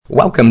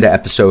Welcome to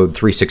episode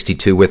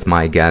 362 with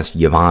my guest,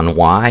 Yvonne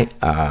Y.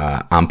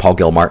 I'm Paul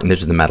Gilmartin.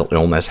 This is the Mental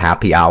Illness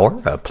Happy Hour,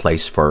 a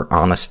place for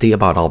honesty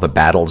about all the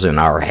battles in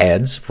our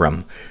heads,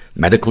 from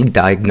medically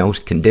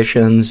diagnosed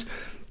conditions,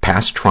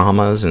 past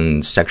traumas,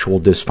 and sexual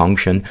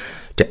dysfunction,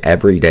 to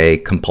everyday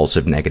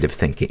compulsive negative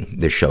thinking.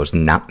 This show's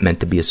not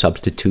meant to be a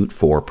substitute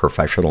for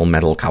professional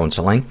mental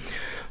counseling.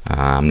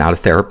 I'm not a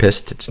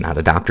therapist. It's not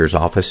a doctor's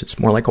office. It's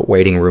more like a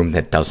waiting room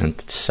that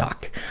doesn't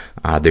suck.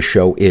 The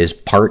show is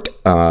part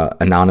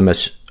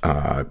anonymous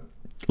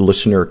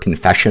listener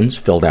confessions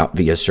filled out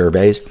via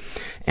surveys.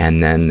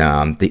 And then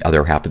the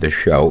other half of the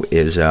show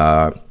is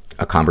a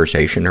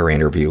conversation or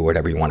interview,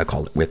 whatever you want to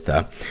call it, with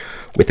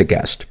a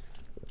guest.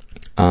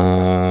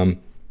 I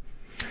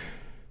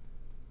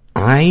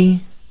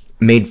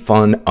made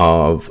fun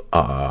of,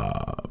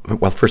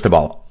 well, first of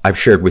all, I've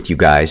shared with you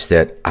guys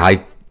that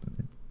I've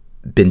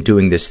been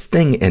doing this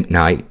thing at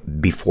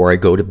night before I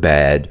go to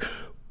bed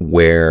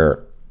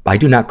where I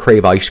do not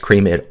crave ice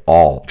cream at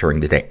all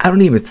during the day. I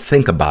don't even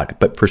think about it,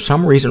 but for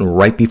some reason,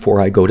 right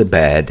before I go to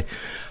bed,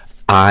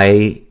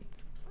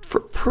 for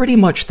pretty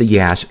much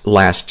the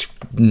last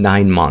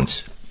 9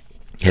 months,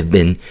 have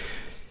been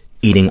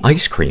eating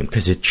ice cream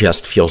because it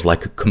just feels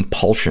like a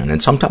compulsion. And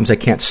sometimes I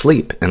can't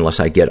sleep unless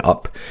I get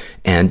up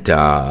and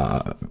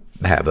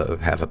have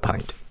a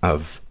pint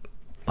of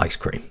ice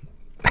cream.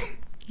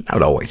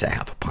 Not always a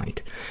half a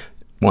pint.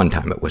 One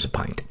time it was a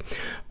pint.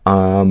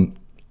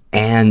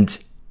 And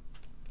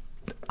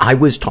I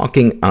was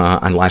talking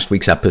on last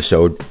week's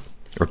episode,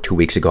 or 2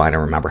 weeks ago, I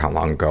don't remember how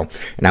long ago,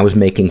 and I was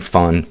making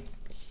fun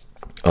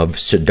of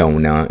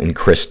Sedona and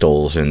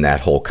crystals and that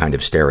whole kind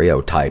of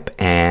stereotype.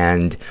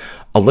 And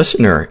a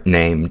listener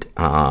named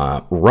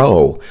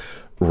Ro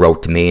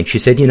wrote to me, and she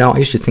said, you know, I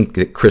used to think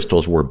that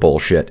crystals were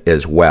bullshit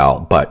as well,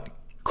 but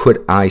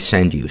could I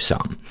send you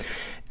some?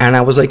 And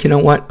I was like, you know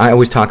what? I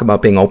always talk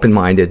about being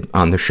open-minded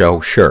on the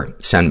show. Sure,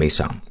 send me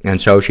some.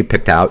 And so she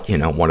picked out, you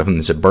know, one of them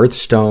is a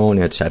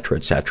birthstone, et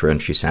cetera, and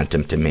she sent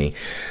them to me.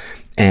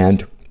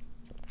 And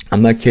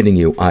I'm not kidding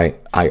you. I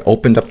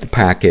opened up the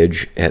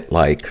package at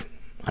like,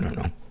 I don't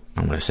know,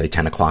 I'm going to say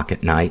 10 o'clock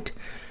at night.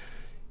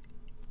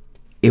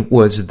 It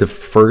was the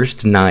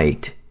first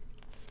night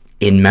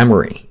in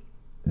memory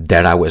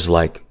that I was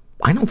like,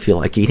 I don't feel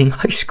like eating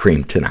ice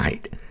cream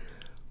tonight.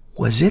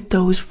 Was it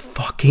those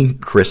fucking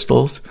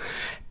crystals?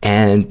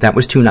 And that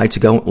was 2 nights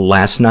ago.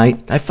 Last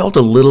night, I felt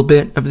a little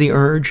bit of the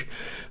urge,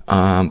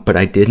 but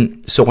I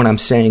didn't. So what I'm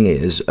saying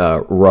is,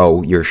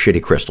 Ro, your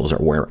shitty crystals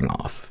are wearing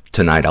off.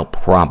 Tonight, I'll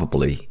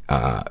probably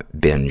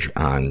binge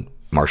on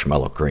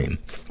marshmallow cream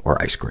or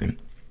ice cream.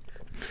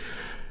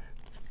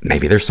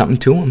 Maybe there's something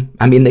to them.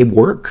 I mean, they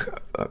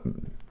work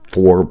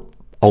for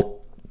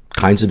all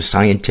kinds of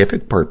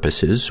scientific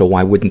purposes, so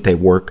why wouldn't they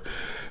work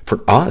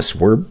for us?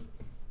 We're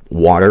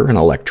water and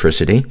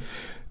electricity,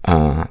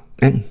 and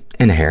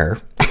hair.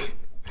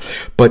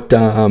 But,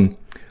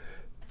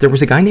 there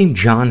was a guy named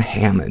John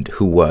Hammond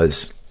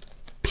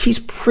he's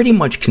pretty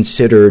much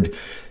considered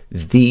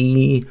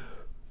the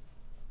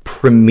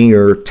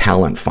premier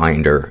talent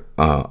finder,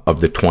 of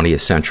the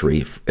 20th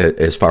century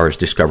as far as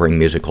discovering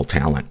musical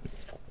talent.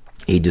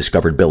 He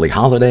discovered Billie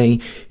Holiday.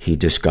 He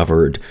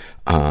discovered,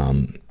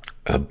 Bob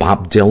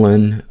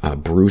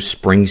Dylan, Bruce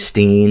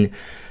Springsteen.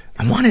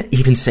 I want to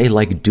even say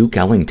like Duke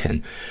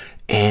Ellington.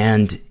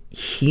 And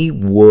he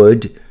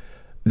would,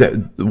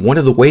 one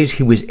of the ways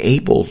he was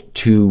able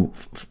to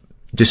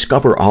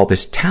discover all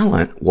this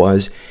talent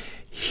was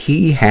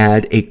he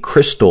had a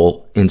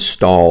crystal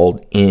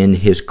installed in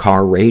his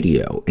car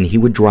radio, and he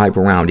would drive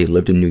around. He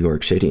lived in New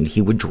York City, and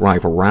he would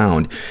drive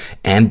around,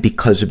 and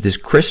because of this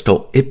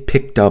crystal, it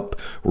picked up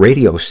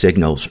radio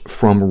signals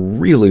from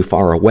really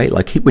far away.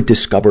 Like, he would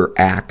discover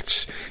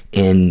acts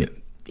in,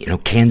 you know,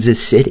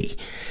 Kansas City,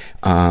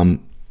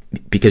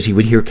 because he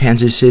would hear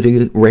Kansas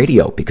City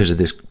radio because of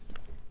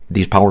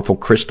these powerful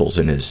crystals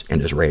in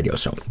his radio.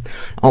 So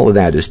all of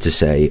that is to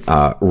say,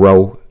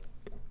 Ro,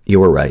 you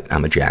were right.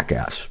 I'm a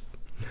jackass.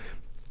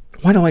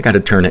 Why do I got to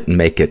turn it and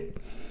make it?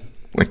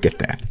 Look at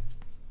that.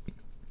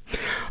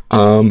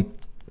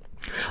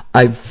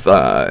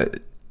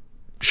 I've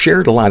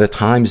shared a lot of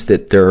times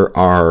that there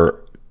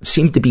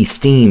seem to be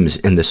themes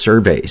in the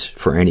surveys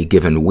for any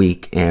given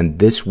week, and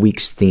this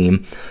week's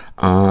theme,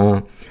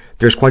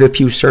 there's quite a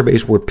few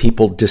surveys where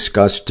people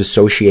discuss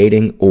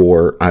dissociating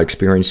or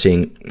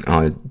experiencing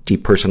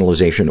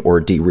depersonalization or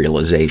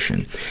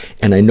derealization.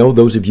 And I know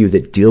those of you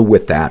that deal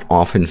with that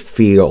often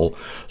feel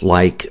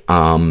like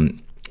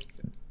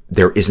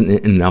there isn't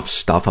enough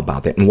stuff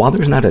about that. And while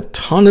there's not a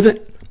ton of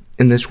it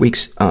in this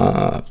week's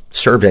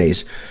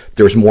surveys,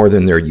 there's more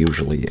than there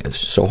usually is.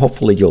 So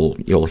hopefully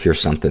you'll hear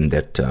something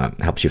that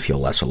helps you feel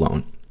less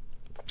alone.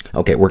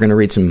 Okay, we're going to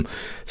read some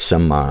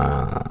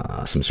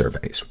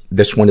surveys.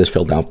 This one is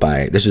filled out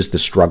this is the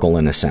Struggle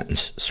in a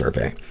Sentence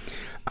survey.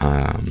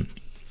 And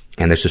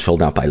this is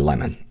filled out by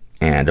Lemon.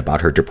 And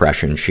about her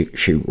depression,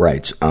 she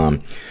writes,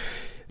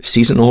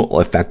 seasonal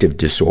affective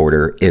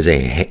disorder is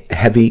a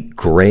heavy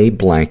gray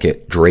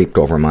blanket draped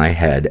over my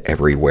head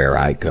everywhere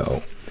I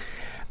go.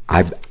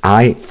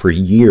 I for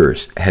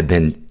years have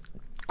been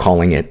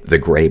calling it the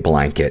gray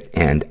blanket.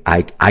 And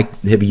I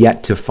have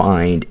yet to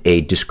find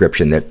a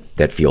description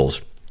that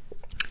feels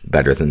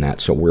better than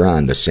that. So we're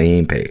on the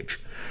same page.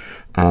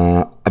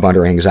 About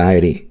her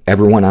anxiety.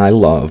 Everyone I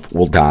love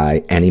will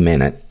die any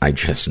minute. I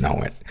just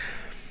know it.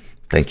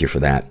 Thank you for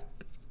that.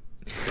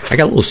 I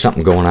got a little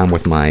something going on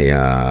with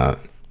my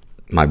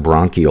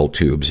bronchial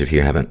tubes, if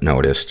you haven't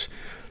noticed.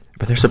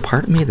 But there's a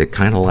part of me that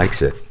kind of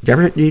likes it.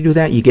 Do you do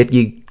that? You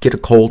get a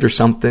cold or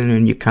something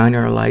and you kind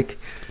of are like,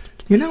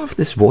 if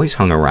this voice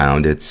hung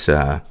around, it's,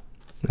 I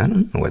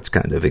don't know, it's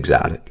kind of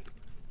exotic.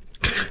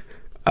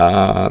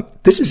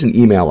 This is an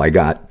email I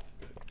got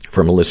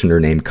from a listener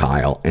named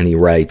Kyle, and he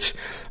writes,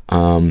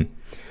 I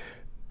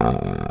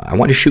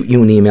want to shoot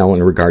you an email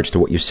in regards to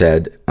what you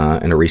said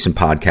in a recent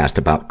podcast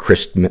about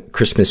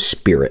Christmas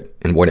spirit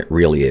and what it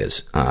really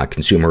is,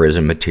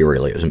 consumerism,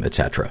 materialism,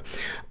 etc.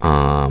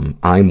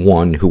 I'm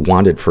one who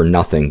wanted for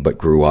nothing but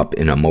grew up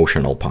in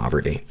emotional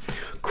poverty.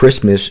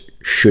 Christmas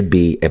should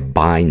be a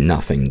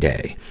buy-nothing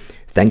day.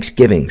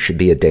 Thanksgiving should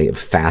be a day of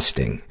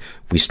fasting.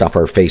 We stuff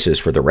our faces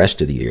for the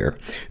rest of the year.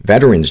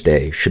 Veterans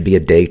Day should be a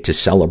day to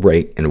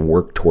celebrate and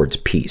work towards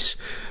peace.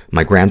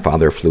 My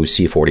grandfather flew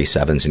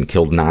C-47s and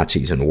killed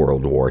Nazis in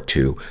World War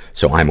II,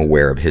 so I'm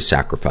aware of his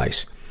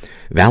sacrifice.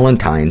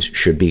 Valentine's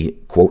should be,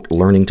 quote,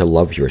 learning to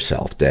love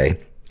yourself day.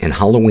 And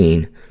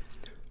Halloween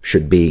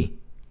should be ...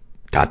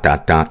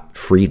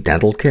 free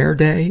dental care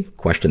day? ?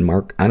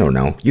 I don't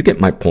know. You get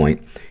my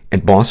point.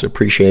 And Boss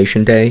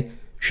Appreciation Day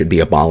should be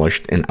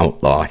abolished and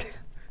outlawed.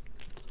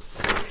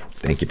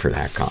 Thank you for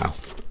that, Kyle.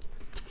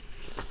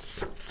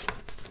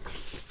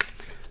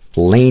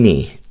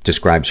 Lainey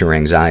describes her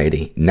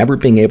anxiety. Never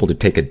being able to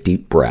take a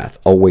deep breath,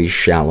 always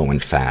shallow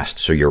and fast,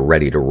 so you're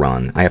ready to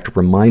run. I have to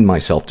remind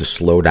myself to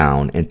slow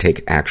down and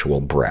take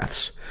actual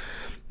breaths.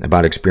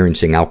 About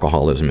experiencing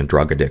alcoholism and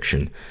drug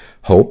addiction.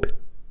 Hope,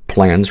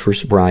 plans for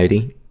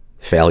sobriety,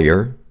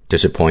 failure,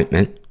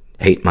 disappointment,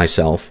 hate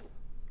myself,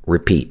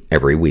 repeat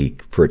every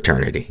week for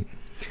eternity.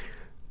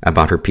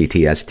 About her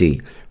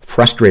PTSD.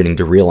 Frustrating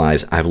to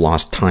realize I've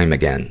lost time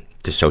again.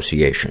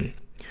 Dissociation.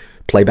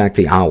 Play back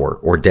the hour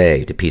or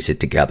day to piece it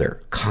together.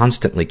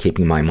 Constantly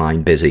keeping my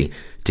mind busy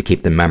to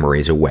keep the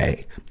memories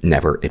away.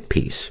 Never at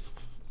peace.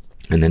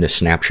 And then a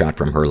snapshot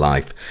from her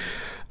life.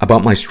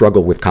 About my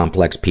struggle with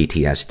complex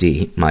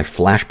PTSD, my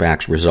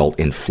flashbacks result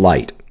in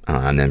flight.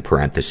 And then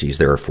parentheses,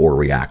 there are 4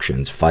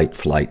 reactions: fight,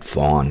 flight,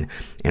 fawn,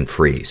 and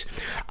freeze.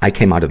 I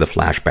came out of the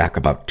flashback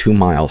about 2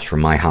 miles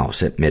from my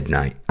house at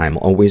midnight. I'm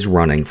always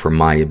running from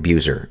my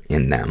abuser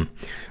in them.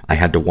 I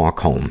had to walk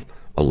home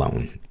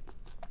alone.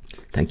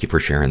 Thank you for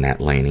sharing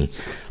that, Lainey.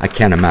 I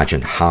can't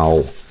imagine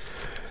how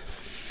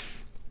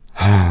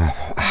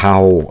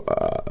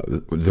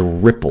the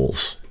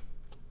ripples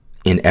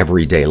in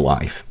everyday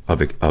life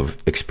of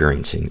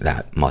experiencing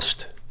that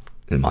must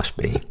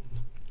be.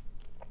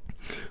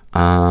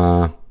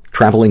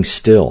 Traveling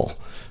Still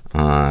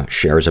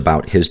shares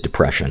about his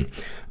depression,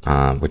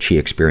 which he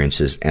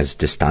experiences as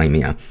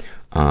dysthymia.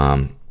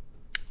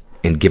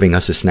 In giving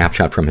us a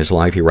snapshot from his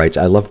life, he writes,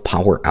 I love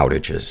power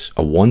outages.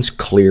 A once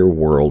clear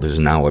world is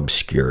now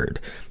obscured.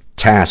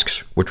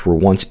 Tasks which were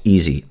once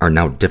easy are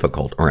now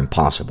difficult or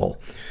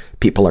impossible.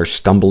 People are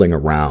stumbling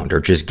around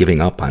or just giving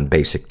up on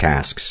basic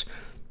tasks.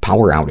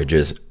 Power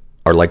outages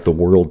are like the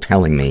world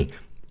telling me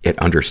it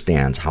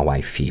understands how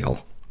I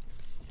feel.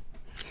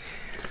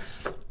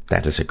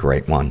 That is a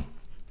great one.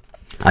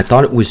 I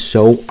thought it was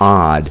so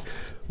odd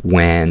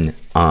when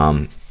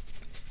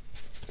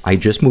I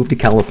just moved to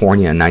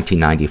California in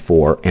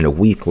 1994, and a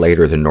week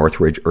later the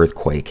Northridge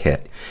earthquake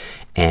hit.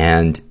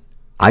 And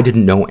I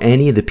didn't know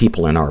any of the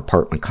people in our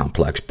apartment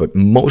complex, but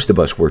most of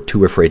us were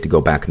too afraid to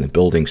go back in the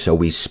building, so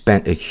we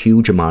spent a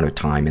huge amount of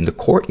time in the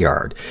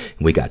courtyard.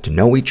 We got to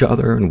know each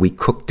other, and we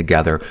cooked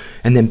together,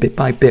 and then bit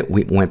by bit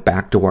we went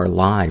back to our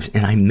lives,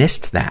 and I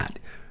missed that.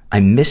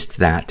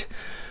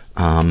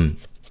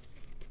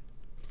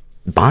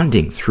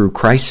 Bonding through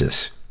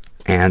crisis.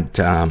 And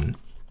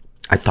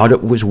I thought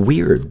it was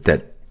weird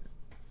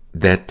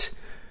that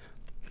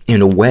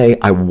in a way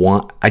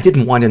I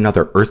didn't want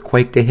another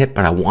earthquake to hit,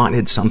 but I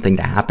wanted something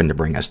to happen to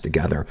bring us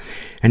together.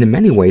 And in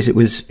many ways it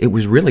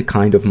was really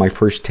kind of my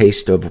first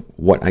taste of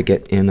what I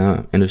get in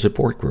a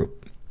support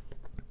group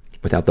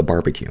without the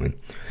barbecuing.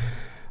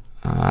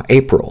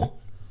 April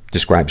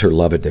describes her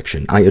love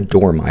addiction. I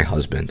adore my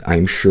husband. I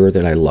am sure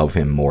that I love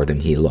him more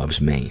than he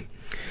loves me.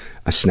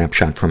 A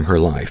snapshot from her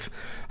life.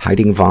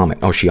 Hiding vomit.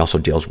 Oh, she also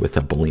deals with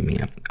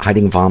bulimia.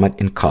 Hiding vomit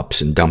in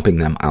cups and dumping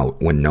them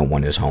out when no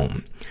one is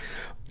home.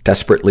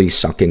 Desperately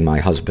sucking my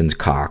husband's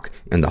cock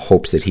in the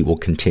hopes that he will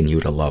continue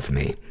to love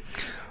me.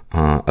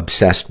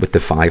 Obsessed with the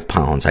 5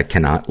 pounds I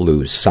cannot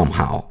lose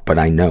somehow, but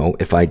I know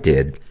if I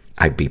did,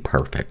 I'd be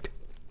perfect.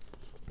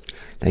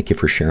 Thank you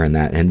for sharing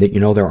that. And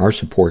there are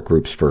support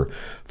groups for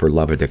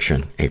love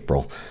addiction,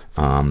 April.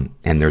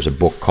 And there's a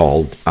book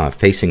called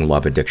Facing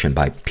Love Addiction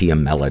by Pia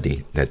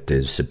Melody that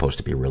is supposed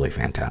to be really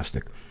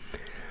fantastic.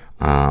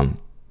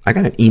 I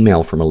got an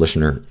email from a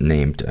listener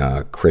named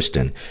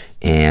Kristen,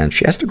 and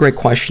she asked a great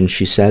question.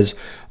 She says,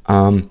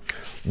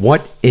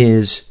 what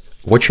is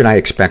what should I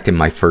expect in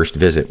my first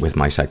visit with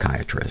my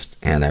psychiatrist?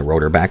 And I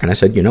wrote her back and I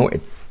said,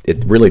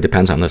 it really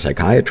depends on the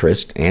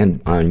psychiatrist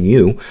and on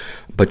you,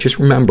 but just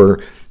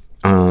remember,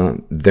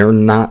 they're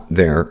not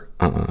there,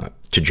 to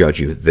judge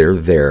you. They're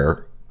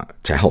there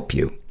to help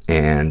you.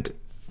 And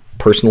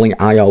personally,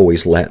 I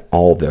always let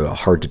all the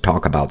hard to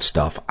talk about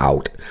stuff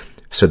out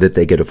so that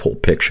they get a full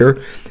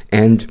picture.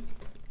 And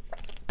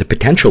the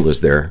potential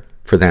is there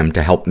for them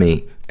to help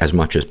me as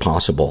much as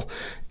possible.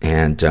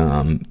 And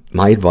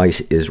my advice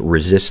is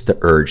resist the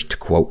urge to,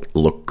 quote,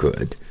 look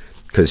good.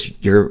 Because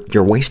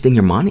you're wasting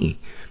your money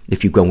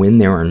if you go in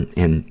there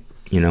and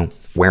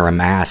wear a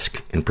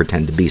mask and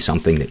pretend to be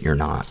something that you're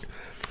not.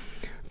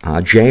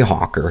 Jay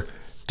Hawker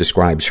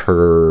describes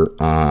her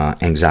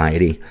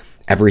anxiety.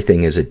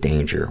 Everything is a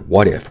danger.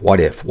 What if?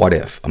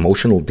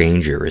 Emotional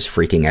danger is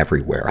freaking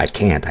everywhere. I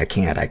can't.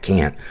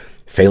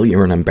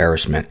 Failure and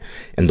embarrassment.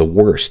 And the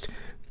worst.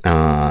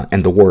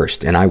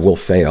 And I will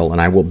fail and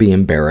I will be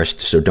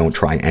embarrassed, so don't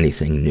try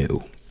anything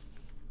new.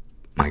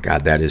 My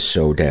God, that is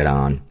so dead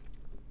on.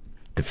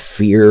 The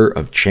fear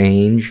of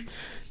change,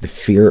 the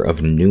fear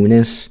of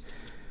newness,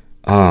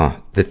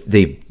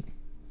 the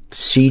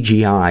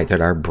CGI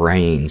that our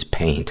brains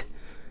paint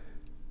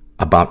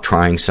about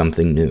trying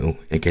something new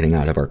and getting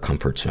out of our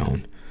comfort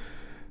zone.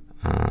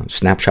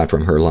 Snapshot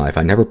from her life.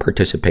 I never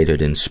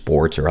participated in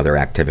sports or other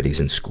activities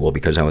in school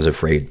because I was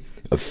afraid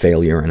of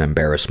failure and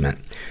embarrassment.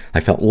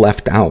 I felt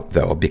left out,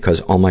 though,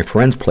 because all my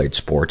friends played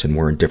sports and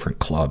were in different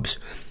clubs.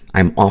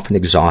 I'm often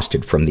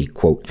exhausted from the,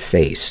 quote,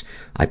 face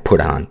I put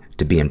on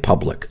to be in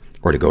public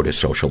or to go to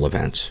social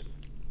events.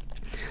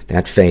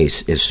 That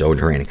face is so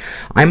draining.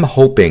 I'm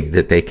hoping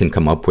that they can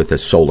come up with a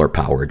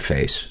solar-powered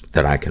face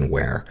that I can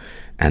wear,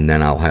 and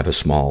then I'll have a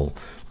small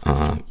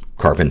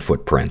carbon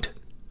footprint.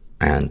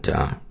 And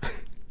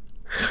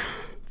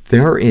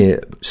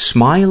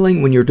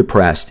smiling when you're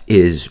depressed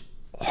is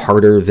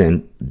harder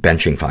than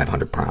benching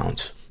 500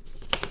 pounds.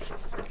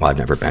 Well, I've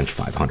never benched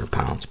 500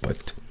 pounds,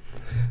 but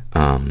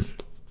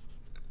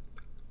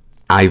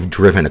I've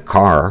driven a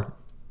car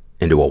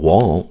into a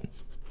wall,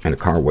 and a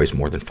car weighs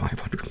more than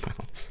 500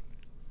 pounds.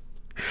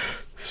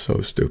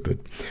 So stupid.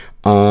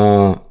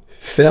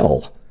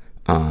 Phil.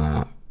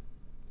 What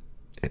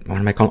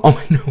am I calling?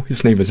 Oh, no,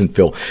 his name isn't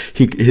Phil.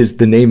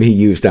 The name he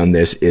used on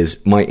this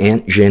is, my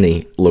Aunt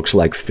Jenny looks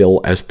like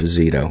Phil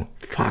Esposito.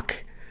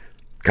 Fuck.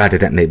 God,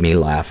 that made me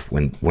laugh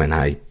when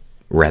I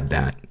read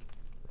that.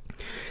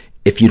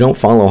 If you don't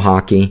follow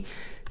hockey,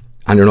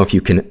 I don't know if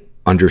you can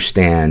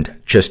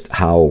understand just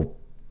how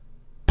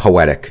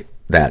poetic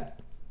that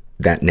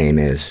name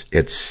is.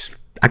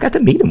 I got to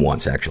meet him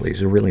once, actually.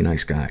 He's a really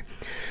nice guy.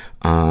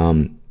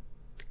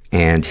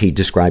 And he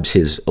describes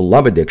his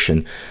love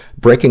addiction,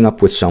 breaking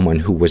up with someone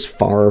who was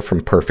far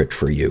from perfect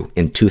for you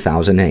in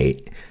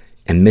 2008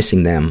 and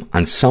missing them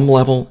on some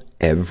level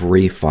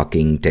every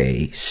fucking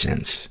day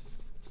since.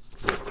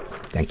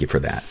 Thank you for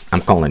that.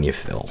 I'm calling you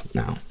Phil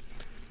now.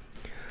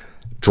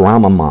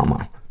 Drama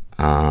Mama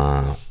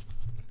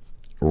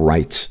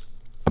writes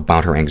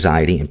about her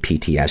anxiety and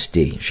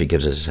PTSD. She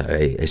gives us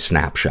a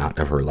snapshot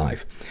of her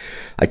life.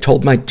 I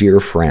told my dear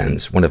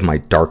friends one of my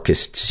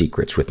darkest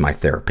secrets with my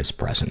therapist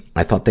present.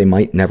 I thought they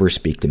might never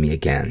speak to me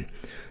again,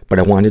 but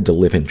I wanted to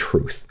live in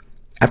truth.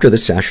 After the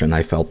session,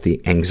 I felt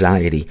the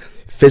anxiety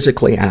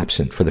physically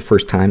absent for the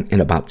first time in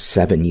about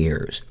 7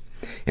 years.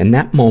 In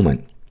that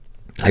moment,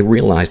 I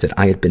realized that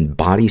I had been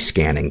body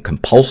scanning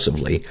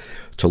compulsively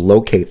to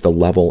locate the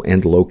level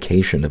and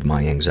location of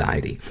my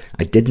anxiety.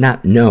 I did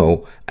not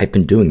know I'd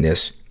been doing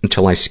this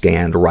until I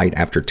scanned right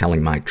after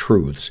telling my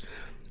truths,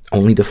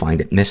 only to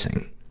find it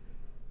missing.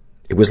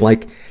 It was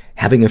like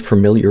having a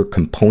familiar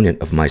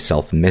component of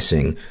myself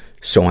missing,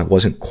 so I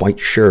wasn't quite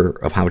sure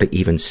of how to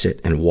even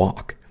sit and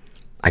walk.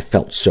 I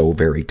felt so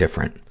very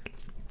different.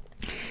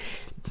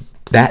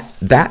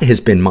 That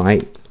has been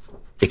my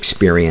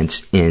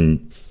experience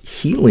in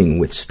healing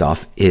with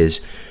stuff.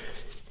 Is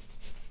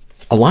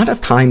a lot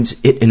of times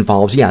it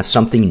involves,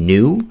 something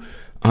new,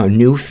 a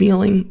new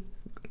feeling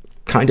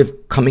kind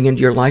of coming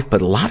into your life,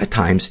 but a lot of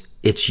times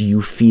it's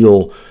you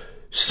feel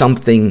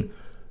something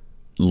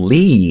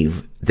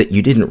leave that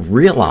you didn't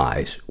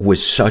realize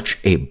was such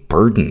a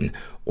burden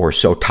or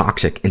so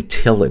toxic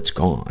until it's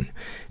gone.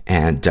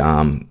 And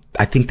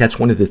I think that's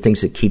one of the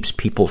things that keeps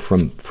people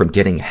from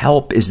getting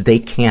help, is they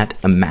can't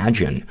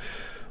imagine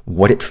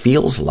what it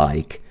feels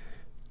like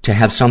to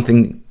have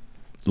something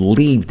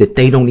leave that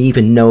they don't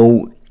even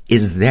know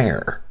is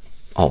there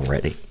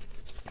already.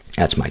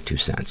 That's my 2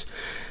 cents.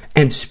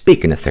 And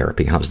speaking of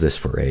therapy, how's this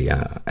for a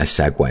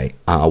segue?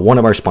 One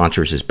of our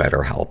sponsors is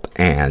BetterHelp,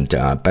 and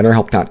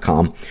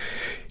BetterHelp.com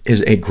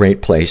is a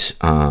great place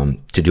to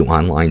do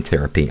online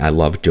therapy. I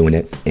love doing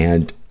it.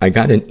 And I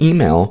got an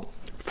email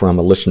from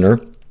a listener,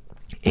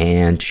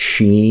 and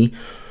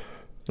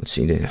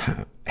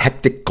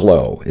Hectic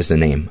Glow is the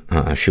name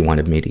she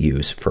wanted me to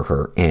use for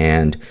her.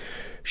 And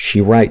she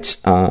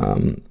writes,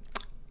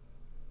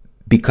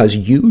 because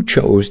you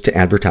chose to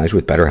advertise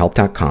with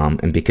BetterHelp.com,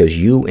 and because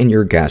you and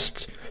your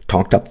guests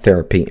talked up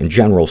therapy in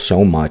general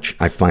so much,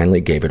 I finally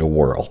gave it a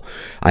whirl.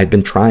 I'd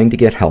been trying to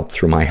get help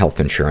through my health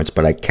insurance,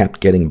 but I kept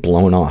getting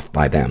blown off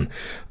by them,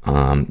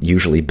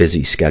 usually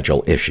busy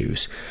schedule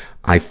issues.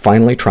 I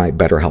finally tried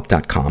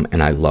BetterHelp.com,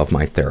 and I love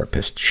my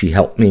therapist. She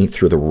helped me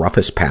through the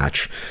roughest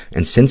patch,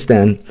 and since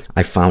then,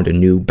 I found a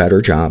new,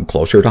 better job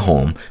closer to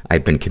home.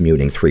 I'd been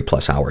commuting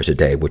 3+ hours a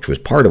day, which was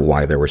part of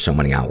why there were so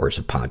many hours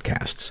of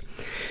podcasts.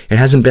 It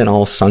hasn't been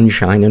all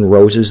sunshine and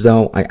roses,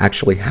 though. I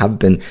actually have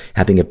been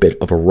having a bit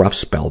of a rough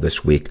spell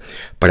this week,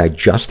 but I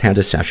just had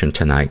a session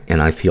tonight,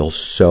 and I feel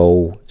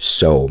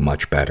so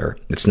much better.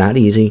 It's not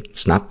easy.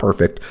 It's not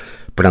perfect,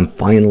 but I'm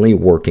finally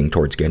working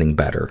towards getting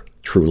better.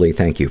 Truly,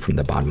 thank you from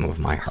the bottom of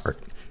my heart.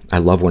 I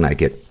love when I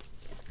get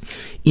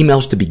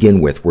emails to begin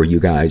with where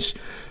you guys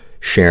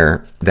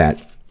share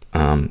that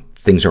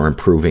things are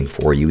improving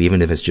for you,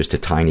 even if it's just a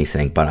tiny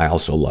thing. But I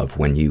also love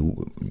when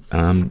you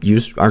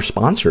use our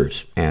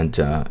sponsors and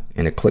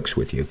it clicks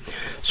with you.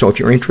 So if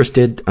you're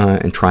interested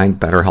in trying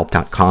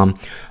BetterHelp.com,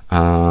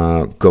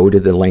 go to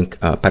the link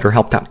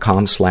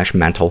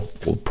BetterHelp.com/mental.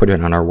 We'll put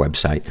it on our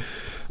website.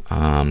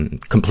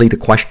 Complete a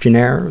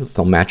questionnaire.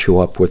 They'll match you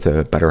up with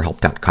a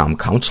BetterHelp.com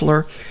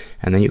counselor,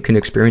 and then you can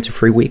experience a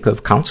free week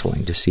of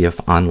counseling to see if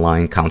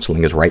online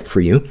counseling is right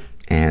for you,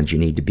 and you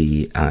need to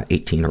be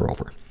 18 or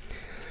over.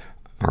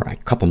 All right,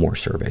 a couple more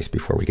surveys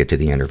before we get to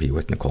the interview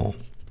with Nicole.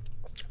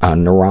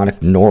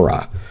 Neurotic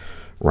Nora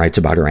writes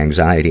about her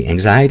anxiety.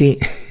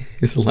 Anxiety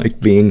is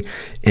like being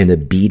in a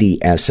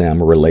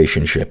BDSM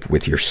relationship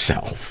with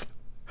yourself.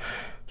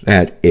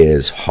 That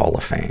is Hall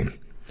of Fame.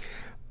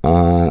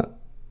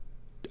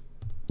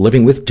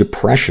 Living with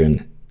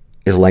depression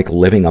is like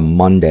living a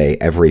Monday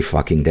every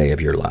fucking day of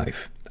your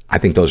life. I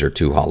think those are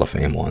two Hall of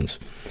Fame ones.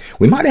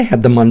 We might have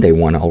had the Monday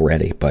one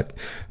already, but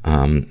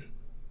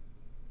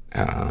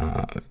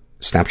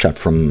snapshot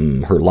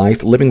from her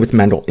life. Living with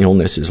mental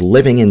illness is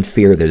living in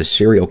fear that a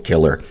serial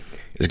killer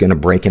is going to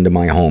break into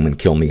my home and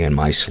kill me in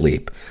my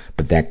sleep.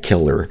 But that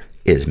killer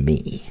is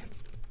me.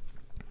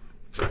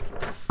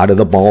 Out of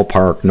the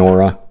ballpark,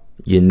 Nora.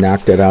 You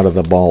knocked it out of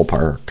the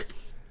ballpark.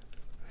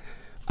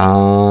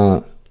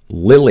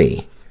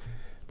 Lily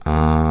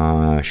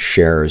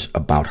shares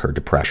about her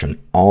depression.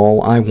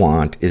 All I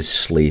want is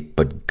sleep,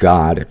 but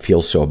God, it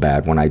feels so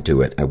bad when I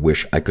do it. I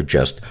wish I could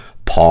just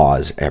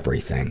pause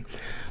everything.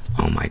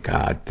 Oh my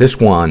God. This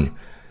one,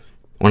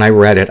 when I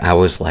read it, I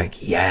was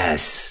like,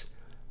 yes,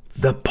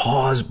 the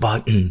pause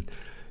button.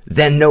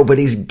 Then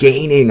nobody's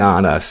gaining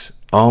on us.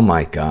 Oh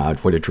my God,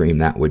 what a dream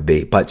that would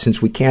be. But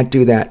since we can't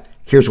do that,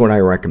 here's what I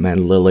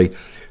recommend, Lily.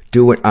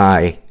 Do what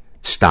I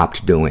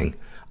stopped doing.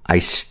 I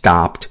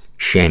stopped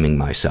shaming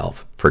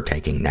myself for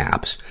taking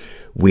naps.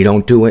 We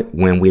don't do it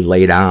when we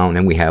lay down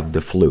and we have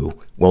the flu.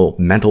 Well,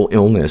 mental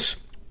illness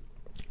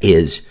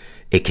is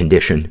a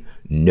condition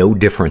no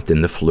different than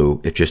the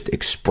flu. It just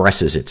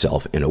expresses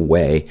itself in a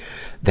way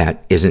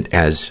that isn't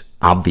as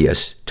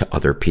obvious to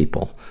other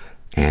people.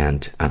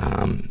 And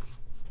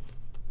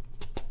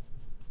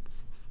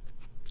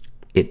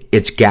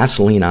it's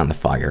gasoline on the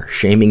fire,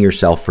 shaming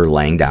yourself for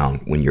laying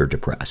down when you're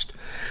depressed.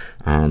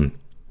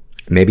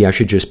 Maybe I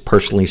should just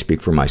personally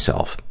speak for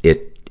myself.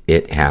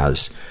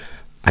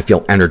 I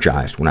feel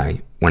energized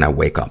when I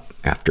wake up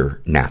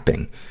after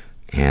napping,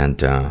 and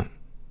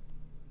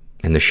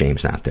the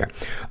shame's not there.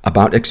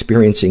 About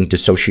experiencing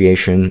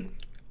dissociation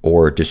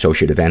or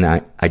dissociative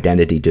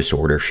identity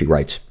disorder, she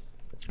writes,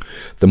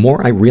 the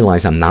more I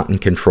realize I'm not in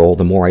control,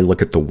 the more I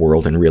look at the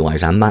world and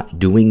realize I'm not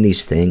doing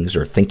these things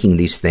or thinking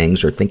these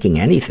things or thinking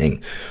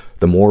anything,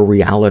 the more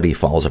reality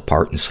falls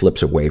apart and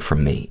slips away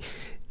from me.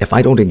 If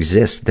I don't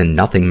exist, then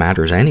nothing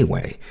matters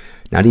anyway.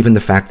 Not even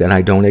the fact that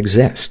I don't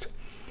exist.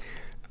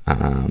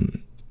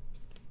 And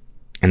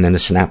then a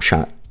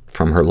snapshot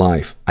from her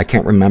life. I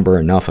can't remember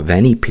enough of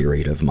any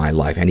period of my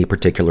life, any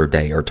particular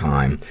day or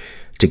time,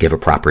 to give a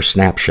proper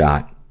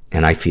snapshot,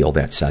 and I feel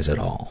that says it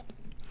all.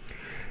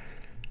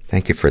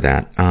 Thank you for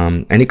that.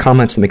 Any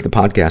comments to make the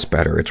podcast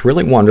better? It's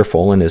really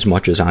wonderful, and as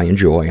much as I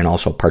enjoy and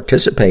also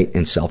participate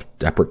in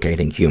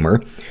self-deprecating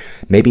humor,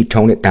 maybe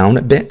tone it down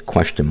a bit, ?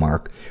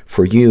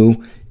 For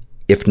you,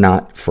 if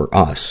not for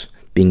us.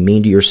 Being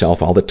mean to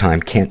yourself all the time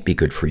can't be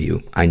good for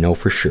you. I know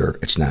for sure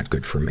it's not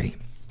good for me.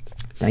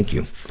 Thank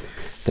you.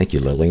 Thank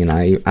you, Lily. And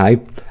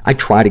I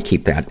try to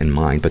keep that in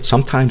mind, but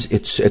sometimes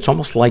it's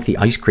almost like the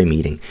ice cream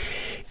eating.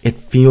 It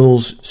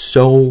feels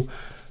so,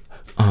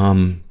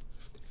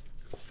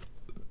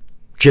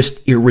 just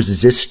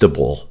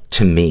irresistible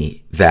to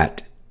me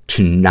that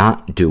to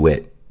not do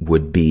it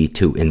would be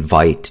to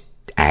invite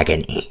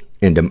agony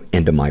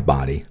into my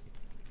body.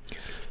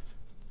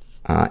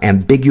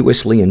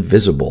 Ambiguously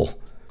Invisible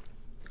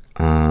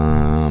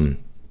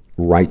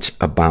writes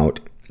about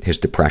his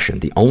depression.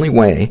 The only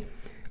way,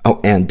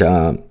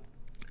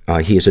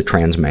 he is a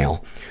trans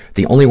male.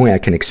 The only way I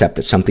can accept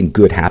that something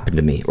good happened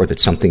to me or that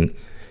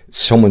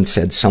someone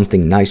said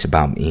something nice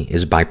about me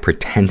is by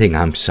pretending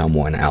I'm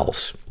someone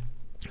else.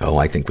 Oh,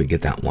 I think we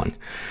get that one.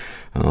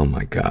 Oh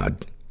my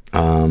God.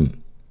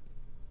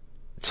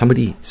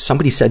 somebody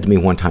said to me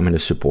one time in a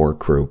support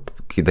group,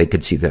 they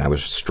could see that I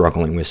was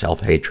struggling with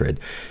self-hatred.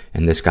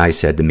 And this guy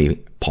said to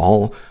me,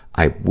 Paul,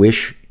 I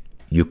wish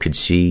you could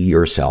see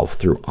yourself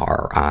through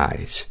our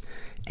eyes.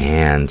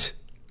 And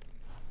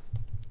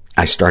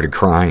I started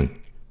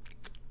crying.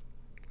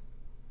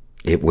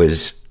 It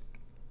was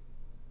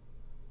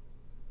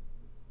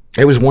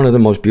one of the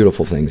most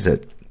beautiful things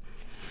that,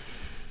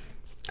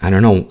 I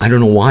don't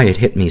know why it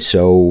hit me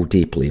so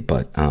deeply,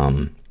 but,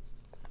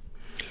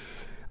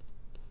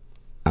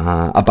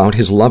 about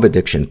his love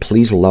addiction.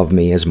 Please love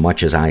me as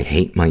much as I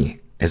hate me.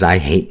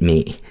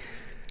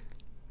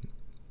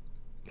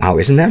 Wow,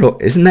 isn't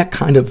that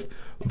kind of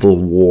the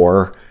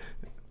war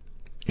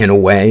in a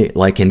way,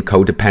 like in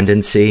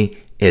codependency,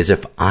 is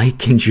if I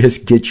can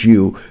just get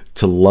you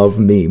to love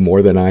me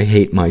more than I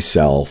hate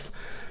myself,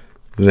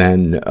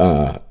 then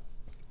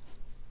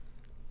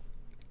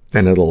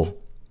it'll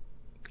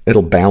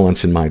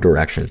balance in my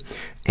direction.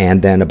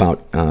 And then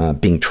about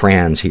being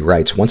trans, he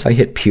writes, once I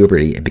hit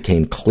puberty, it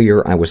became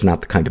clear I was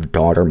not the kind of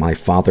daughter my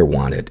father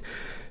wanted.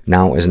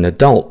 Now, as an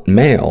adult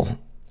male,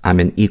 I'm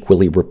an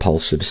equally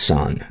repulsive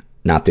son.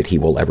 Not that he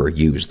will ever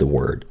use the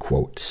word,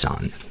 quote,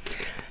 son.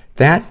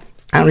 That,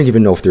 I don't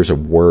even know if there's a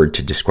word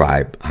to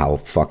describe how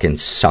fucking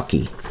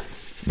sucky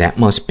that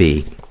must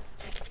be,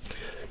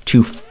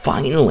 to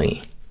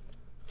finally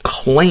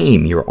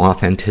claim your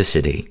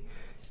authenticity,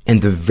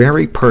 and the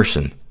very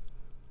person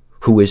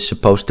who is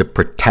supposed to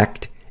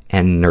protect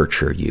and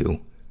nurture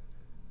you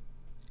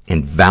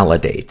and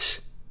validates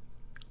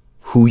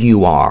who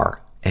you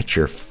are at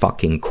your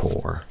fucking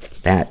core.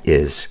 That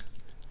is...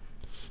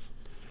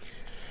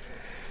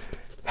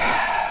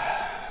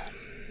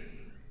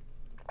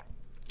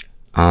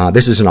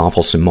 this is an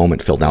awfulsome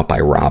moment filled out by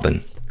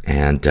Robin.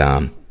 And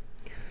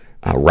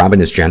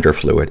Robin is gender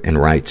fluid and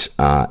writes,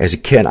 as a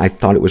kid, I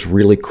thought it was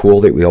really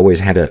cool that we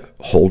always had a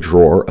whole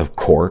drawer of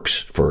corks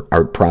for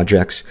art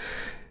projects.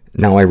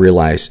 Now I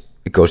realize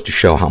it goes to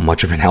show how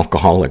much of an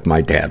alcoholic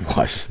my dad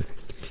was.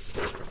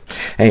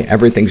 Hey,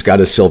 everything's got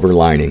a silver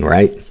lining,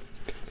 right?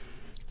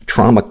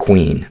 Trauma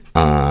Queen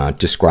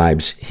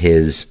describes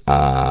his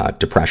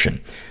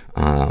depression,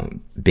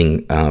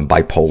 being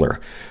bipolar.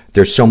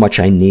 There's so much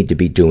I need to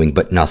be doing,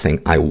 but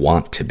nothing I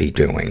want to be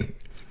doing.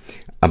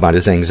 About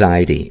his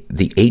anxiety,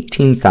 the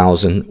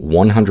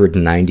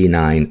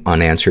 18,199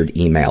 unanswered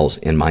emails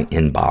in my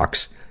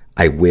inbox.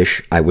 I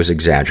wish I was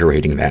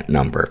exaggerating that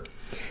number.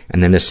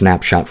 And then a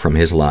snapshot from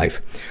his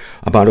life.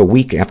 About a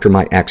week after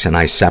my ex and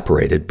I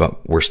separated,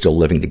 but we're still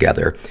living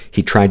together,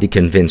 he tried to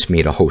convince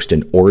me to host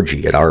an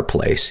orgy at our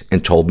place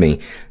and told me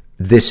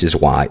this is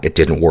why it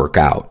didn't work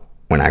out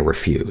when I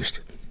refused.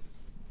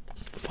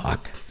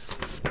 Fuck.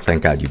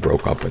 Thank God you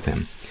broke up with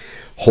him.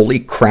 Holy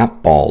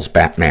crap balls,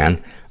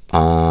 Batman,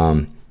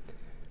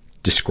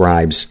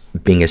 describes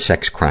being a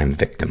sex crime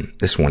victim.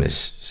 This one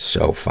is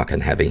so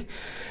fucking heavy.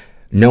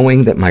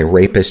 Knowing that my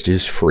rapist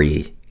is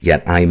free,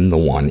 yet I'm the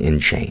one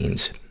in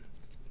chains.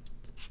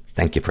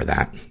 Thank you for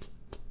that.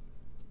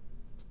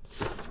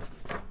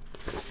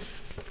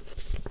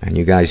 And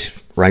you guys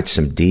write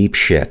some deep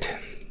shit.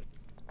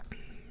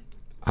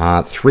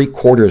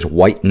 3/4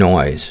 white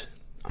noise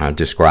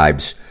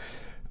describes,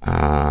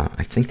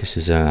 I think this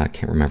is I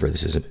can't remember,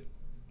 this is a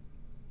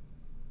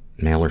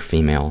male or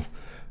female,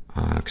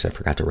 because I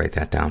forgot to write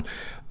that down.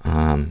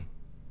 I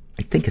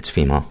think it's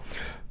female.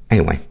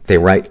 Anyway, they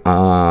write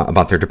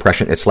about their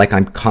depression. It's like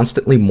I'm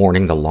constantly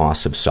mourning the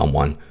loss of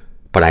someone,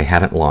 but I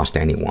haven't lost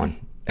anyone,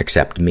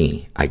 except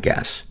me, I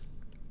guess.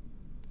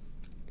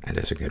 That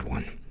is a good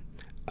one.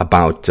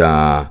 About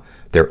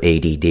their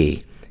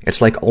ADD. It's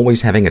like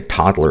always having a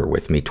toddler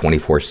with me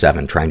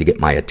 24/7, trying to get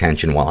my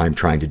attention while I'm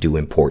trying to do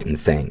important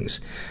things.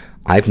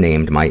 I've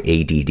named my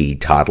ADD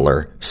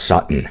toddler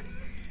Sutton.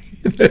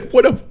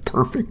 What a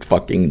perfect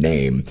fucking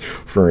name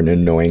for an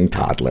annoying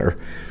toddler.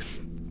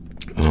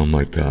 Oh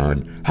my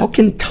God. How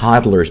can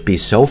toddlers be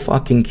so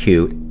fucking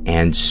cute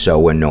and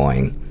so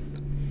annoying?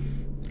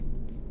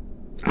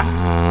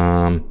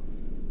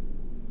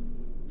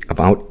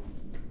 About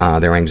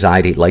their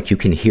anxiety, like you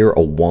can hear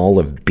a wall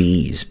of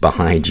bees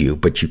behind you,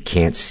 but you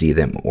can't see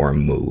them or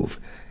move.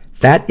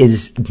 That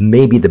is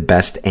maybe the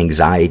best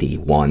anxiety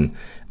one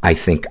I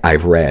think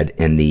I've read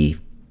in the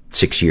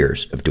 6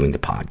 years of doing the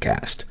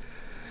podcast.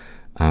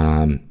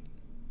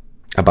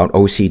 About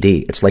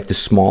OCD, it's like the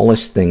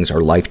smallest things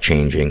are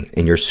life-changing,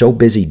 and you're so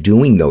busy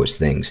doing those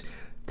things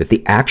that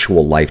the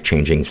actual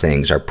life-changing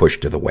things are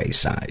pushed to the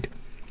wayside.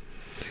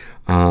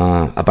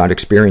 About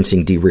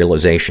experiencing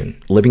derealization,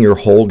 living your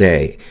whole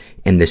day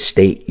in the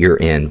state you're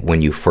in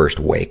when you first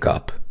wake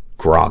up.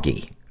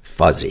 Groggy,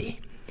 fuzzy.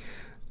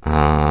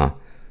 I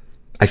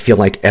feel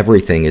like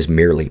everything is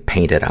merely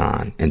painted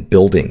on, and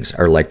buildings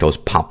are like those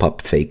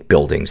pop-up fake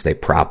buildings they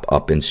prop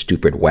up in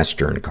stupid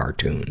Western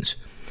cartoons.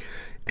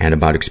 And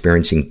about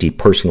experiencing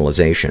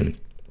depersonalization,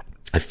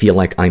 I feel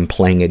like I'm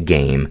playing a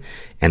game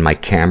and my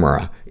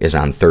camera is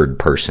on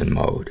third-person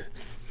mode.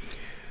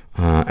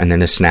 And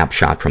then a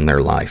snapshot from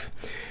their life.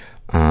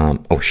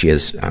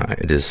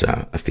 It is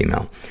a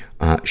female.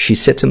 She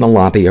sits in the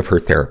lobby of her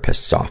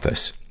therapist's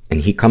office.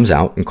 and he comes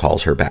out and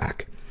calls her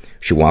back.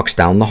 She walks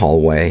down the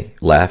hallway,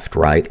 left,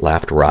 right,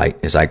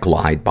 as I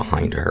glide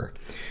behind her.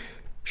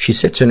 She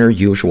sits in her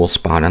usual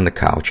spot on the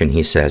couch, and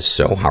he says,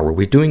 "So, how are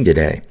we doing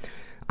today?"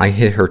 I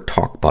hit her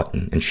talk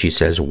button, and she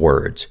says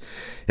words.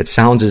 It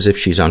sounds as if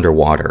she's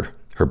underwater.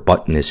 Her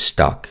button is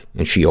stuck,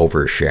 and she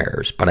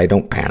overshares, but I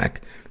don't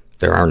panic.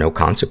 There are no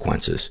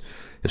consequences.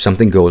 If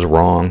something goes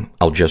wrong,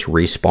 I'll just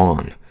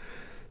respawn.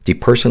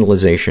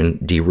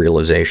 Depersonalization,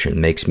 derealization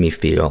makes me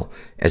feel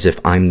as if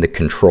I'm the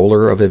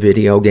controller of a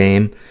video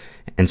game,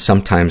 and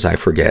sometimes I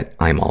forget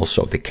I'm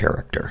also the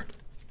character.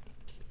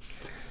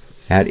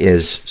 That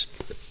is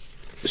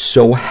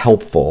so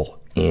helpful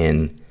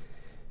in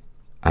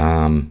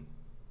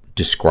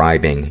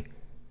describing,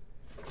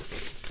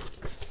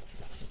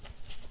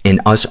 in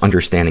us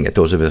understanding it,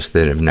 those of us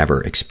that have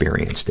never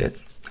experienced it.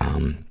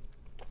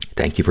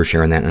 Thank you for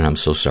sharing that, and I'm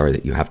so sorry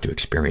that you have to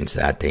experience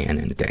that day in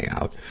and day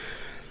out.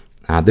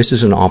 This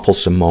is an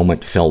awfulsome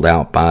moment filled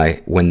out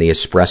by When the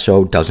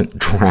Espresso Doesn't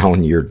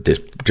Drown Your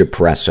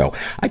Depresso.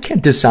 I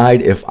can't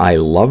decide if I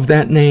love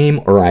that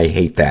name or I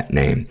hate that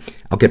name.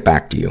 I'll get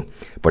back to you.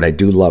 But I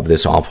do love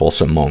this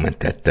awfulsome moment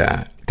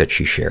that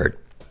she shared.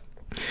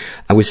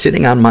 I was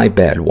sitting on my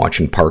bed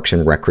watching Parks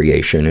and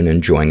Recreation and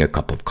enjoying a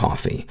cup of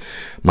coffee.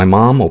 My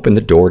mom opened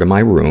the door to my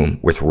room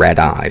with red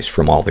eyes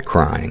from all the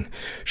crying.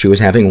 She was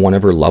having one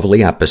of her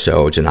lovely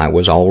episodes, and I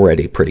was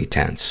already pretty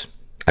tense.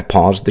 I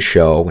paused the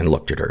show and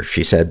looked at her.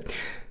 She said,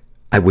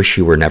 "I wish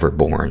you were never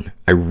born.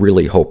 I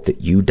really hope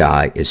that you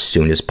die as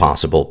soon as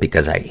possible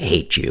because I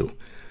hate you."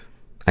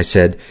 I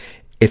said,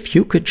 "If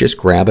you could just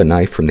grab a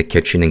knife from the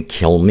kitchen and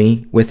kill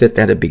me with it,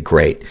 that'd be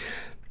great.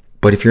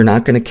 But if you're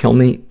not going to kill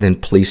me, then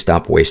please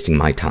stop wasting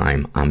my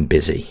time. I'm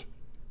busy."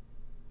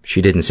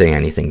 She didn't say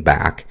anything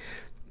back,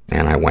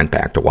 and I went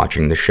back to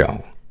watching the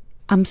show.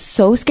 I'm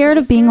so scared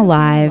of being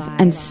alive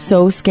and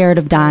so scared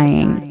of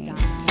dying.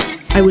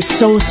 I was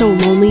so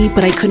lonely,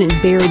 but I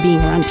couldn't bear being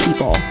around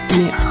people,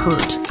 and it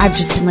hurt. I've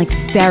just been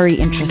very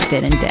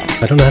interested in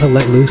dicks. I don't know how to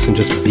let loose and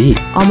just be.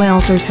 All my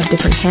alters have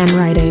different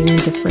handwriting,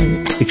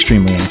 different...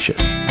 Extremely anxious.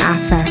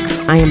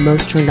 Affects. I am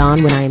most turned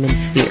on when I am in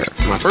fear.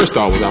 My first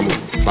thought was I'm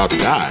about to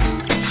die.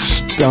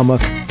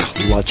 Stomach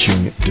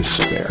clutching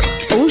despair.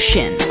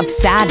 Ocean of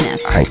sadness.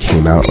 I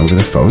came out over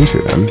the phone to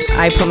them.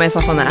 I put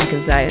myself on the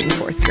Atkins diet in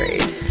 4th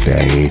grade.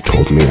 They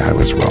told me I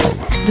was wrong.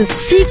 The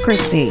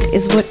secrecy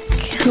is what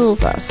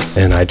kills us.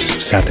 And I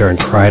just sat there and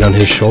cried on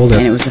his shoulder.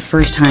 And it was the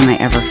first time I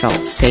ever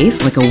felt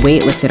safe, like a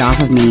weight lifted off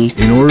of me.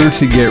 In order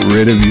to get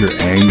rid of your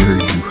anger,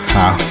 you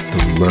have to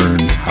learn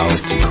how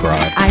to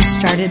cry. I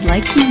started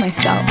liking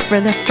myself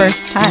for the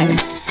first time.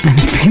 I'm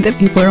afraid that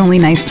people are only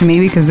nice to me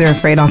because they're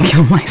afraid I'll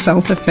kill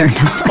myself if they're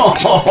not.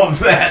 Oh,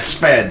 that's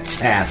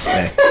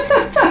fantastic.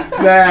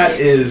 That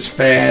is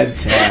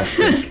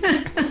fantastic.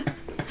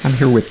 I'm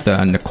here with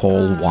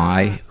Nicole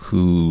Y.,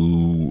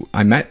 who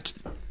I met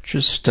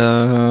just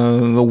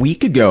a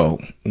week ago.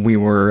 We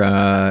were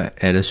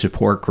at a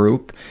support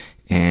group,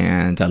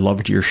 and I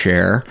loved your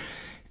share.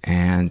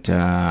 And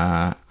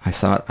I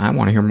thought, I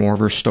want to hear more of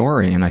her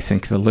story, and I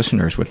think the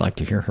listeners would like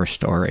to hear her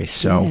story.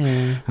 So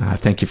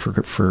thank you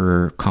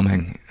for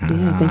coming.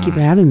 Yeah, thank you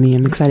for having me.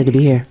 I'm excited to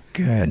be here.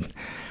 Good.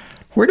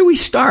 Where do we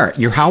start?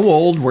 You're how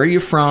old? Where are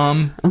you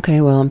from? Okay,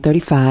 well, I'm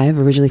 35,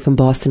 originally from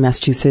Boston,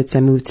 Massachusetts.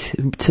 I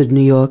moved to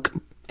New York,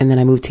 and then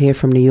I moved here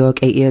from New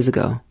York 8 years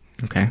ago.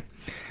 Okay.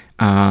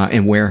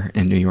 And where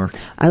in New York?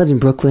 I lived in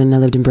Brooklyn. I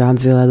lived in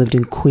Brownsville. I lived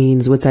in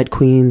Queens, Woodside,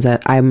 Queens.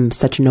 I'm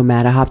such a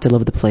nomad. I hopped all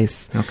over the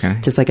place. Okay.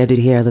 Just like I did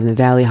here. I lived in the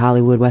Valley,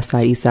 Hollywood, West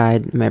Side, East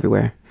Side. I'm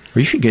everywhere.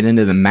 Well, you should get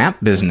into the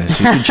map business.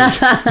 You could just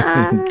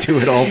do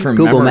it all from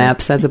Google memory.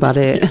 Maps. That's about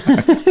it.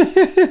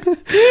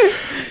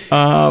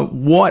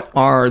 What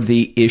are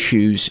the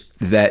issues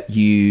that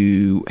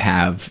you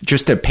have,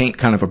 just to paint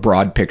kind of a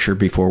broad picture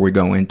before we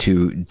go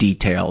into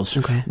details?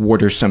 Okay.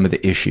 What are some of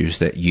the issues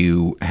that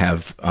you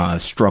have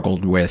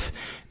struggled with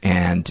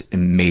and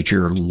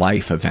major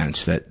life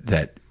events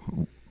that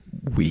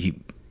we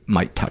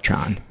might touch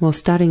on? Well,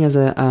 starting as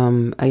a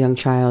young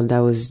child,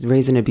 I was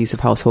raised in an abusive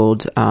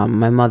household.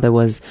 My mother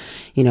was,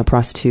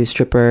 prostitute,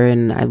 stripper,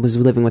 and I was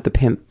living with a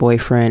pimp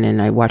boyfriend,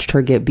 and I watched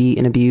her get beat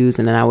and abused,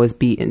 and then I was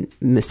beaten,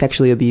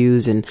 sexually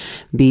abused and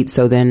beat.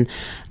 So then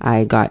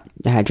I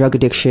had drug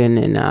addiction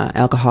and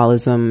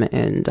alcoholism,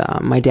 and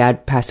my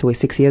dad passed away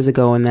 6 years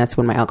ago, and that's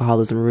when my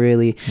alcoholism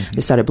really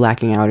just started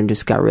blacking out and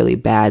just got really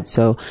bad.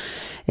 So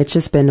it's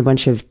just been a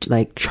bunch of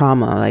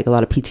trauma, a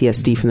lot of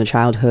PTSD from the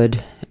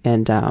childhood.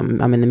 And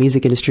I'm in the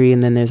music industry,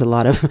 and then there's a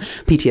lot of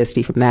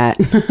PTSD from that.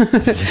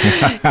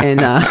 And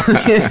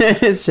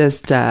it's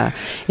just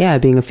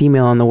being a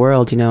female in the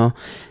world,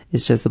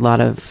 it's just a lot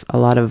of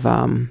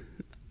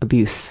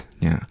abuse.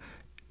 Yeah.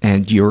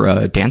 And you're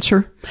a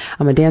dancer?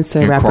 I'm a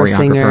dancer, rapper,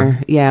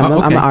 singer. Yeah,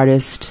 I'm an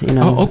artist,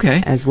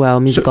 okay. as well,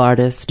 musical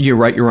artist. You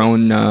write your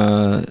own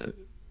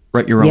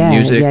write your own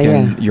music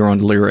and your own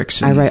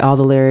lyrics. I write all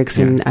the lyrics,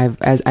 and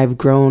as I've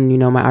grown,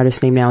 my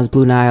artist name now is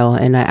Blue Nile,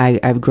 and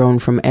I've grown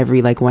from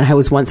every, like, when I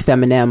was once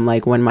Feminem,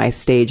 like when my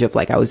stage of,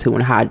 like, I was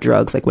doing hard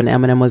drugs, like when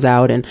Eminem was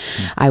out, and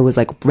I was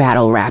like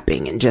rattle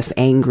rapping and just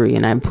angry,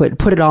 and I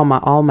put it all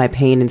my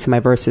pain into my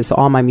verses. So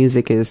all my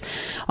music is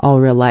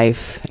all real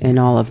life and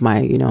all of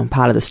my,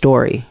 part of the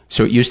story.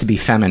 So it used to be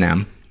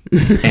Feminem.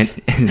 and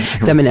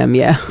Feminem,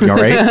 yeah. You all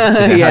right?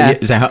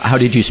 How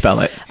did you spell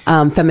it?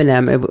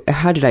 Feminem.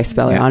 How did I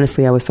spell it?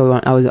 Honestly, I was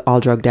all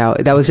drugged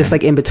out. That was just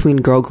like in between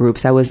girl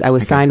groups. I was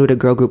signed with a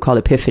girl group called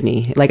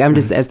Epiphany. Like, I'm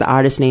just, as the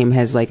artist name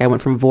has, like, I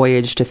went from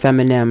Voyage to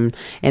Feminem,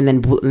 and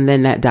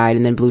then that died,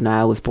 and then Blue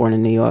Nile was born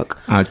in New York.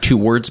 2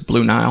 words,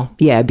 Blue Nile?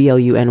 Yeah,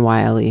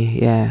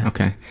 BLUNYLE. Yeah.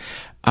 Okay.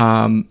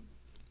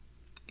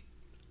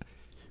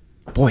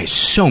 Boy,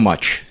 so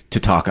much to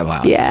talk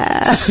about.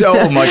 Yeah.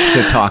 So much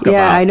to talk about.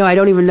 Yeah, I know. I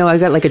don't even know. I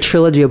got like a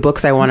trilogy of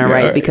books I want to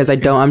write because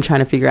I'm trying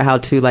to figure out how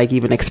to, like,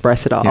 even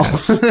express it all.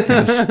 Yes.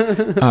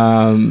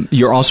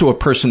 You're also a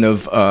person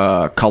of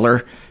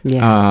color.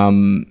 Yeah.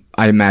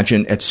 I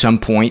imagine at some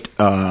point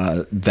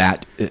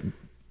that it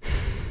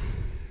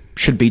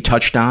should be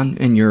touched on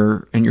in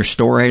your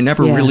story. I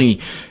never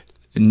really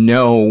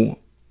know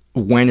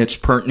when it's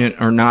pertinent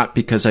or not,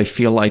 because I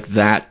feel like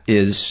that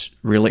is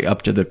really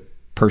up to the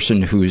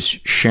person who's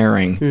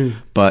sharing,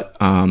 but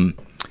well,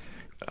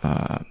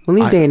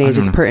 these day and age,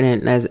 it's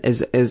pertinent as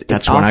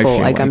it's awful.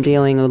 Like, I'm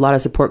dealing with a lot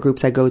of support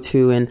groups I go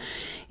to, and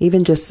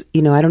even just,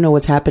 I don't know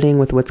what's happening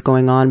with what's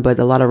going on, but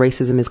a lot of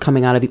racism is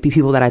coming out of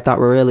people that I thought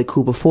were really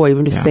cool before,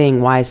 even just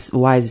saying wise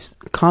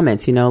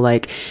comments,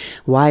 like,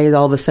 why is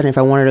all of a sudden, if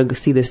I wanted to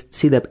see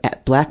the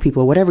black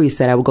people, whatever he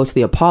said, I would go to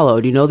the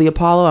Apollo. Do you know the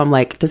Apollo? I'm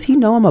like, does he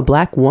know I'm a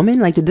black woman?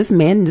 Like, did this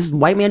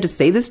white man just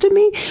say this to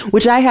me?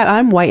 Which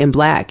I'm white and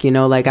black,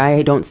 like,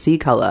 I don't see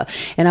color.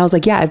 And I was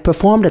like, yeah, I've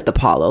performed at the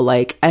Apollo,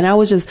 like, and I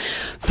was just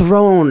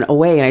thrown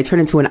away, and I turned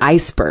into an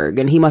iceberg,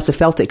 and he must have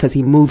felt it because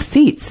he moved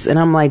seats. And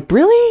I'm like,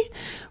 really?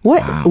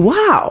 What?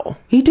 Wow.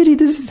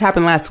 This just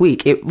happened last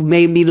week. It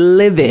made me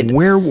livid.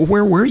 Where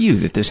were you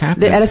that this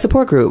happened? At a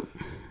support group.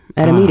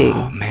 At a meeting.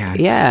 Oh, man.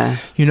 Yeah.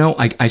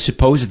 I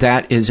suppose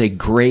that is a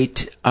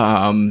great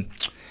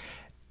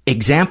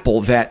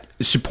example that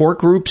support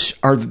groups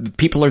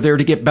people are there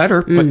to get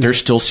better, but they're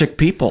still sick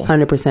people.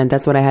 100%.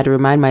 That's what I had to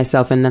remind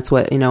myself. And that's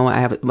what, I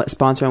have a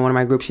sponsor in one of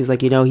my groups. She's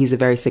like, he's a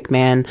very sick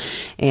man.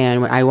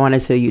 And I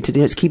wanted to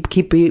just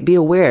be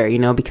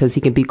aware, because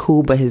he can be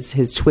cool, but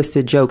his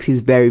twisted jokes,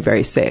 he's very,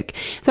 very sick.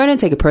 So I didn't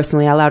take it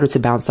personally. I allowed it to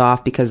bounce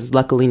off, because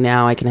luckily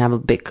now I can have a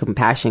big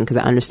compassion, because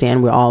I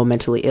understand we're all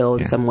mentally ill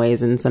in some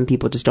ways. And some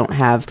people just don't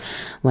have,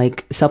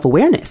 like,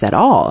 self-awareness at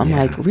all. I'm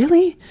like,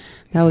 really?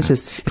 That was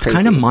just crazy. It's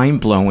kind of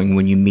mind-blowing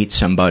when you meet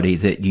somebody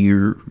that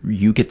you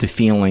get the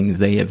feeling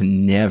they have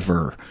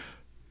never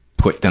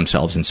put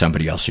themselves in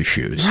somebody else's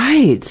shoes.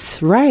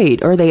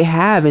 Right. Or they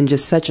have, in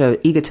just such a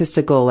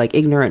egotistical, like,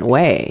 ignorant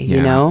way,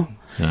 Yeah.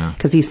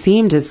 Because he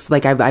seemed just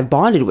like, I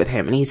bonded with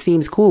him, and he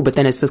seems cool, but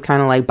then it's just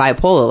kind of like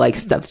bipolar, like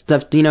stuff,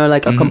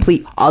 like a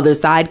complete other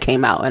side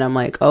came out, and I'm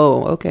like,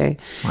 oh, okay.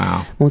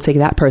 Wow. Won't take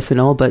that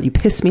personal, but you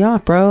pissed me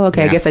off, bro.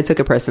 Okay, I guess I took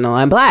it personal.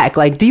 I'm black.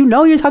 Like, do you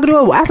know you're talking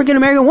to an African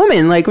American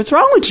woman? Like, what's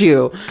wrong with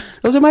you?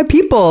 Those are my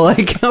people.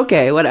 Like,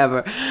 okay,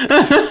 whatever.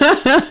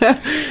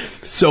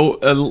 So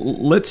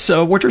let's.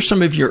 What are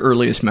some of your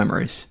earliest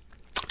memories?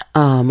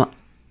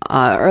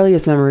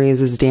 Earliest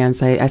memories is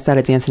dance. I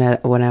started dancing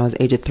when I was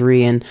age of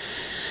 3, and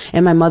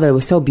my mother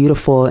was so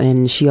beautiful,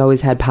 and she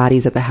always had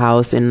parties at the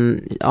house,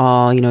 and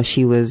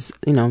she was,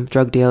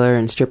 drug dealer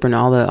and stripper, and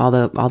all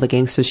the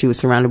gangsters she was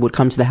surrounded would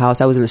come to the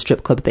house. I was in the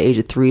strip club at the age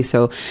of 3,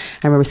 so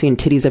I remember seeing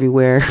titties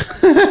everywhere.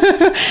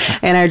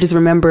 And I just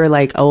remember,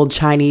 like, old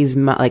Chinese,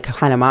 like,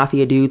 kind of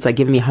mafia dudes, like,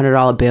 giving me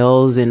 $100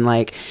 bills, and,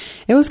 like,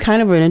 it was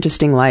kind of an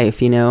interesting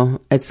life,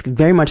 It's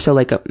very much so,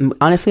 like,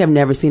 honestly, I've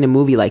never seen a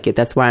movie like it.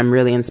 That's why I'm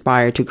really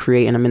inspired to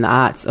create, and I'm in the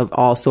arts of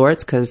all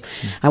sorts, because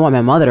I want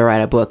my mother to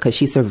write a book, because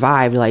she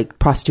survived, like,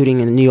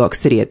 prostituting in New York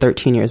City at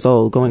 13 years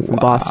old, going from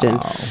Boston.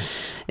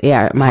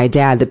 Yeah, my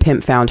dad, the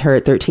pimp, found her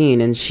at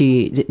 13, and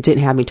she didn't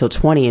have me till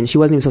 20, and she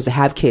wasn't even supposed to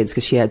have kids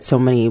because she had so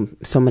many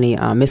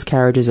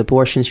miscarriages,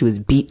 abortions. She was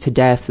beat to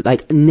death,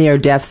 like near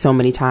death, so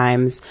many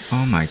times.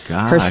 Oh my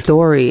God! Her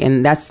story,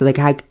 and that's like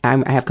I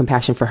have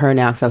compassion for her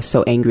now, because I was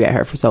so angry at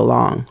her for so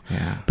long.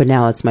 Yeah. But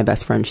now it's my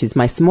best friend. She's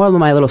more of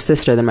my little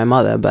sister than my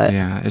mother. But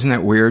yeah, isn't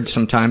that weird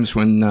sometimes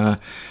when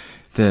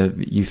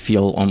you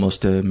feel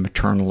almost a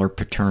maternal or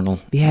paternal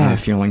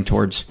feeling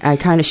towards.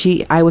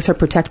 I was her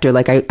protector.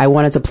 Like I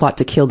wanted to plot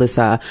to kill this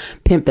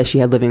pimp that she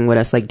had living with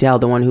us, like Dell,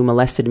 the one who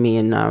molested me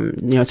and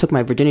took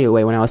my virginity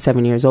away when I was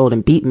 7 years old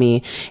and beat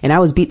me. And I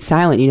was beat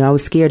silent. I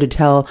was scared to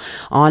tell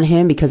on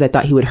him because I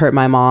thought he would hurt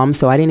my mom.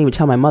 So I didn't even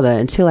tell my mother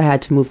until I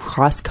had to move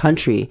cross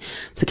country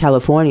to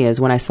California.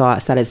 Is when I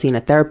started seeing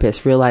a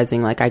therapist,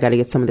 realizing like I got to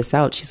get some of this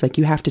out. She's like,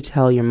 you have to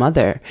tell your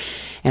mother.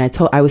 And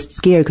I was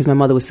scared because my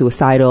mother was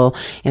suicidal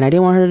and I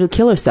didn't want her to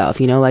kill herself,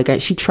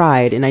 she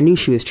tried and I knew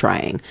she was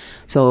trying.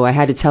 So I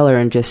had to tell her,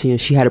 and just,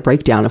 she had a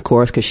breakdown, of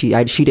course, because she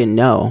didn't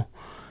know.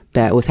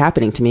 that was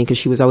happening to me because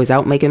she was always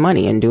out making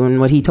money and doing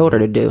what he told her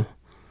to do.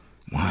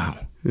 Wow.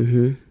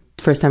 Mm-hmm.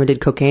 First time I did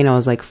cocaine, I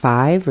was like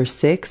 5 or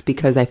 6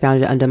 because I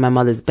found it under my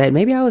mother's bed.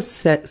 Maybe I was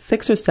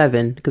 6 or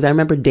 7 because I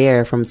remember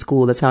Dare from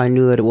school. That's how I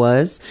knew what it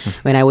was.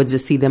 When I would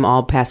just see them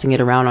all passing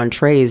it around on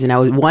trays and I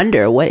would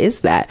wonder, what is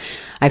that?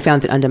 I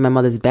found it under my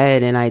mother's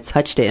bed and I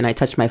touched it and I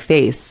touched my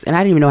face. And I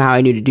didn't even know how I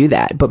knew to do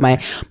that. But my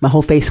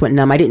whole face went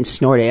numb. I didn't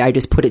snort it. I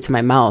just put it to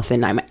my mouth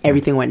and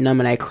everything went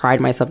numb and I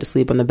cried myself to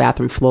sleep on the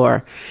bathroom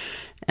floor.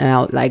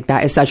 And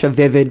that is such a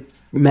vivid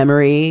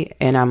memory,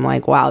 and I'm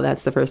like, wow,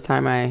 that's the first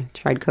time I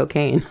tried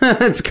cocaine.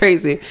 It's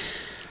crazy.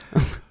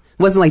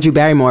 Wasn't like Drew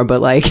Barrymore, but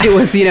like it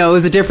was, it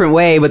was a different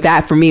way. But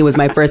that for me was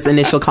my first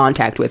initial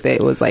contact with it.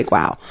 It was like,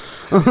 wow.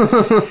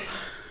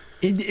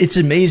 It's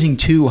amazing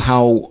too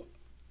how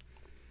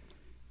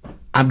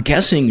I'm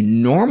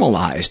guessing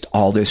normalized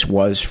all this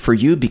was for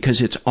you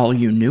because it's all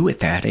you knew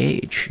at that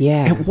age.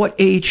 Yeah. At what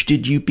age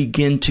did you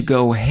begin to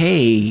go,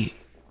 hey,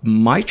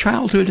 my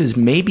childhood is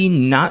maybe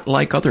not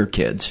like other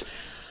kids?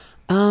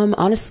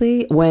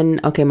 Honestly,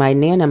 my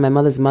Nana, my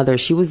mother's mother,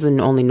 she was the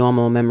only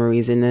normal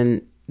memories. And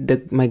then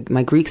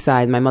my Greek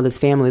side, my mother's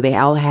family, they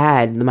all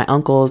had, my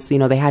uncles, they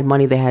had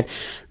money, they had,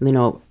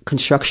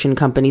 construction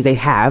companies,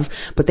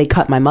 but they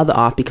cut my mother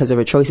off because of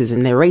her choices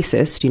and they're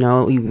racist,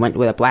 you went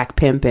with a black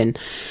pimp. And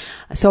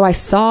so I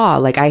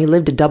saw, I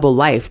lived a double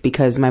life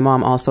because my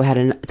mom also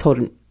had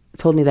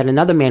told me that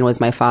another man was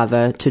my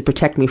father to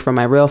protect me from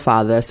my real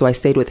father. So I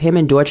stayed with him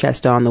in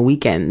Dorchester on the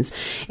weekends.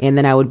 And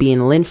then I would be in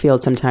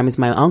Linfield sometimes.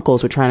 My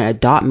uncles were trying to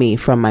adopt me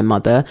from my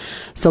mother.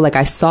 So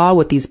I saw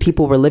what these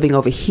people were living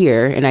over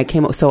here. And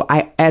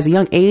as a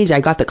young age, I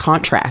got the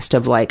contrast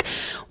of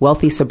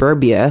wealthy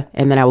suburbia.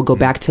 And then I would go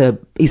back to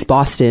East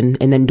Boston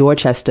and then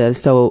Dorchester.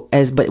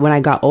 But when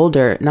I got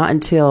older, not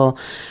until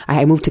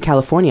I moved to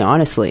California,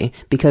 honestly,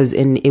 because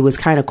it was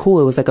kind of cool.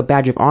 It was like a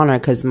badge of honor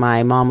because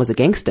my mom was a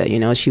gangster,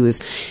 she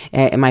was,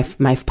 and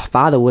my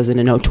father was a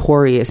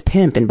notorious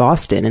pimp in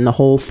Boston, and the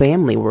whole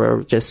family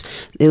were just,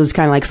 it was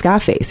kind of like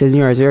Scarface. As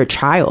you're a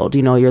child,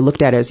 you're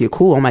looked at as you're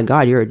cool. Oh my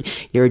God,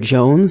 you're a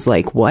Jones.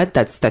 Like what?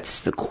 That's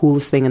the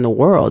coolest thing in the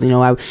world.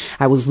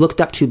 I was looked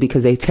up to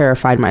because they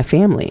terrified my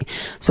family.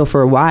 So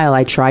for a while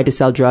I tried to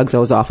sell drugs. I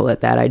was awful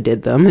at that. I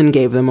did them and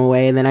gave them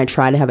away. And then I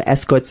tried to have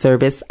escort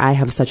service. I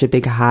have such a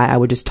big high. I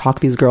would just talk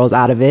these girls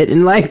out of it.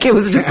 And it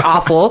was just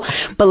awful.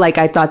 But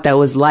I thought that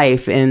was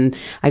life. And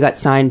I got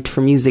signed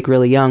for music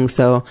really young.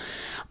 So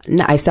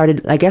I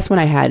started, I guess when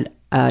I had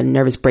a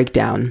nervous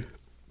breakdown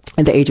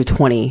at the age of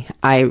 20,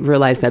 I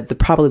realized that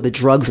probably the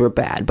drugs were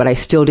bad, but I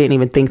still didn't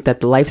even think that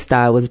the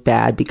lifestyle was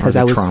bad because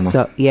I was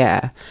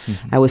trauma.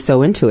 I was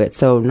so into it.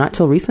 So not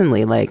till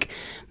recently,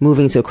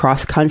 moving to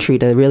cross country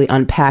to really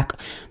unpack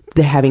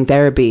having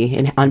therapy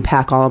and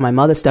unpack all of my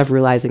mother's stuff,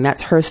 realizing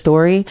that's her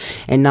story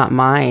and not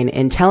mine,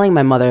 and telling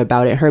my mother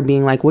about it, her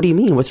being like, what do you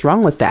mean? What's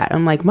wrong with that?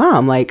 I'm like,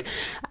 Mom,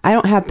 I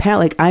don't have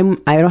I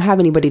don't have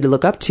anybody to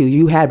look up to.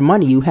 You had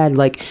money. You had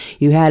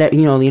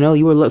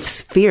you were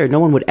feared. No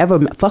one would ever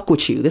fuck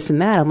with you. This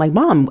and that. I'm like,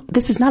 Mom,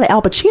 this is not an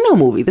Al Pacino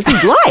movie. This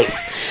is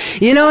life.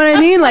 You know what I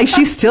mean?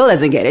 She still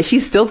doesn't get it. She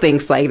still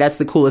thinks that's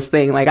the coolest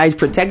thing. I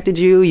protected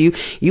you.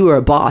 You were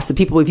a boss. The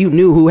people, if you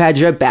knew who had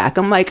your back.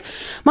 I'm like,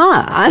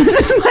 Mom, this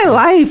is my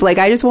life.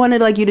 I just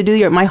wanted you to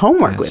do my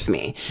homework with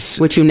me,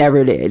 which you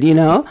never did,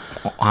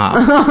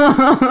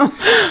 Wow.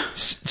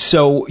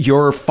 So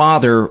your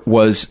father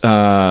was,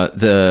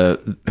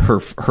 her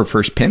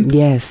first pimp?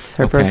 Yes,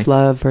 her first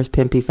love, first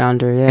pimp. He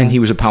found her. Yeah. And he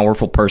was a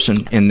powerful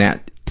person in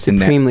that.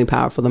 Supremely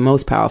powerful, the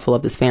most powerful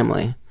of this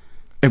family.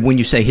 And when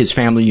you say his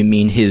family, you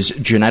mean his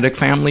genetic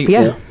family?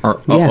 Yeah.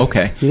 Oh,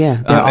 okay.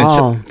 Yeah,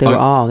 they were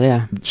all,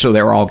 yeah. So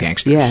they were all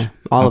gangsters? Yeah,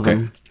 all of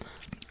them.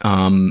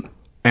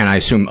 And I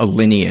assume a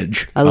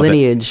lineage.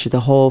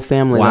 The whole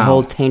family, wow. The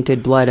whole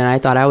tainted blood. And I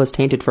thought I was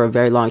tainted for a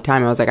very long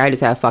time. I was like, I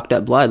just have fucked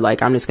up blood.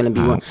 I'm just going to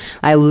be one.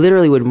 I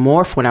literally would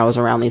morph when I was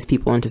around these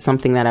people into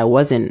something that I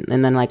wasn't.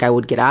 And then I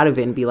would get out of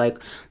it and be like,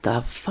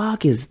 the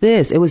fuck is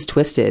this? It was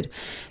twisted.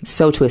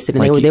 So twisted.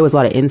 And there was a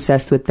lot of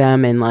incest with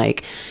them.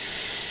 And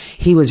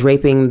he was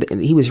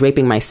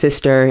raping my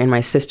sister, and my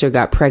sister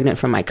got pregnant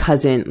from my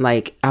cousin.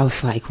 I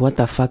was like, what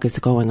the fuck is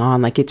going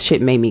on?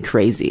 Shit made me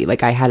crazy.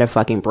 I had a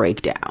fucking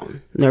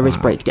breakdown, nervous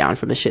breakdown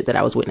from the shit that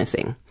I was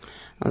witnessing.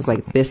 I was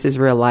like, this is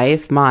real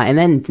life, Ma. And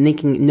then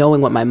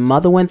knowing what my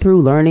mother went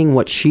through, learning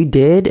what she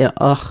did, it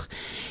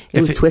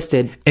was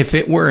twisted. If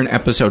it were an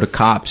episode of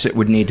Cops, it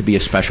would need to be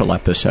a special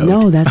episode.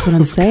 No, that's what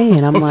I'm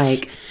saying. I'm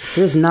like,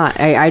 there's not.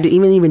 I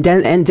even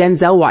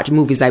Denzel watch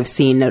movies I've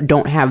seen that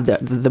don't have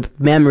the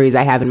memories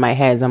I have in my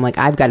head. So I'm like,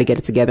 I've got to get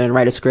it together and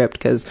write a script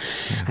because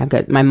I've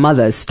got my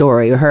mother's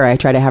story. Or her, I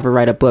try to have her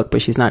write a book,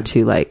 but she's not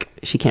too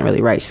she can't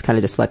really write. She's kind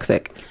of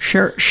dyslexic.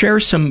 Share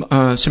some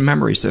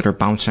memories that are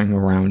bouncing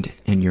around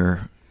in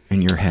your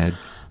head.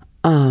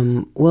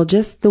 Well,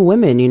 just the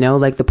women,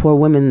 the poor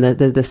women,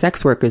 the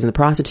sex workers and the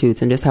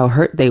prostitutes, and just how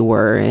hurt they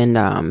were, and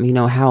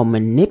how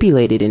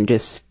manipulated and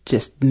just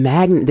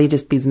they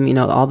just, these,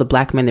 all the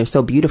black men, they're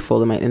so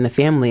beautiful in the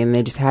family, and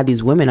they just had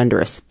these women under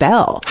a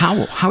spell.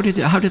 How do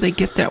they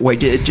get that way?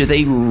 Do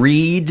they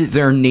read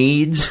their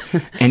needs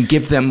and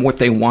give them what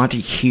they want to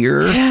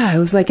hear? Yeah, it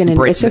was like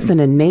it's just an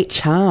innate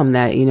charm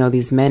that,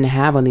 these men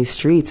have on these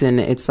streets. And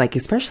it's like,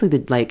 especially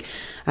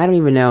I don't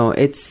even know.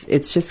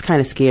 It's just kind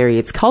of scary.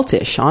 It's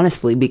cultish,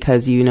 honestly,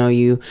 because,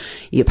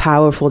 you're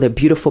powerful. They're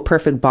beautiful,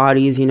 perfect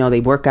bodies. They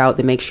work out,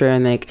 they make sure,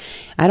 and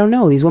I don't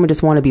know. These women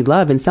just want to be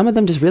loved. And some of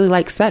them just really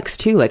like sex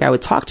too. Like, I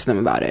would talk to them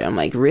about it. I'm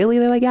like, really?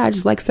 They're like, yeah, I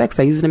just like sex.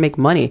 I use it to make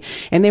money.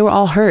 And they were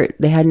all hurt.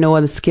 They had no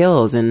other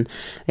skills, and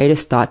they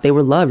just thought they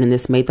were loved, and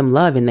this made them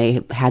love. And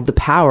they had the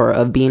power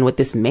of being with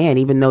this man,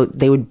 even though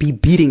they would be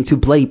beating to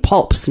bloody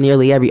pulps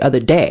nearly every other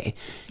day.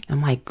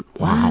 I'm like,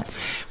 what?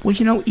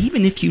 Well,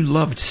 even if you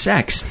loved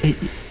sex,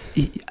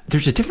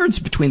 there's a difference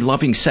between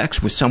loving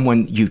sex with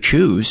someone you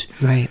choose,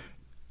 right,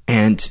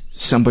 and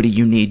somebody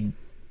you need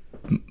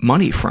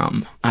money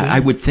from. I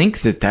would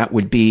think that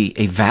would be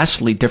a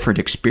vastly different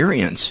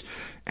experience,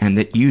 and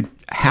that you'd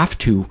have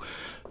to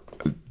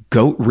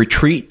go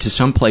retreat to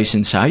someplace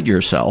inside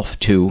yourself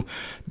to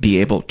be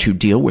able to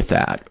deal with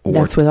that.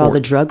 That's where all the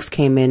drugs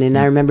came in. And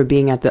I remember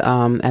being at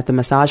the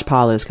massage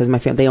parlors, because my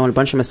family, they own a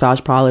bunch of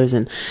massage parlors,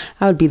 and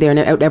I would be there.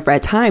 And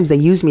at times they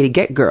used me to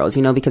get girls,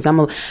 because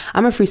I'm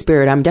a free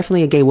spirit. I'm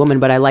definitely a gay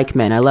woman, but I like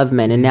men. I love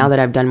men. And now that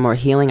I've done more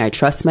healing, I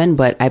trust men,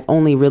 but I've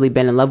only really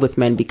been in love with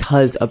men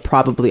because of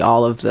probably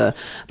all of the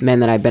men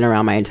that I've been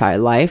around my entire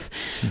life.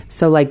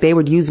 So they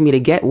would use me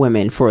to get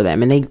women for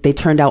them. And they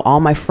turned out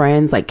all my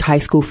friends, high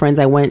school friends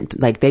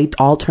they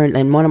all turned,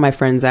 and one of my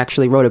friends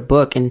actually wrote a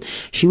book, and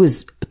she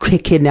was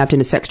kidnapped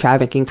into sex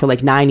trafficking for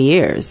 9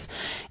 years.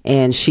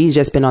 And she's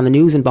just been on the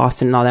news in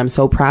Boston and all that. I'm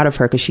so proud of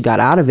her because she got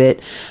out of it.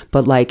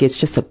 But it's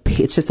just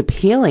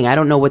appealing. I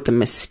don't know what the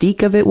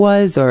mystique of it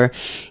was, or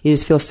you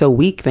just feel so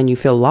weak, then you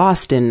feel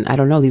lost. And I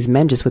don't know, these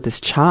men just with this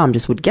charm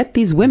just would get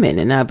these women.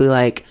 And I'd be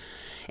like,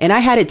 and I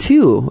had it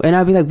too. And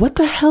I'd be like, what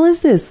the hell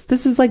is this?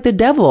 This is like the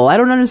devil. I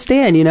don't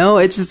understand,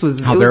 It just was,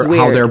 how was weird.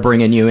 How they're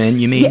bringing you in,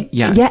 you mean?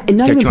 Yeah. And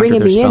not even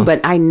bringing me in,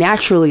 but I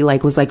naturally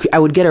I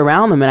would get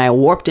around them, and I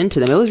warped into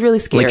them. It was really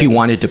scary. Like you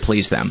wanted to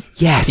please them.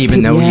 Yes.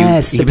 Even though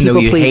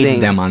you hated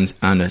them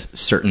on a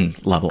certain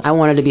level. I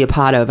wanted to be a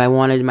part of. I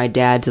wanted my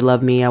dad to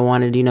love me. I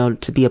wanted,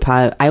 to be a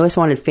part of. I always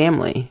wanted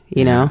family,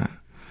 know?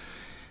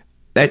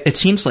 It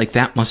seems like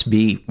that must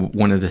be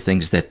one of the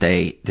things that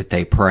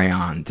they prey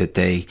on, that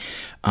they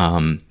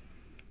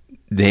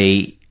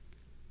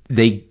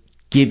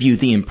give you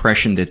the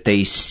impression that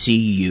they see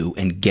you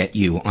and get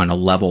you on a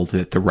level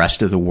that the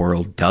rest of the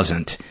world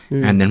doesn't.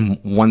 And then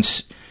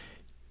once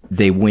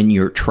they win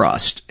your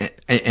trust,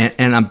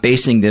 and I'm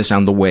basing this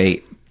on the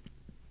way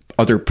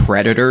other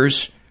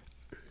predators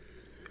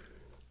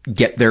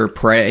get their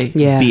prey,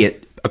 be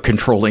it a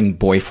controlling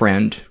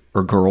boyfriend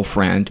or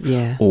girlfriend,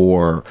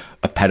 or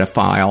a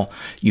pedophile.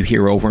 You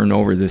hear over and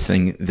over the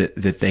thing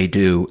that they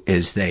do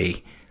is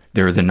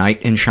they're the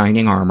knight in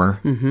shining armor.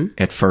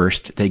 At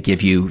first.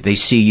 They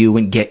see you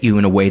and get you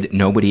in a way that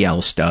nobody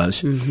else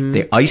does.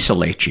 They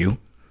isolate you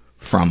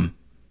from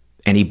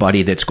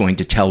anybody that's going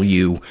to tell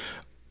you,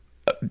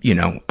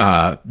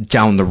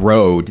 down the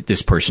road,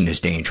 this person is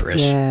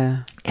dangerous.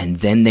 Yeah. And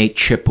then they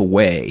chip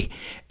away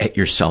at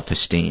your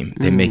self-esteem.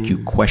 They make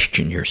you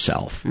question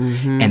yourself.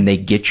 And they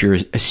get your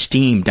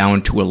esteem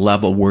down to a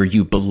level where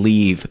you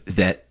believe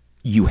that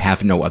you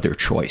have no other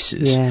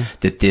choices.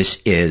 That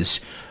this is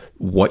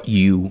what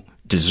you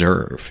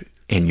deserve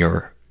in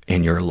your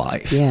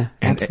life. Yeah,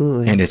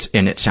 absolutely.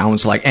 And it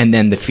sounds like, and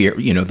then the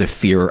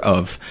fear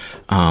of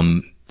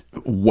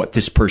what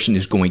this person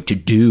is going to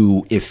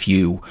do if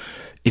you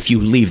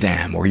leave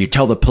them, or you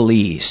tell the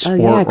police, or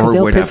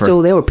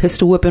whatever. They were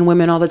pistol whipping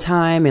women all the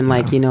time, and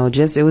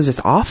it was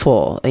just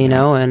awful,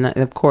 and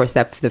of course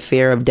that the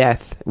fear of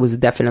death was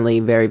definitely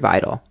very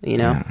vital,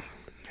 Yeah.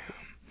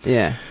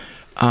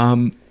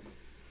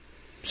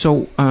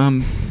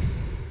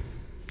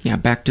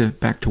 Back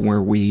to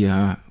where we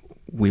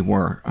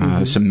were.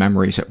 Some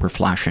memories that were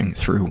flashing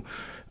through.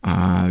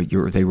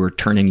 They were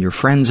turning your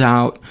friends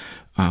out.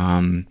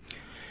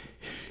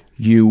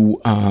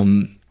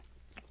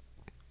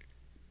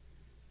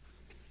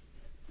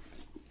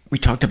 We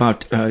talked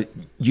about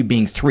you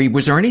being 3.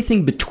 Was there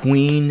anything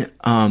between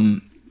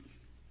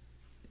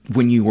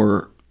when you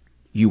were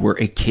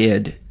a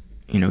kid,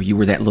 you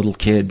were that little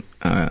kid,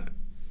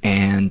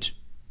 and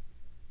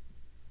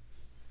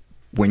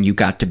when you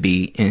got to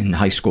be in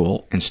high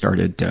school and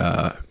started,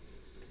 I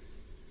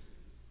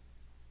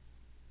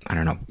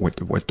don't know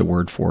what the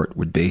word for it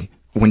would be,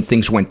 when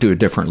things went to a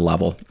different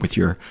level with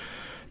your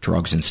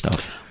drugs and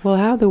stuff? Well,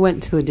 how they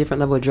went to a different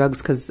level of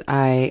drugs, because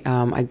I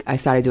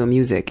started doing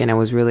music, and I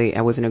was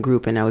in a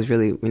group, and I was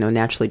really,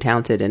 naturally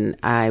talented, and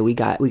we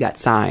got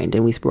signed,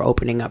 and we were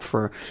opening up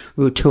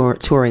we were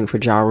touring for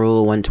Ja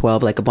Rule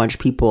 112, like a bunch of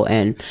people,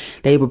 and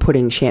they were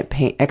putting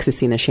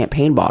ecstasy in the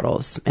champagne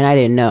bottles, and I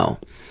didn't know.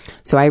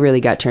 So I really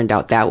got turned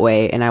out that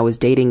way, and I was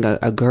dating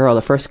a girl.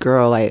 The first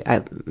girl,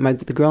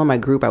 the girl in my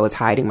group, I was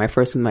hiding. My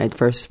first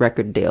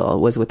record deal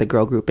was with a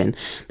girl group, and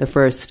the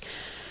first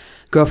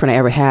girlfriend I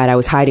ever had. I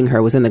was hiding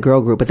her, was in the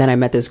girl group, but then I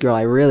met this girl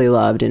I really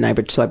loved,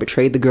 and so I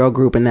betrayed the girl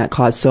group, and that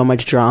caused so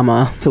much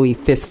drama. So we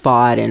fist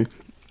fought, and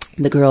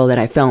the girl that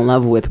I fell in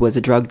love with was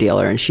a drug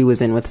dealer, and she was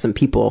in with some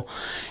people.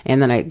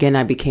 And then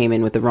I became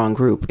in with the wrong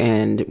group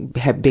and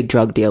had big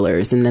drug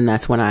dealers. And then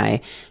that's when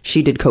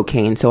she did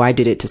cocaine. So I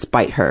did it to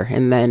spite her.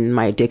 And then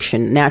my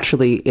addiction,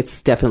 naturally,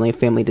 it's definitely a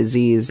family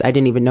disease. I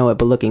didn't even know it,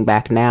 but looking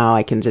back now,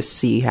 I can just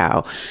see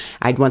how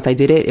once I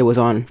did it, it was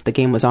on, the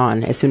game was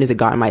on. As soon as it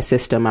got in my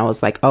system, I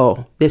was like,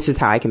 oh, this is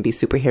how I can be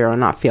superhero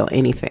and not feel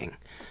anything.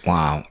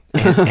 Wow.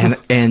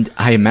 And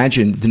I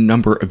imagine the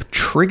number of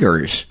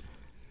triggers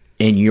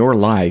in your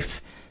life,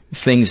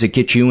 things that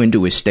get you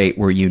into a state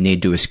where you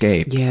need to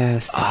escape.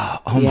 Yes. Oh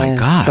my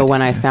God. So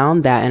when I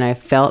found that and I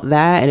felt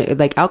that, and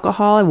like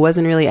alcohol, it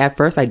wasn't really at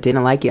first. I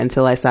didn't like it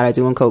until I started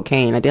doing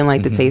cocaine. I didn't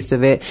like the taste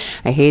of it.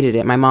 I hated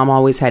it. My mom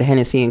always had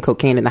Hennessy and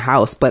cocaine in the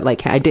house, but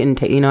like I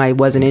didn't, I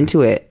wasn't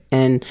into it.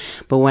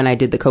 But when I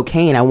did the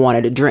cocaine, I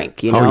wanted to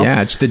drink, you know? Oh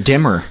yeah, it's the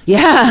dimmer.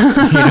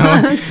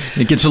 Yeah.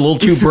 It gets a little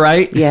too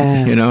bright.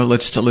 Yeah.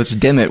 Let's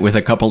dim it with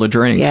a couple of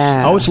drinks.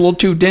 Yeah. Oh, it's a little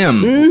too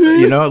dim.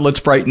 Mm-hmm. Let's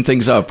brighten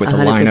things up with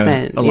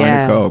 100%. a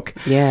line of Coke.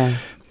 Yeah.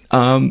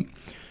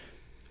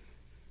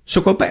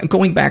 So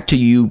going back to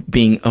you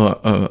being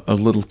a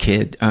little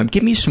kid,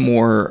 give me some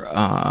more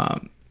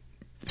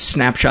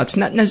snapshots,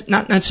 not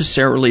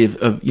necessarily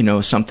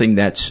of something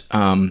that's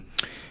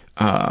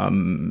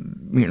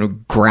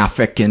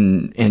graphic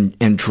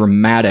and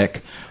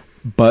dramatic,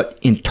 but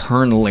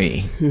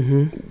internally,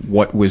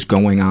 what was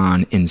going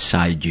on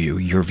inside you,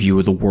 your view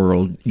of the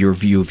world, your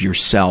view of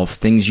yourself,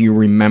 things you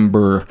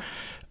remember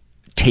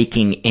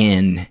taking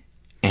in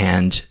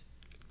and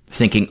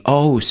thinking,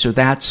 oh, so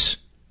this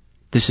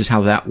is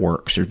how that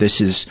works, or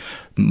this is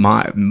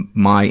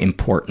my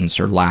importance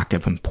or lack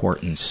of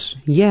importance.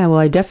 Yeah, well,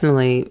 I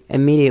definitely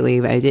immediately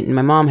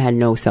my mom had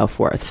no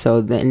self-worth, so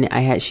then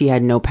she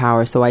had no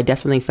power, so I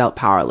definitely felt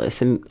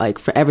powerless. And like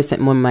ever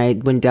since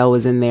when Del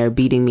was in there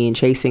beating me and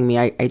chasing me,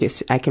 I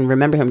can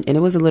remember him, and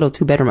it was a little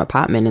 2-bedroom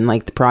apartment in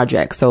like the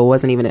project, so it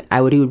wasn't even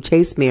he would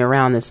chase me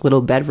around this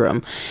little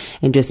bedroom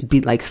and just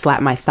be like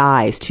slap my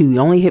thighs too. He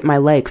only hit my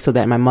legs so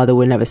that my mother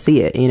would never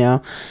see it,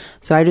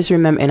 So I just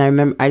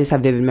remember, I just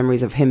have vivid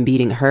memories of him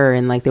beating her,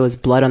 and like there was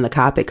blood on the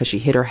carpet because she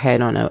hit her head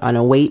on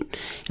a weight,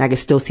 and I could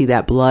still see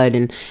that blood.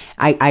 And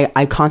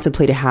I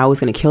contemplated how I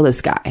was going to kill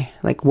this guy.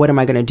 Like, what am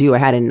I going to do? I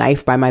had a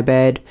knife by my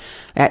bed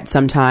at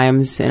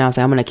sometimes, and I was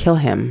like, I'm going to kill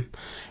him.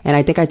 And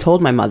I think I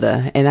told my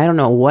mother, and I don't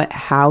know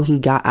how he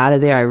got out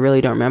of there. I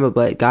really don't remember,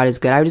 but God is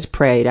good. I just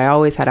prayed. I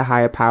always had a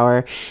higher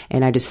power,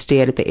 and I just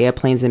stared at the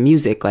airplanes and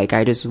music. Like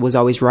I just was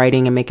always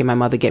writing and making my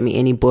mother get me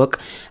any book.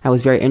 I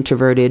was very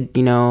introverted.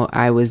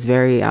 I was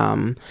very,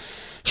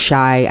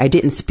 shy. I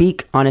didn't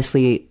speak,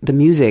 honestly. The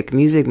music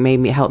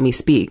help me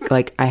speak.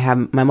 Like I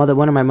have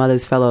one of my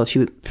mother's fellow, she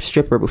was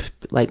stripper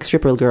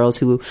girls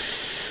who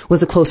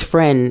was a close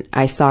friend.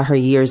 I saw her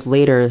years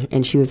later,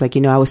 and she was like,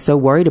 I was so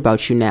worried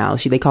about you now.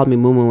 They called me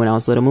Mumu when I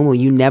was little. Mumu,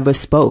 you never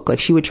spoke.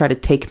 Like she would try to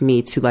take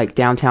me to like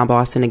downtown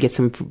Boston to get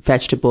some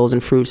vegetables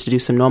and fruits to do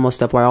some normal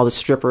stuff while all the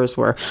strippers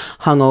were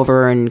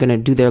hungover and gonna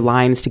do their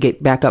lines to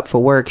get back up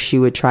for work. She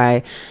would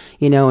try,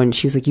 and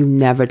she was like, you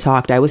never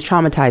talked. I was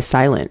traumatized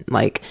silent.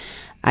 Like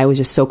I was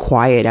just so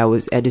quiet. I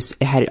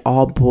had it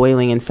all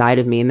boiling inside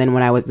of me. And then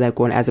when I was like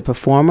going as a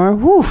performer,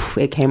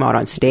 it came out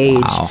on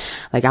stage. Wow.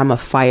 Like I'm a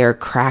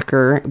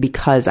firecracker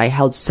because I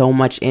held so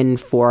much in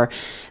for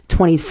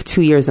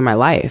 22 years of my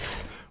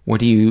life. What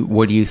do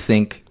you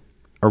think,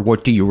 or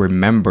what do you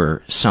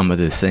remember some of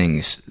the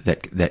things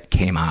that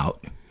came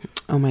out?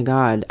 Oh my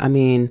God. I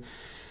mean,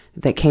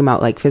 that came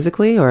out like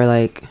physically or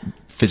like?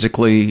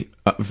 Physically,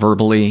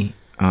 verbally,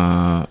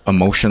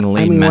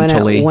 emotionally,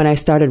 mentally. When I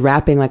started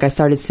rapping, like I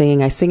started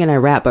singing, I sing and I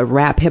rap, but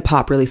hip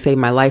hop really saved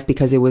my life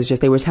because it was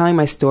just, they were telling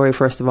my story,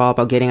 first of all,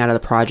 about getting out of the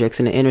projects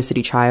and an inner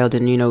city child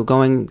and,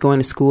 going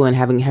to school and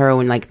having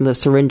heroin, like the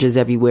syringes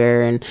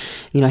everywhere and,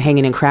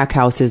 hanging in crack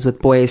houses with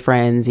boys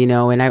friends,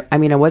 and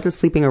I wasn't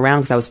sleeping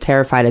around because I was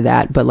terrified of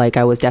that, but like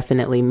I was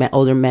definitely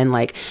older men,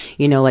 like,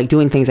 like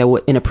doing things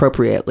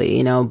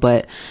inappropriately,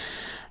 but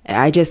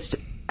I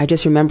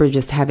just remember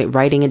just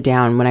writing it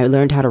down when I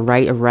learned how to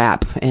write a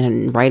rap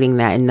and writing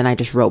that. And then I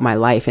just wrote my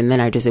life and then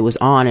it was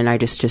on and I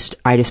just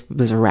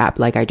was a rap.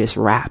 Like I just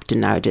rapped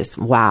and I just,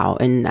 wow.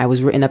 And I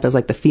was written up as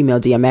like the female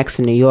DMX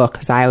in New York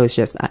because I was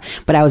just,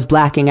 but I was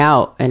blacking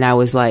out and I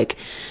was like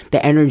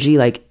the energy,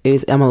 like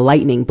I'm a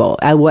lightning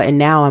bolt. And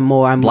now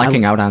I'm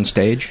blacking out on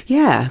stage.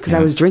 Yeah. Cause I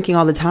was drinking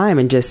all the time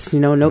and just,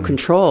 no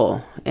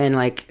control. And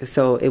like,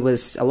 so it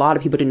was, a lot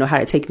of people didn't know how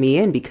to take me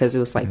in because it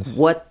was like,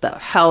 what the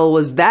hell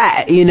was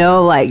that?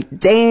 Like,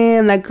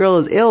 damn, that girl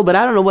is ill, but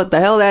I don't know what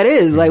the hell that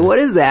is. Like, what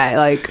is that?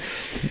 Like,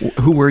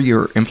 who were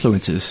your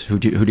influences? Who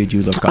did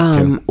you look up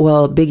to?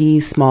 Well,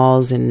 Biggie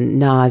Smalls and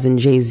Nas and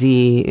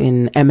Jay-Z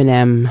and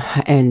Eminem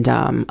and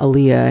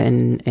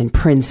Aaliyah and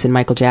Prince and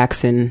Michael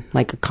Jackson,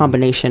 like a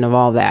combination of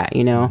all that,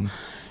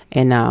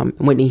 and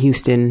Whitney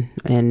Houston,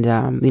 and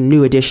the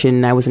New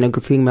Edition. I was in a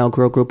female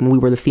girl group, and we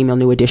were the female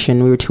New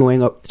Edition. We were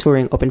touring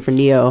open for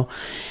Neo.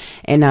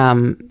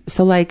 And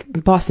so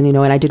like Boston, you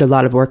know, and I did a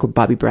lot of work with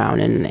Bobby Brown,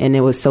 and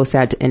it was so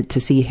sad to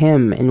see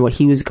him and what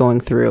he was going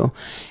through,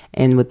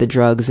 and with the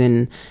drugs.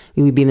 And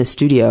we'd be in the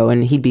studio,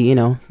 and he'd be, you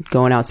know,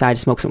 going outside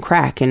to smoke some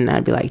crack, and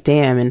I'd be like,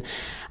 damn. And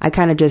I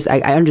kind of just I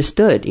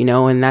understood, you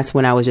know, and that's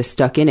when I was just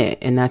stuck in it,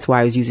 and that's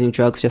why I was using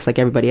drugs just like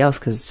everybody else,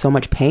 because so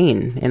much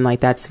pain, and like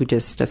that's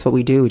what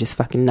we do. We just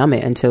fucking numb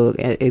it until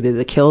either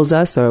it kills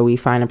us or we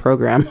find a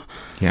program.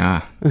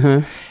 Yeah.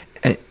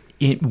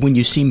 When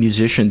you see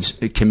musicians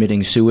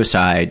committing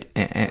suicide,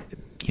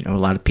 you know,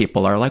 a lot of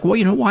people are like, well,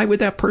 you know, why would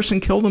that person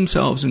kill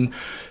themselves? And,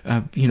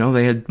 you know,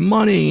 they had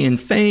money and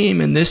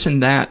fame and this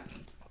and that.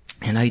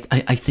 And I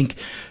think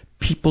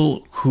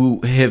people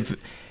who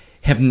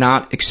have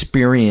not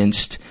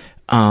experienced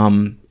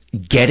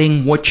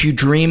getting what you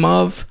dream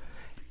of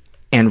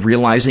and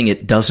realizing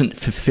it doesn't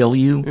fulfill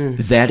you,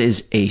 that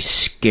is a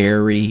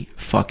scary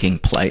fucking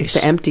place.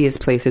 It's the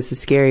emptiest place. It's the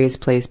scariest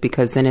place,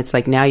 because then it's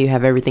like now you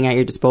have everything at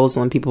your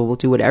disposal and people will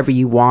do whatever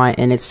you want.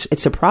 And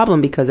it's a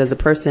problem, because as a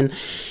person,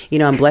 you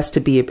know, I'm blessed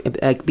to be,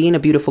 like, being a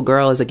beautiful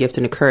girl is a gift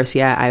and a curse.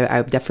 Yeah,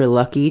 I'm definitely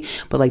lucky.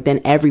 But like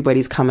then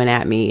everybody's coming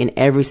at me in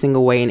every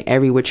single way, in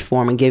every which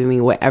form, and giving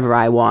me whatever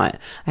I want.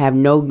 I have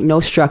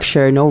no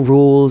structure, no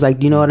rules.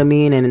 Like, you know what I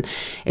mean? And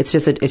it's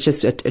just a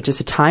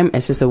time.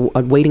 It's just a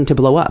waiting to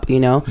blow up,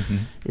 you know?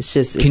 It's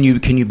just, can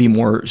you be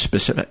more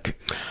specific?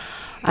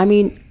 I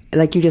mean,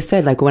 like you just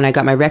said, like when I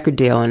got my record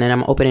deal, and then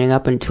I'm opening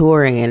up and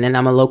touring, and then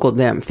I'm a local,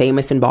 then I'm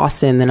famous in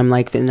Boston, then I'm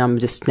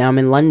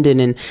in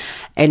London, and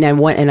I'm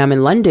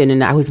in London,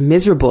 and I was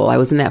miserable. I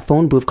was in that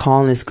phone booth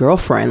calling this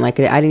girlfriend. Like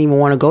I didn't even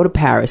want to go to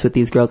Paris with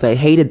these girls. I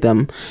hated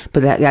them,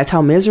 but that's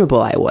how miserable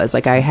I was.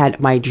 Like I had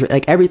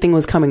like everything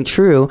was coming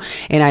true,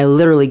 and I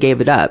literally gave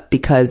it up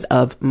because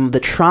of the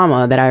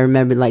trauma that I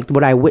remembered, like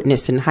what I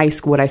witnessed in high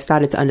school, what I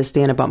started to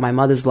understand about my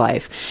mother's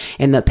life,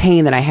 and the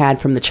pain that I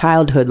had from the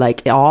childhood.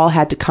 Like it all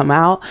had to come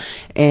out.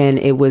 And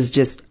it was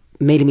just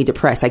made me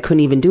depressed. I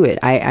couldn't even do it.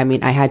 I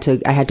mean, I had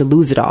to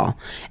lose it all.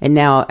 And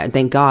now,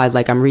 thank God,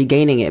 like I'm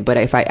regaining it. But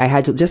if I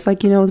had to, just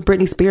like, you know,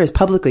 Britney Spears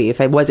publicly, if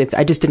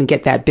I just didn't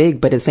get that big,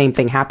 but the same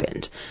thing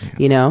happened,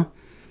 you know,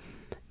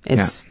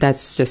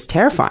 that's just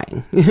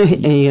terrifying.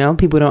 And, you know,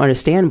 people don't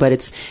understand, but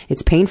it's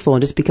painful.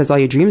 And just because all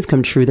your dreams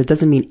come true, that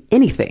doesn't mean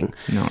anything.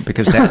 No,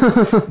 because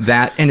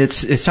that, and it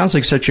sounds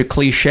like such a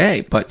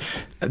cliche, but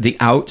the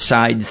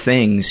outside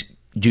things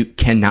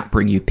cannot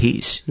bring you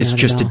peace. It's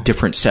just a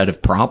different set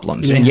of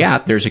problems. Yeah.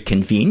 And there's a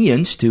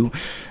convenience to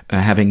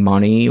having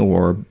money,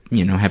 or,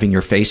 you know, having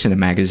your face in a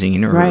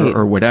magazine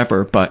or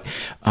whatever. But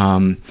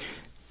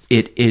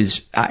it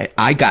is,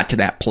 I got to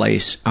that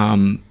place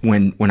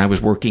when I was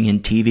working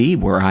in TV,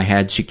 where I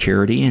had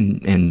security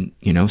and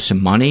you know,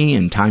 some money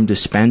and time to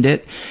spend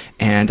it.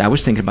 And I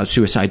was thinking about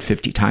suicide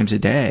 50 times a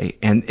day.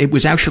 And it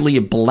was actually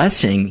a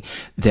blessing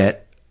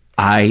that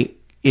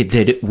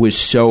it was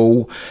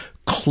so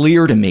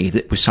clear to me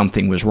that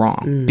something was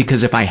wrong.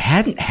 Because if I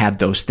hadn't had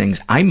those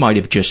things, I might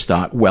have just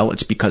thought, well,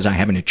 it's because I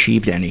haven't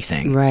achieved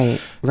anything.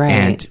 Right.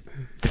 And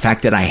the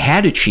fact that I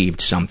had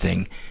achieved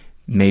something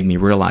made me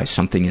realize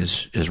something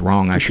is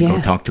wrong. I should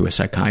go talk to a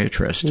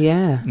psychiatrist.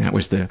 Yeah. And that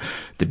was the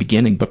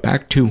beginning. But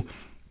back to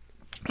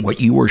what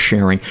you were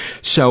sharing.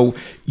 So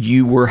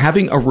you were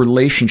having a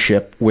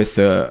relationship with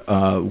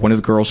one of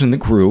the girls in the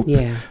group.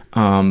 Yeah.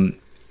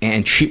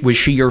 And was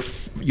she your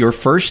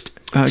first?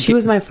 She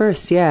was my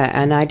first,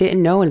 and I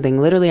didn't know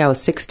anything. Literally, I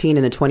was 16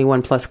 in the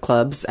 21 plus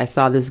clubs. I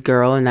saw this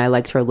girl and I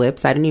liked her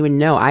lips. I didn't even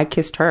know. I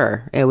kissed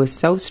her. It was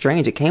so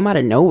strange. It came out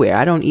of nowhere.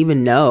 I don't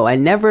even know. I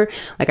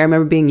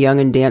remember being young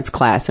in dance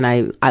class,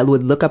 and I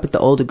would look up at the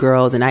older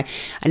girls, and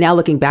now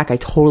looking back, I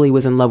totally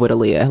was in love with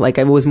Aaliyah. Like,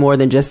 it was more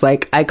than just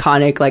like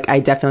iconic. Like,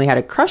 I definitely had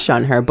a crush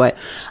on her, but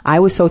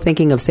I was so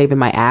thinking of saving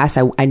my ass.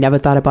 I never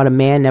thought about a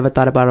man, never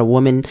thought about a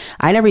woman.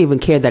 I never even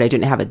cared that I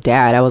didn't have a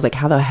dad. I was like,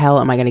 how the hell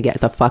am I going to get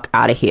the fuck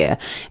out of here?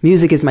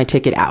 Music is my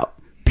ticket out,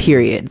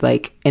 period.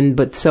 Like,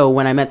 but so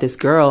when I met this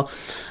girl,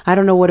 I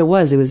don't know what it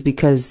was. It was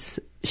because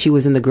she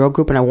was in the girl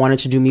group and I wanted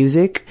to do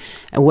music,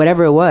 and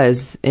whatever it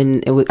was.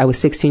 And I was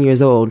 16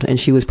 years old, and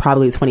she was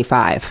probably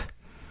 25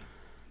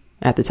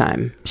 at the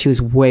time. She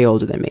was way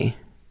older than me.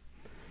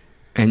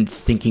 And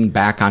thinking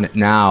back on it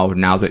now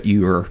that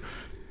you are,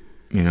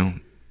 you know,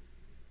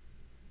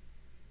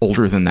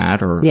 older than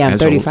that, or I'm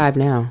 35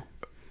 now.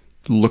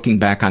 Looking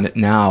back on it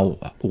now,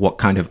 what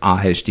kind of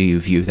eyes do you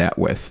view that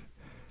with?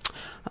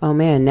 Oh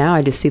man, now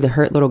I just see the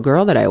hurt little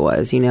girl that I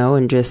was, you know,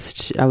 and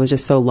I was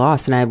just so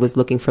lost, and I was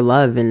looking for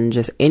love and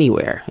just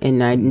anywhere.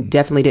 And I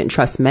definitely didn't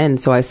trust men.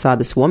 So I saw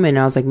this woman and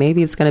I was like,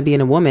 maybe it's going to be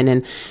in a woman.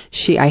 And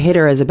I hit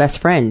her as a best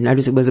friend.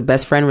 It was a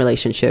best friend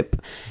relationship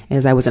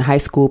as I was in high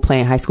school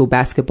playing high school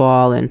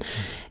basketball, and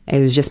it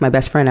was just my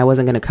best friend. I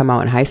wasn't going to come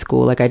out in high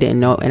school. Like, I didn't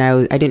know. And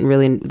I didn't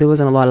really, there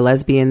wasn't a lot of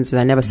lesbians.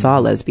 I never saw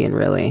a lesbian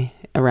really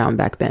around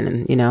back then,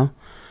 and you know.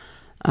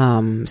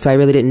 So I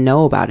really didn't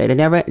know about it. I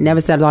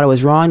never said I thought it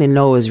was wrong, didn't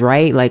know it was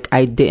right. Like,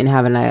 I didn't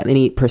have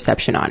any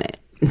perception on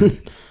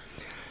it.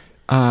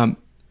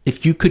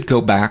 If you could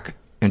go back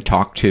and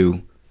talk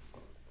to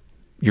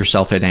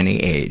yourself at any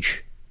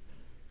age,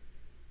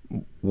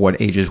 what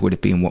ages would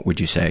it be, and what would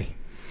you say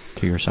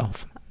to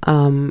yourself?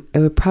 It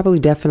would probably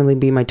definitely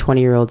be my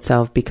 20-year-old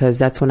self, because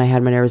that's when I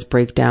had my nervous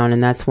breakdown,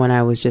 and that's when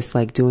I was just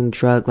like doing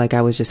drug, like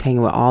I was just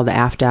hanging with all the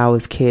after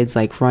hours kids,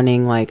 like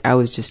running, like I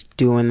was just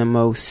doing the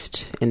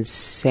most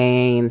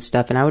insane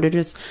stuff, and I would have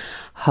just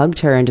hugged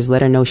her and just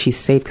let her know she's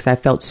safe, because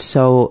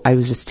I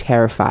was just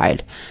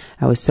terrified.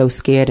 I was so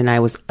scared, and I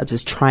was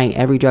just trying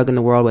every drug in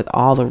the world with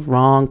all the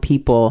wrong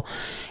people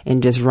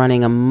and just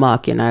running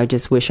amok. And I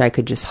just wish I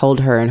could just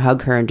hold her and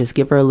hug her and just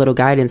give her a little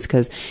guidance,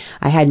 because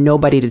I had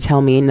nobody to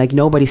tell me, and like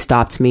nobody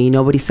stopped me.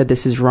 Nobody said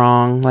this is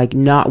wrong. Like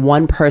not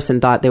one person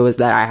thought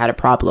that I had a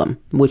problem,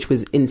 which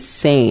was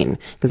insane,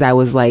 because I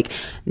was like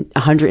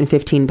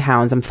 115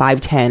 pounds. I'm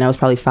 5'10". I was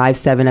probably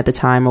 5'7" at the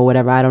time or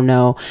whatever. I don't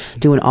know.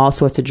 Doing all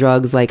sorts of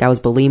drugs. Like I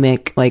was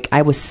bulimic. Like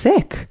I was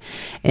sick.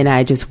 And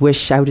I just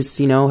wish I would just,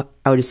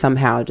 I would just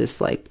somehow just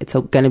like, it's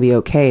going to be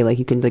okay. Like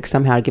you can like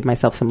somehow give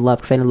myself some love,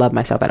 because I didn't love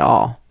myself at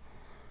all.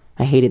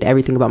 I hated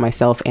everything about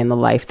myself and the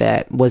life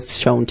that was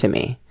shown to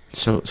me.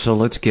 So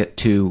let's get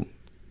to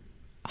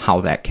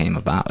how that came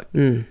about.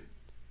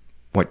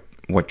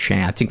 What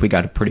changed? I think we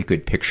got a pretty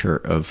good picture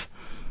of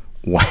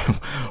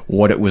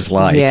what it was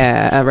like.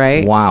 Yeah,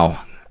 right.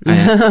 Wow.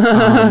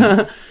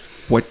 And,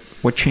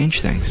 what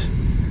changed things?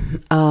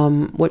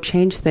 What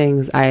changed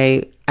things?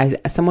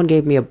 Someone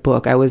gave me a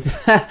book. I was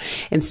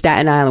in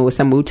Staten Island with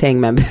some Wu-Tang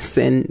members,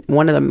 and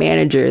one of the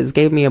managers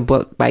gave me a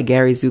book by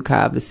Gary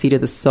Zukov, The Seat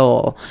of the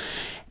Soul.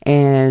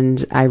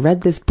 And I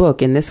read this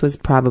book, and this was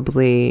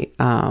probably,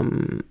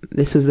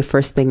 this was the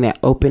first thing that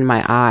opened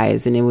my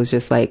eyes. And it was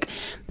just like,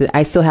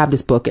 I still have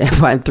this book,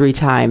 I've bought it 3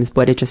 times,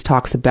 but it just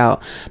talks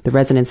about the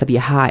resonance of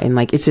your heart. And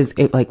like, it's just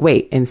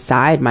wait,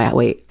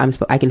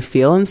 I can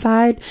feel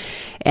inside.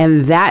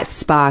 And that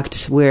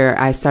sparked where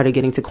I started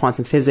getting to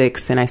quantum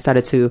physics, and I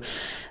started to,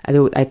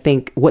 I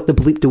think What the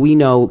Bleep Do We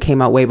Know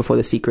came out way before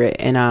The Secret.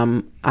 And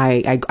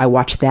I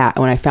watched that.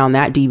 When I found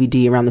that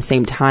DVD around the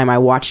same time, I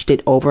watched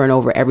it over and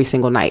over every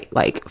single night,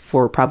 like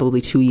for probably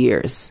 2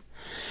 years.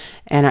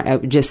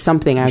 And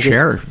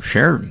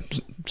share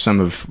some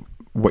of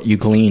what you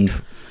gleaned.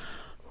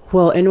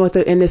 Well, in What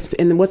the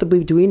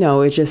Bleep Do We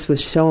Know, it just was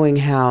showing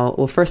how,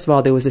 well, first of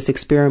all, there was this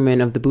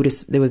experiment of the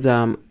Buddhists. There was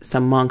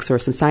some monks or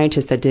some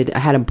scientists that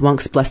had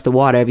monks bless the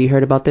water. Have you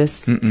heard about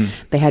this? Mm-mm.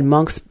 They had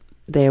monks.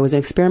 There was an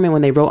experiment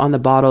when they wrote on the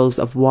bottles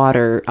of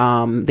water,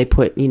 they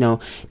put,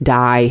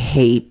 die,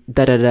 hate,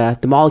 the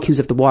molecules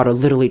of the water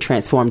literally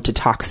transformed to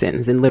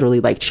toxins and literally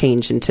like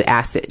changed into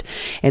acid.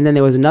 And then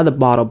there was another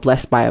bottle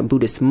blessed by a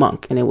Buddhist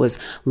monk, and it was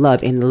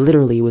love, and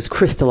literally it was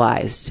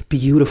crystallized,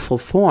 beautiful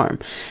form.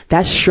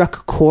 That struck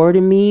a chord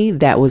in me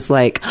that was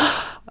like,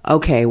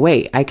 okay,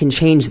 wait, I can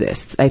change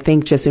this. I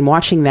think just in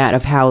watching that,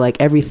 of how like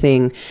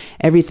everything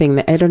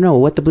that, I don't know,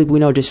 What the Bleep We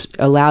Know just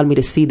allowed me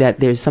to see that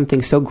there's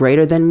something so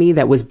greater than me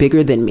that was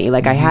bigger than me.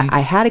 Like I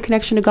had a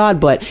connection to God,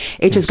 but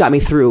it just got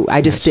me through.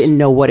 I just didn't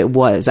know what it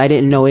was. I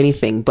didn't know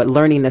anything, but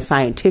learning the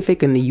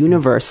scientific and the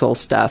universal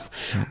stuff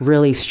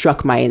really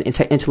struck my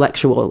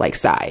intellectual like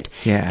side.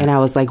 Yeah. And I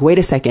was like, wait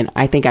a second,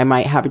 I think I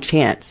might have a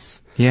chance.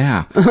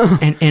 Yeah.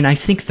 and I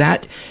think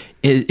that,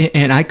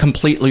 and I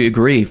completely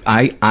agree.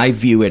 I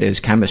view it as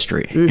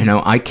chemistry.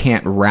 I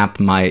can't wrap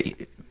my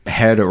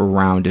head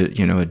around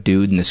a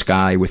dude in the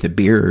sky with a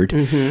beard,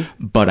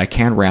 but I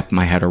can wrap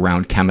my head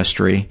around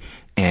chemistry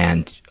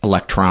and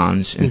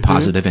electrons and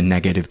positive and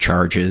negative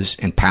charges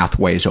and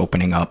pathways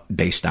opening up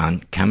based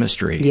on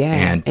chemistry.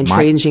 Yeah. And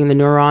changing the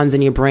neurons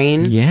in your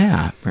brain.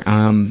 Yeah.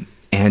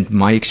 And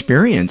my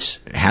experience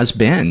has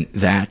been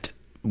that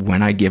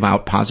when I give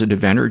out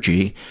positive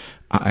energy,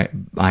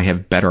 I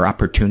have better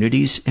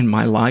opportunities in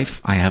my life.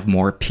 I have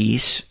more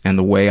peace, and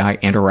the way I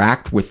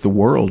interact with the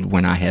world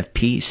when I have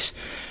peace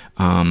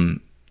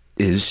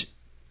is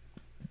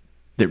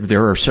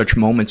there are such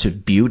moments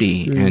of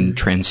beauty and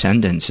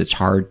transcendence. It's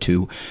hard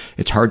to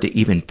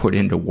even put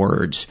into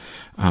words,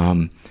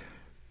 but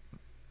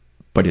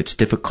it's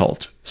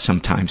difficult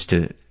sometimes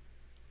to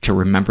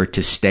remember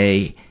to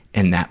stay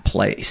in that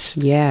place.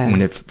 Yeah.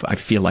 When I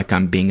feel like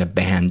I'm being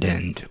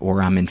abandoned,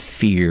 or I'm in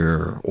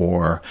fear,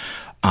 or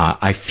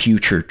I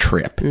future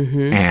trip.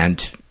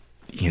 And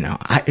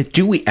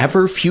do we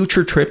ever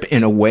future trip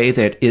in a way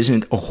that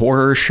isn't a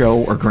horror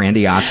show or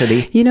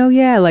grandiosity?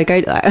 Yeah, like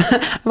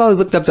I've always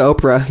looked up to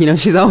Oprah.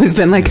 She's always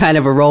been like kind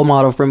of a role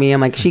model for me.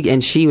 I'm like,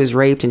 she was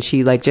raped, and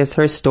she like just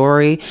her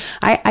story.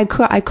 I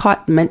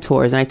caught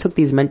mentors, and I took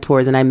these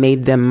mentors and I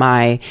made them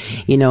my,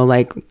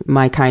 like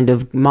my kind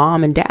of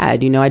mom and dad. I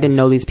didn't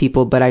know these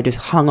people, but I just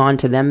hung on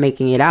to them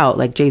making it out.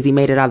 Like Jay-Z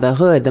made it out of the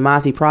hood, the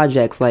Mozzie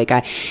Projects. Like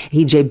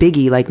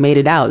Biggie like made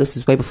it out. This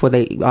is way before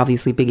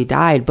Biggie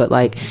died, but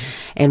like,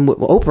 and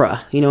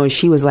Oprah, you know, and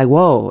she was like,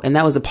 whoa. And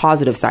that was a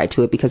positive side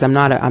to it, because I'm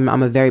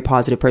a very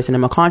positive person.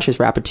 I'm a conscious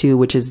rapper too,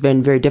 which has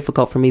been very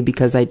difficult for me,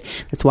 because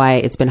that's why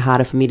it's been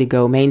harder for me to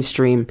go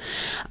mainstream.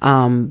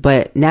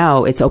 But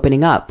now it's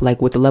opening up,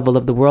 like with the level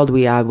of the world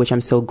we have, which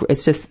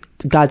it's just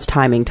God's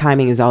timing.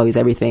 Timing is always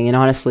everything. And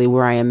honestly,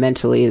 where I am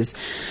mentally is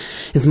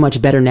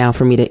much better now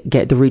for me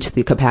to reach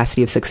the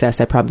capacity of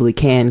success I probably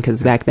can,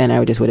 because back then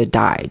I just would have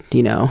died,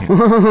 you know.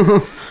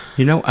 Yeah.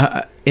 You know,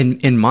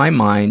 in my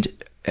mind,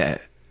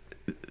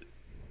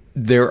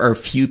 there are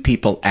few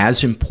people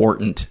as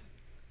important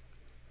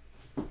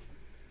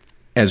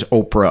as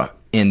Oprah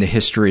in the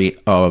history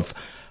of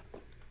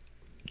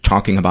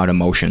talking about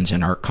emotions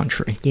in our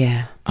country.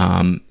 Yeah.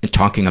 And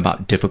talking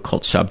about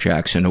difficult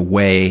subjects in a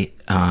way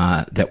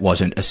that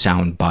wasn't a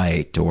sound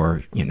bite,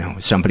 or, you know,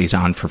 somebody's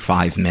on for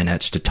 5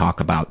 minutes to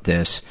talk about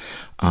this.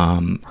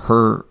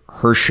 Her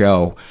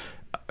show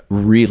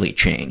really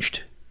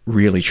changed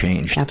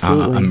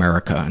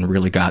America, and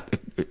really got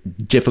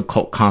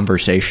difficult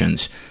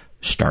conversations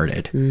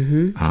started.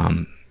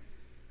 Mm-hmm.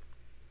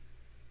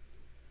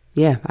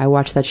 Yeah, I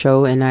watched that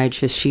show, and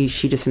she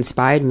just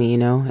inspired me, you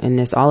know, and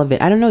it's all of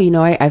it. I don't know, you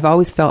know, I've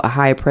always felt a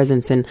higher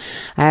presence, and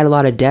I had a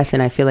lot of death,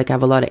 and I feel like I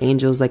have a lot of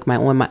angels. Like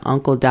when my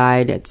uncle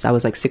died, I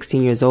was like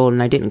 16 years old,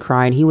 and I didn't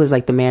cry, and he was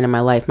like the man in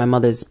my life, my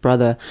mother's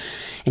brother,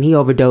 and he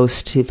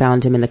overdosed. He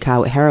found him in the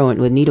car with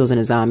heroin, with needles in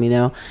his arm, you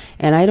know.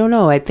 And I don't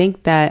know, I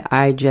think that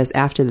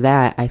after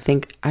that, I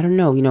don't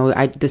know, you know,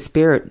 the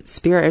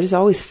spirit, I just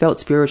always felt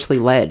spiritually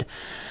led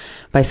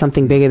by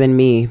something bigger than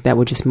me that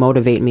would just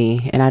motivate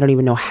me. And I don't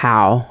even know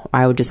how.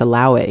 I would just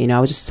allow it. You know, I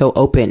was just so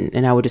open,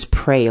 and I would just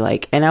pray, I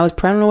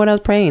don't know what I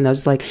was praying. I was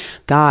just like,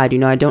 God, you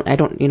know, I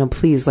don't, you know,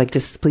 please, like,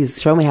 just please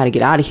show me how to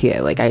get out of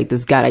here. Like,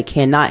 God, I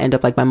cannot end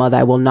up like my mother.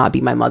 I will not be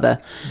my mother.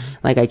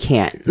 Like, I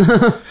can't.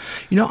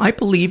 You know, I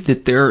believe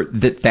that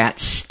that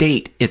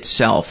state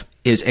itself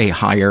is a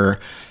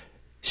higher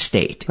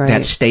state. Right.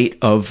 That state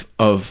of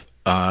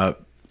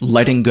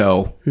letting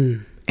go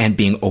and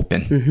being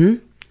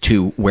open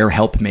to where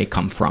help may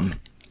come from.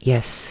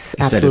 Yes,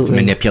 instead absolutely.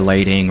 of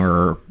manipulating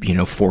or, you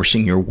know,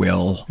 forcing your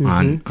will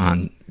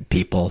on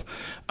people.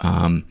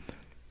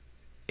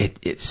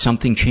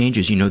 Something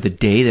changes. You know, the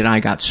day that I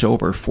got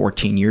sober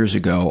 14 years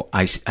ago,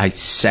 I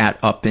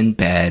sat up in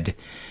bed,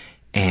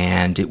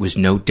 and it was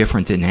no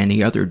different than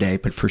any other day.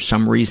 But for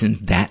some reason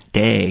that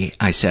day,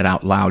 I said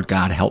out loud,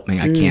 God, help me.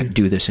 I can't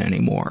do this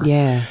anymore.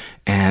 Yeah.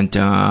 And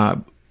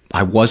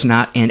I was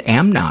not and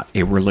am not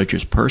a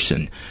religious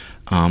person.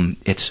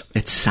 It's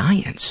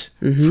science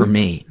for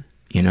me,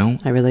 you know.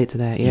 I relate to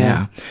that.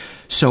 Yeah.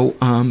 So,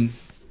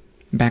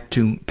 back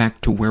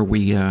to where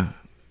we were.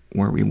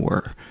 Where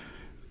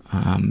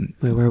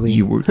were we?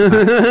 You were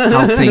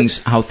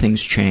how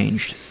things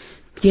changed.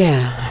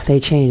 Yeah, they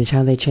changed.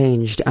 How they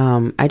changed.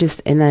 And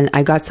then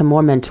I got some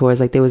more mentors.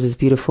 Like, there was this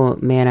beautiful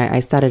man. I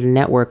started a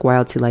network,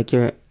 Wild to, like,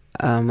 your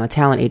a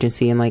talent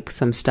agency and like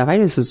some stuff. I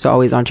just was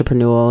always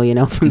entrepreneurial, you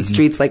know, from the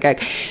streets.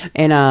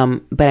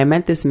 But I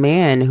met this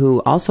man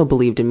who also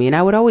believed in me, and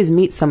I would always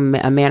meet a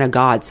man of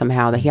God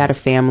somehow, that he had a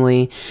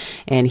family,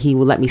 and he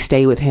would let me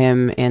stay with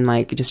him and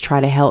like just try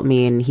to help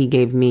me. And he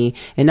gave me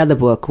another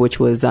book, which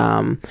was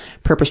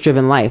Purpose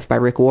Driven Life by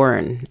Rick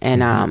Warren.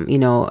 And you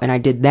know, and I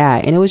did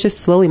that, and it was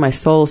just slowly my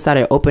soul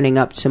started opening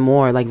up to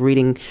more like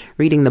reading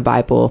the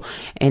Bible,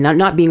 and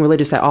not being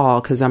religious at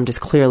all, because I'm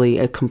just clearly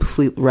a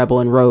complete rebel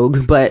and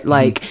rogue, but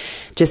like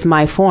just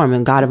my form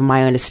and God of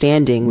my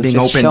understanding was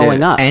just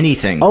showing up.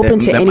 Open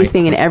to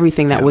anything and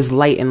everything that was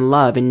light and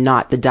love, and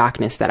not the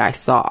darkness that I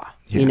saw,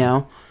 you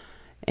know?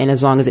 And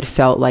as long as it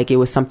felt like it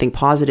was something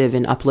positive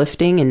and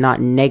uplifting and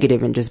not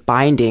negative and just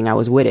binding, I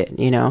was with it,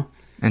 you know?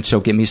 And so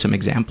give me some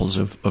examples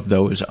of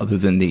those, other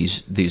than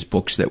these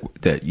books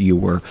that you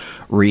were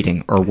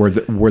reading, or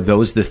were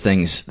those the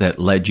things that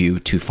led you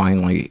to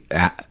finally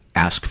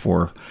ask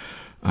for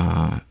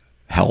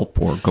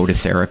help or go to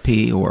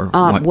therapy or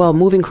what? Well,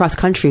 moving cross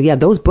country, yeah,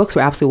 those books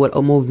were absolutely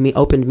what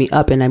opened me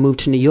up, and I moved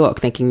to New York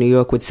thinking New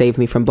York would save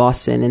me from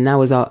Boston, and that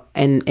was all,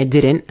 and it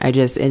didn't. I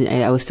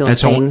was still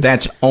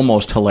that's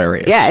almost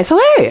hilarious. Yeah, it's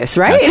hilarious,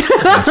 right?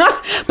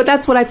 But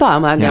that's what I thought.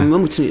 I'm like,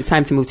 it's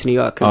time to move to New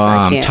York.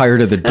 I'm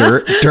tired of the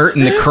dirt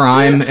and the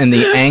crime and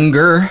the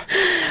anger.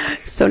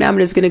 So now I'm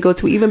just going to go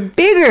to even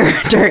bigger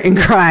dirt and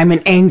crime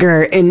and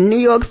anger in New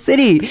York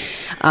City.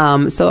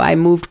 So I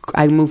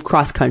moved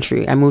cross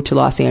country. I moved to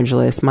Los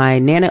Angeles. My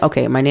Nana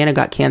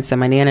got cancer.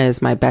 My Nana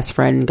is my best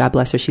friend. God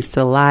bless her. She's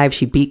still alive.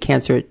 She beat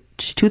cancer.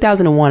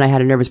 2001, I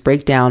had a nervous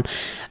breakdown,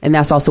 and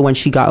that's also when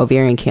she got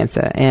ovarian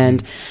cancer.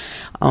 And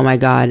oh my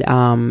God,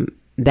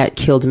 that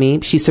killed me.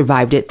 She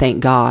survived it,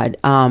 thank God.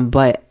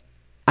 But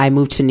I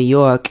moved to New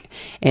York,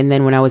 And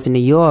then when I was in New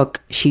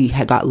York, she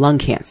had got lung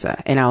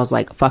cancer. And I was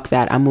like, fuck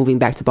that. I'm moving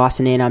back to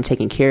Boston and I'm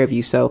taking care of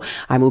you. So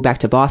I moved back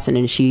to Boston,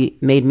 and she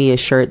made me a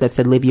shirt that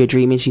said, live your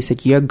dream. And she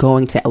said, you're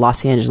going to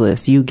Los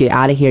Angeles. You get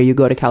out of here. You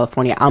go to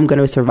California. I'm going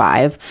to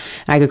survive.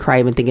 And I could cry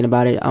even thinking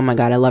about it. Oh my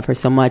God, I love her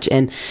so much.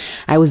 And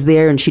I was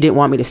there, and she didn't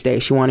want me to stay.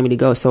 She wanted me to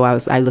go. So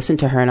I listened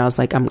to her, and I was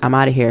like, I'm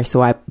out of here.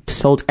 So I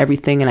sold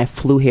everything, and I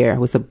flew here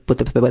with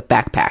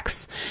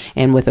backpacks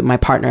and with my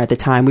partner at the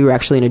time. We were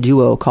actually in a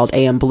duo called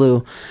AM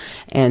Blue,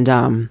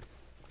 and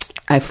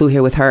I flew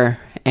here with her,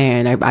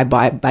 and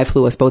I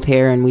flew us both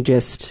here, and we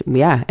just,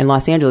 in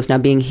Los Angeles. Now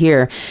being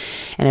here,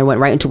 and I went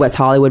right into West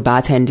Hollywood,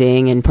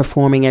 bartending and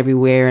performing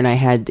everywhere, and I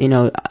had,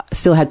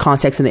 still had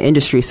contacts in the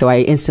industry, so I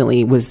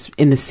instantly was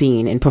in the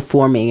scene and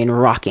performing and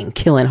rocking,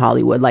 killing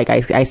Hollywood. Like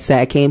I said,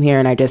 I came here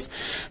and I just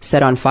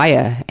set on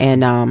fire,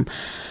 and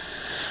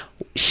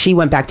she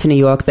went back to New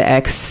York, the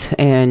ex,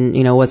 and,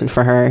 it wasn't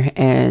for her.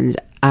 And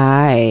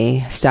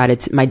I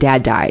started, my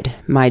dad died.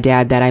 My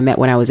dad that I met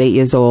when I was 8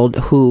 years old,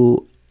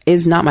 who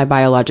is not my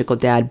biological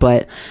dad,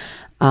 but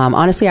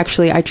honestly,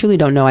 actually, I truly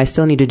don't know. I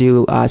still need to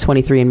do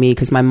 23andMe,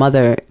 because my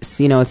mother,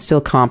 it's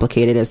still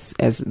complicated as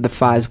the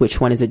far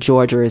which one is it,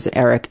 George or is it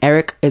Eric?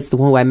 Eric is the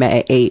one who I met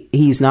at 8.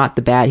 He's not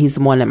the bad. He's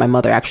the one that my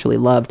mother actually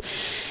loved.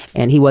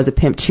 And he was a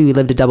pimp too. He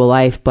lived a double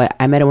life, but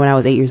I met him when I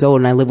was 8 years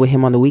old, and I lived with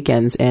him on the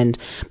weekends.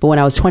 But when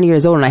I was 20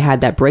 years old and I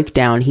had that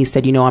breakdown, he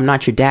said, I'm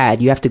not your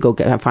dad. You have to go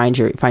find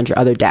your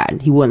other dad.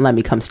 He wouldn't let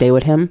me come stay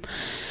with him.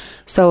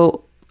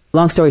 So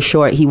long story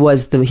short, he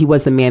was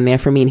the man there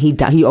for me, and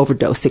he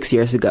overdosed 6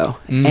 years ago.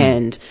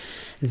 And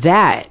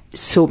that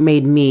so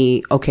made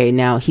me, okay,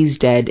 now he's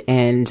dead.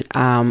 And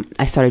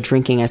I started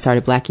drinking, I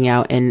started blacking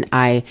out, and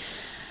I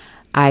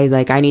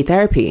need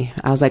therapy.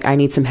 I was like, I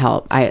need some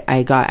help.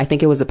 I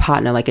think it was a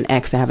partner, like an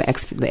ex. I have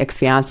the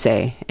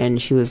ex-fiance,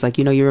 and she was like,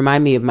 you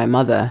remind me of my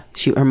mother.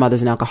 Her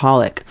mother's an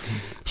alcoholic.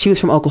 She was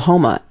from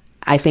Oklahoma.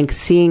 I think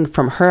seeing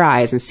from her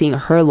eyes and seeing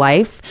her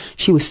life,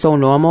 she was so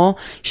normal.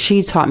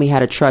 She taught me how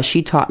to trust.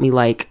 She taught me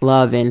like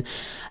love, and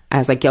I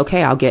was like,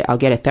 okay, I'll get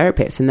a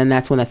therapist. And then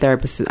that's when the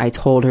therapist, I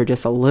told her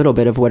just a little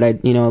bit of what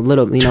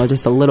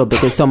just a little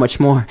bit. There's so much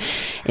more.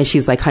 And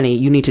she's like, honey,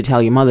 you need to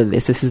tell your mother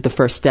this. This is the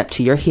first step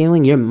to your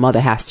healing. Your mother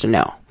has to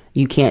know.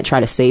 You can't try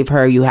to save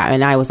her.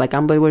 And I was like,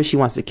 what if she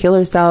wants to kill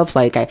herself?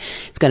 Like,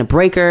 it's going to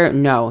break her.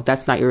 No,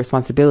 that's not your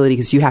responsibility,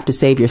 because you have to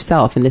save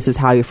yourself. And this is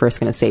how you're first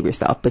going to save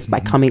yourself. But it's by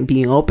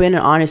being open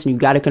and honest, and you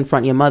got to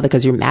confront your mother,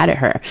 because you're mad at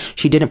her.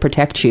 She didn't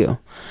protect you.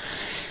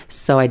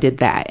 So I did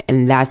that,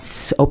 and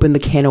that's opened the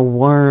can of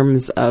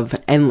worms, of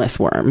endless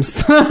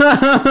worms.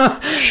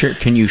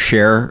 Can you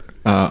share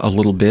a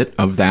little bit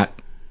of that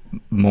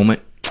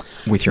moment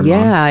with your mom?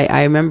 Yeah,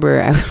 I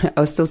remember I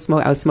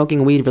was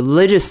smoking weed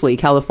religiously,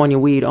 California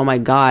weed. Oh my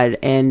God.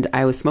 And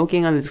I was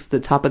smoking on the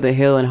top of the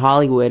hill in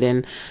Hollywood,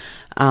 and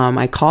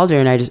I called her,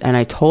 and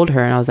I told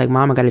her, and I was like,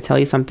 Mom, I got to tell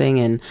you something.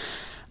 And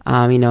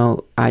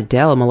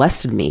Dell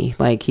molested me.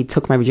 Like, he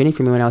took my virginity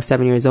from me when I was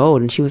 7 years old.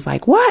 And she was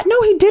like, what?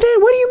 No, he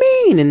didn't. What do you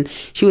mean? And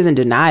she was in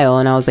denial.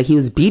 And I was like, he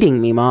was beating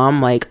me,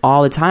 Mom, like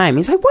all the time.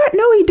 He's like, what?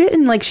 No, he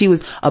didn't. Like, she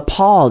was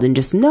appalled and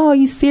just, no, are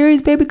you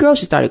serious, baby girl?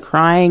 She started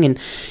crying and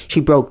she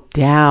broke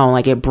down.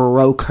 Like, it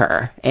broke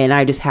her. And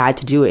I just had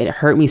to do it. It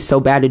hurt me so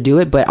bad to do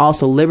it, but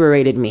also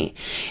liberated me.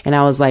 And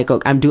I was like, oh,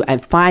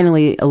 and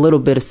finally a little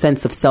bit of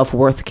sense of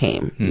self-worth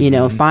came.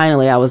 Mm-hmm.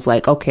 Finally I was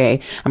like, okay,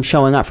 I'm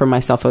showing up for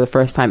myself for the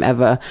first time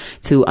ever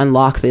to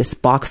unlock this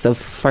box of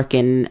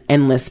freaking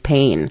endless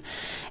pain.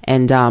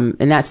 And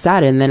that's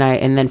sad. And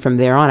then from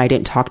there on, I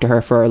didn't talk to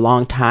her for a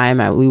long time.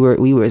 We were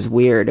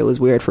weird. It was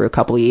weird for a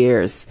couple of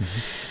years. Mm-hmm.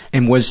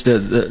 And was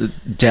the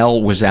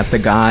Dell, was that the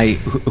guy,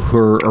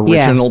 her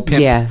original pimp?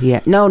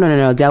 Yeah.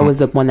 No. Dell was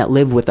the one that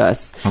lived with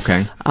us.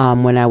 Okay.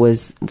 When I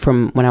was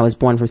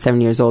born from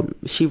 7 years old,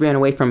 she ran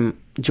away from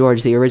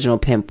George, the original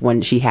pimp,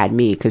 when she had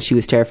me, because she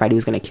was terrified he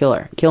was going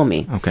to kill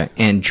me. Okay.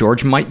 And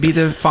George might be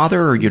the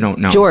father, or you don't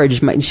know?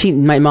 George,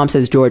 my mom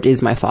says George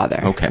is my father.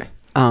 Okay.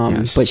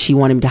 Yes. But she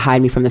wanted him to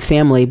hide me from the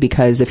family,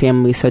 because the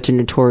family was such a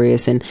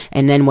notorious. And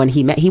then when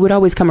he would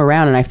always come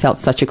around, and I felt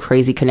such a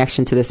crazy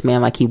connection to this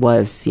man, like he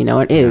was,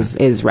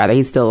 is rather,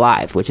 he's still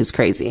alive, which is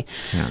crazy.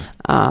 Yeah.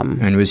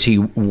 And was he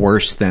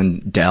worse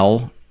than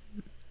Dell?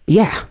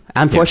 Yeah.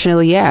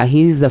 Unfortunately, yeah.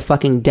 He's the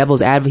fucking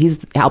devil's advocate. He's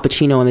Al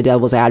Pacino in The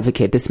Devil's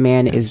Advocate. This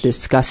man is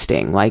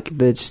disgusting. Like,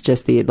 it's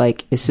just the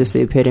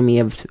epitome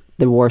of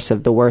the worst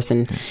of the worst.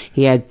 And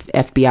he had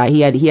FBI,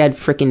 he had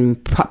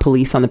freaking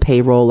police on the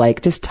payroll,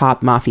 like just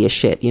top mafia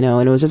shit,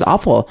 and it was just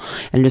awful.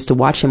 And just to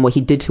watch him, what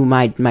he did to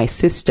my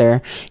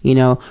sister,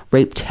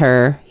 raped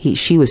her.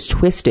 She was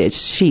twisted.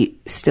 She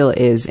still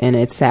is, and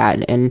it's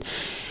sad. And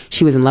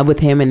she was in love with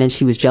him, and then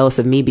she was jealous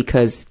of me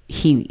because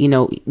he,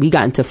 we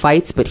got into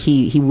fights, but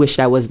he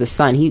wished I was the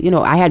son.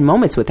 I had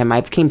moments with him.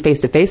 I came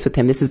face to face with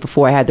him. This is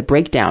before I had the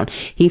breakdown.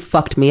 He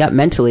fucked me up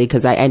mentally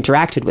because I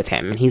interacted with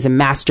him, and he's a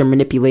master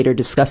manipulator,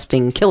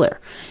 disgusting killer,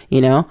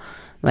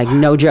 Like,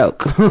 no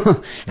joke.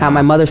 How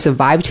my mother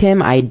survived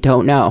him, I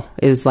don't know.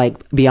 Is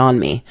like beyond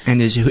me.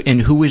 And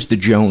who is the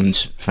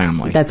Jones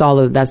family? That's all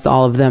of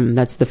them.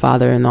 That's the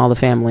father and all the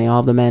family,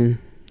 all the men.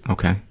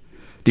 Okay.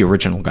 The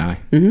original guy.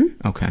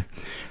 Mm-hmm. Okay.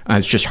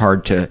 It's just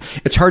hard to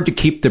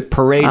keep the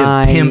parade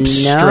of pimps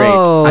straight.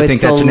 I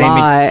think that's the name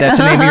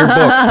of your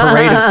book,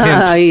 Parade of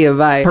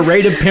Pimps.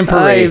 Parade of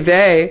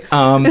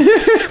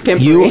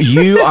Pimpery.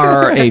 You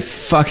are a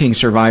fucking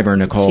survivor,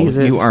 Nicole.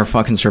 Jesus. You are a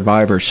fucking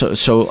survivor.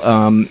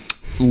 So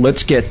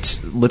let's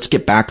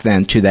get back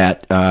then to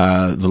that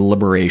the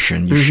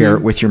liberation. You share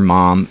it with your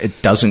mom.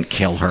 It doesn't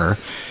kill her.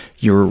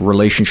 Your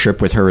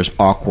relationship with her is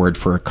awkward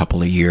for a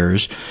couple of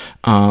years.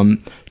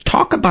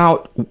 Talk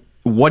about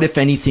what, if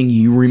anything,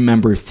 you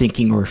remember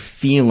thinking or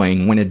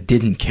feeling when it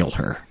didn't kill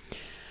her.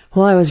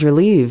 Well, I was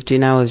relieved,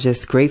 I was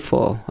just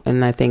grateful.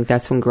 And I think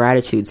that's when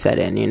gratitude set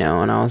in,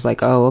 and I was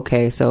like, oh,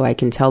 okay, so I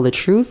can tell the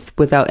truth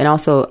without, and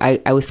also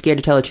I was scared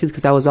to tell the truth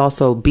because I was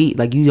also beat.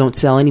 Like, you don't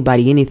tell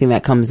anybody anything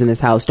that comes in this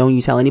house. Don't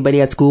you tell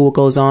anybody at school what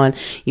goes on.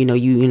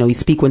 You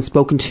speak when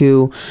spoken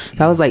to.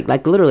 So I was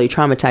like literally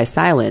traumatized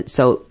silent.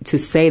 So to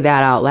say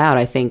that out loud,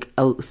 I think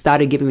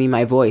started giving me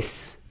my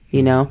voice.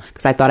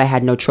 Because I thought I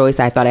had no choice.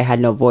 I thought I had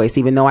no voice,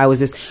 even though I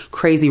was this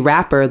crazy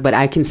rapper, but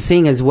I can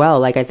sing as well.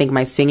 Like, I think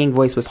my singing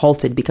voice was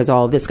halted because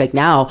all of this. Like,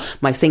 now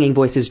my singing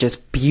voice is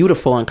just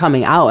beautiful and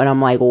coming out. And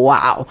I'm like,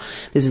 wow,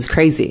 this is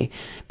crazy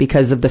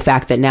because of the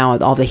fact that now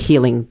all the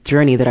healing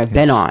journey that I've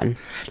been on.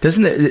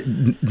 Doesn't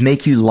it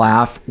make you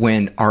laugh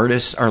when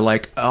artists are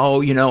like,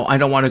 oh, I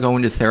don't want to go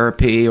into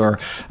therapy, or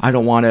I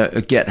don't want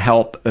to get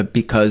help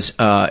because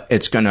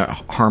it's going to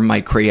harm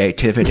my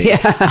creativity.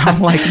 Yeah.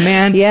 I'm like,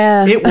 man,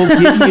 it will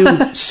give you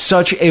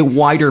such a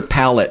wider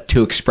palette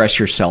to express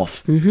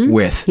yourself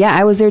with. Yeah,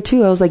 I was there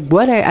too. I was like,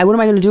 what am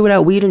I going to do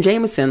without weed and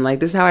Jameson? Like,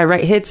 this is how I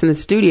write hits in the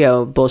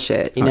studio.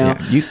 Bullshit, know?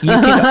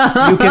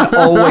 Yeah. You can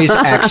always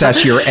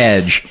access your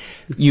edge.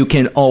 You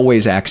can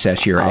always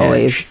access your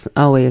edge.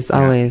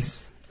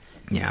 Always.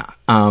 Yeah.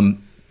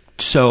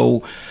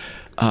 So,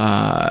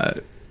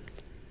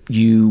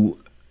 you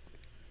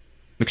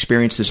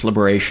experience this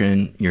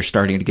liberation. You're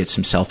starting to get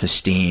some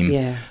self-esteem.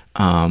 Yeah.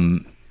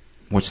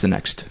 What's the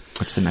next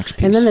piece?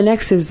 And then the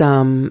next is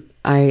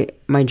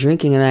my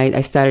drinking, and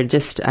I started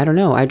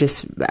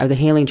the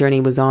healing journey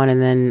was on, and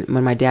then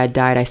when my dad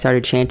died, I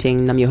started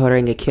chanting Nam Myoho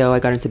Renge Kyo. I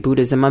got into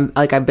Buddhism.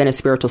 I've been a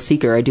spiritual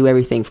seeker. I do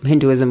everything from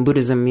Hinduism,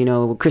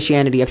 Buddhism,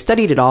 Christianity. I've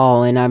studied it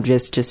all, and I've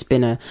just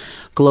been a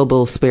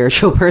global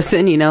spiritual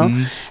person,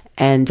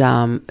 And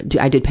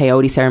I did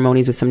peyote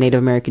ceremonies with some Native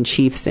American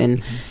chiefs,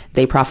 and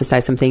they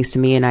prophesied some things to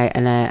me, and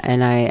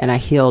I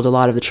healed a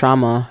lot of the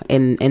trauma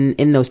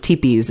in those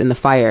teepees in the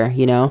fire,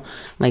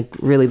 like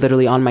really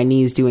literally on my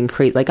knees doing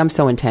like I'm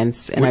so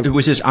intense. And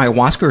was this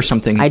ayahuasca or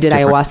something? I did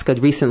different?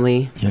 Ayahuasca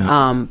recently,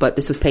 yeah. But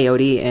this was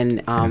peyote,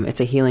 and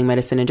it's a healing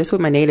medicine, and just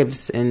with my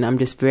natives, and I'm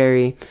just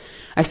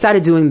I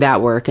started doing that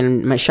work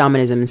and my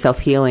shamanism and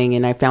self-healing,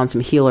 and I found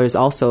some healer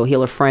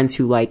friends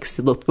who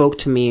spoke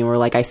to me and were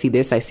like, I see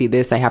this,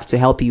 I have to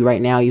help you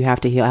right now. You have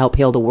to help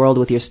heal the world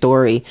with your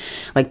story.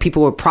 Like,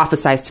 people were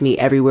prophesized to me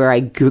everywhere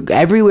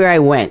I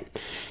went.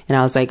 And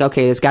I was like,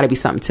 okay, there's got to be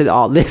something to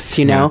all this,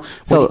 Yeah.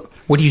 So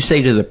what do you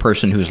say to the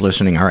person who's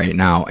listening right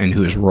now and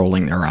who's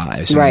rolling their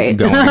eyes and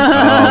going, oh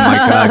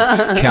my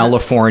God,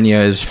 California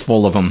is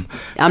full of them.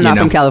 I'm not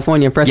from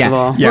California, first of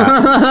all.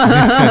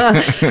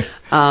 Yeah.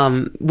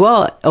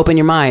 Well, open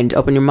your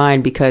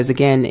mind, because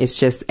again, it's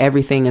just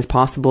everything is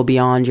possible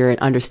beyond your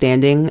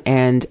understanding.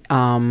 And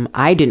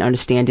I didn't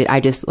understand it.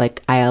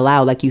 I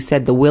allow, like you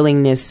said, the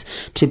willingness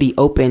to be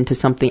open to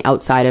something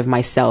outside of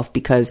myself,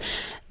 because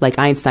like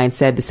Einstein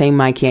said, the same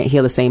mind can't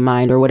heal the same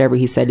mind, or whatever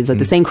he said. It's like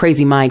the same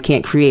crazy mind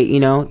can't create,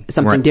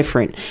 something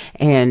different.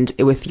 And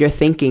with your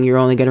thinking, you're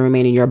only going to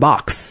remain in your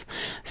box.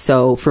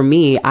 So for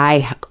me,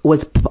 I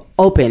was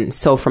open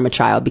from a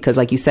child, because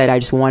like you said, I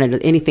just wanted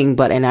anything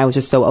but, and I was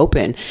just so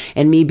open.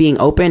 And me being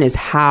open is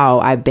how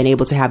I've been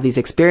able to have these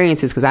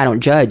experiences, because I don't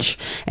judge.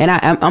 And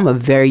I'm a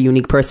very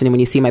unique person. And when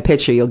you see my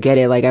picture, you'll get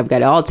it. Like, I've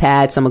got all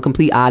tats. I'm a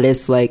complete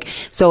artist. Like,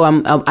 so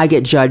I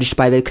get judged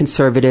by the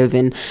conservative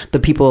and the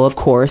people, of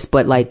course,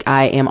 but like,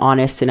 I am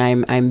honest, and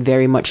I'm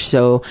very much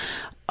so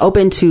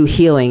open to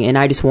healing, and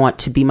I just want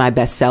to be my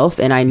best self.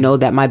 And I know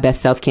that my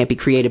best self can't be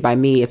created by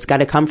me. It's got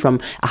to come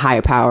from a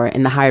higher power,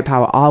 and the higher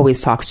power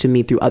always talks to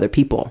me through other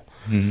people.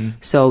 Mm-hmm.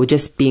 So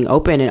just being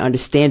open and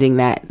understanding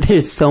that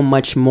there's so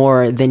much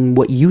more than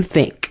what you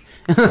think.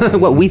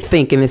 What we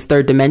think in this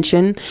third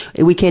dimension,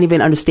 we can't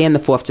even understand the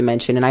fourth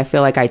dimension. And I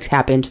feel like I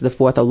tap into the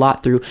fourth a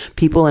lot through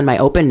people and my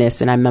openness,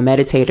 and I'm a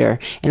meditator,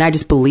 and I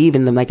just believe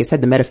in them. Like I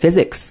said, the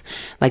metaphysics,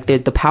 like the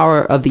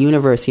power of the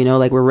universe,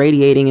 like we're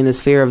radiating in the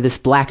sphere of this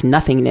black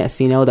nothingness,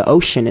 the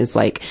ocean is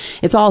like,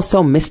 it's all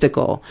so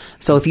mystical.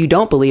 So if you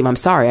don't believe, I'm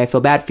sorry, I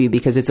feel bad for you,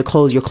 because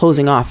you're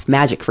closing off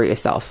magic for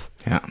yourself.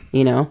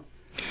 Yeah.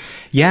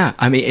 Yeah,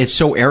 I mean, it's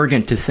so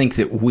arrogant to think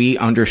that we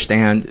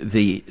understand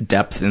the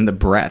depth and the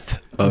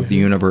breadth of the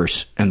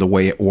universe and the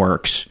way it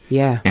works,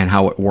 and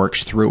how it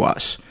works through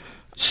us.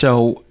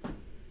 So,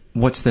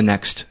 what's the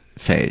next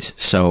phase?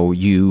 So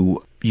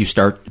you you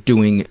start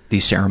doing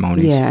these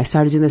ceremonies. Yeah, I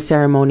started doing the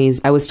ceremonies.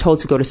 I was told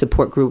to go to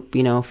support group,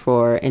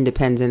 for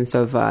independence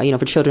of,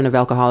 for children of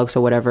alcoholics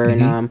or whatever,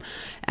 and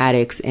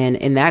addicts. And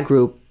in that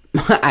group,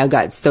 I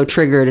got so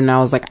triggered and I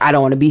was like, I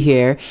don't want to be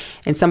here.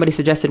 And somebody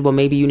suggested, well,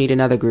 maybe you need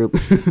another group,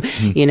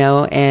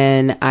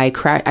 and I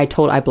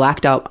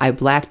blacked out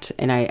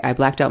and I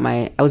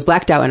was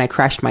blacked out and I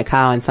crashed my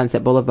car on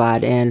Sunset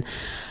Boulevard and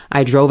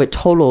I drove it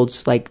totaled,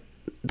 like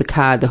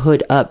the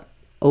hood up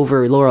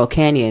over Laurel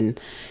Canyon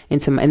and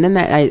then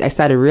I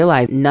started to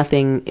realize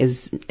nothing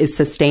is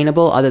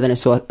sustainable other than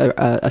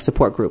a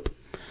support group.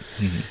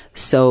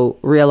 So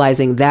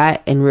realizing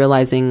that and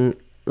realizing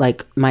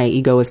like my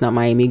ego is not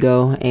my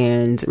amigo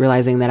and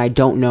realizing that I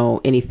don't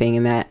know anything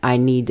and that I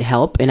need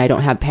help and I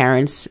don't have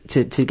parents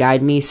to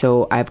guide me.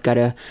 So I've got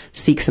to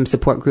seek some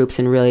support groups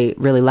and really,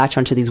 really latch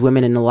onto these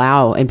women and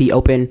allow and be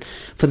open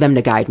for them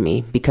to guide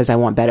me because I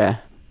want better.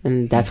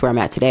 And that's where I'm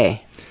at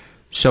today.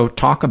 So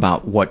talk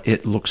about what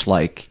it looks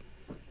like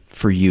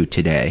for you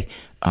today,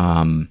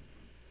 how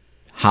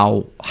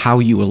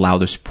you allow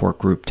the support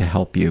group to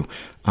help you.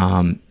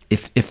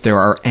 If there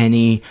are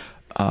any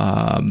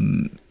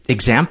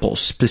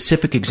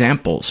specific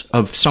examples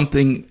of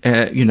something,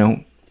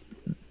 the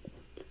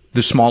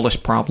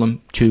smallest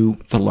problem to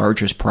the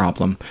largest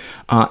problem,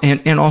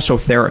 and also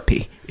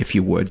therapy, if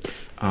you would.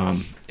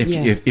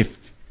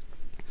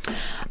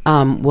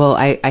 Well,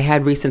 I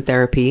had recent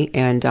therapy,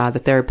 and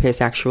the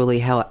therapist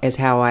actually is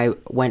how I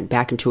went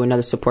back into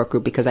another support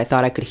group because I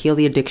thought I could heal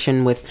the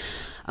addiction with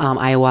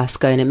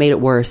ayahuasca, and it made it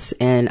worse.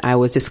 And I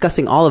was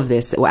discussing all of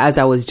this as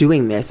I was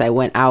doing this. I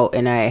went out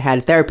and I had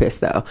a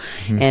therapist though,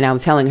 and I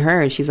was telling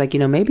her, and she's like,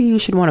 maybe you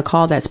should want to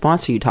call that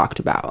sponsor you talked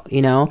about,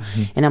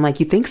 And I'm like,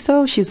 you think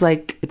so? She's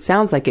like, it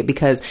sounds like it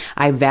because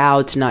I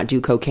vowed to not do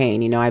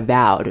cocaine. I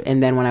vowed,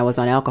 and then when I was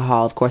on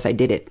alcohol, of course, I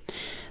did it.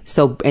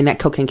 So, and that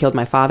cocaine killed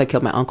my father,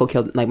 killed my uncle,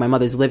 killed, like, my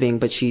mother's living,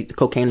 but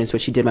cocaine is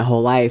what she did my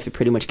whole life. It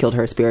pretty much killed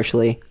her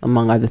spiritually,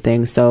 among other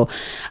things. So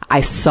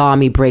I saw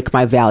me break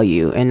my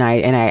value, and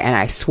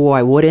I swore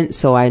I wouldn't,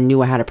 so I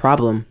knew I had a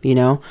problem,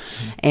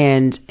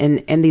 And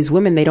these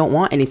women, they don't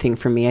want anything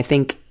from me. I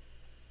think,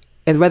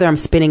 and whether I'm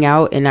spinning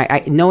out and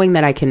I knowing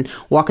that I can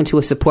walk into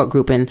a support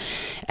group and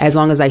as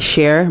long as I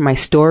share my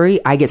story,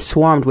 I get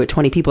swarmed with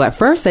 20 people. At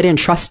first, I didn't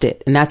trust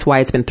it. And that's why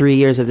it's been 3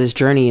 years of this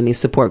journey in these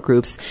support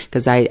groups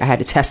because I had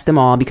to test them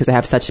all because I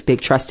have such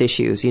big trust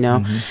issues,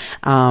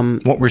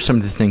 What were some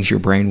of the things your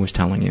brain was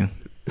telling you?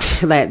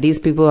 That these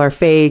people are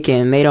fake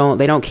and they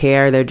don't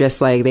care. They're just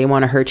like, they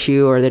want to hurt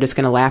you or they're just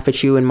going to laugh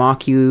at you and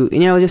mock you.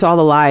 Just all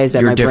the lies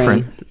that You're my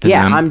different brain. than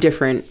them. I'm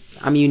different.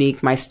 I'm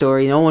unique. My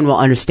story, no one will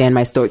understand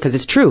my story because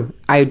it's true.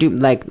 I do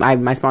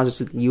my sponsor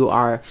said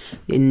your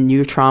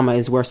trauma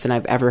is worse than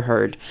I've ever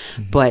heard.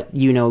 But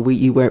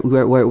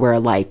we're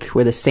alike.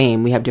 We're the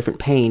same. We have different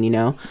pain.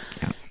 Yeah.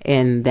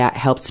 And that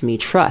helped me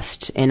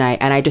trust. And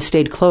I just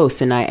stayed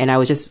close and I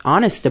was just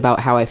honest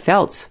about how I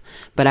felt.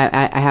 But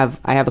I have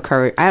a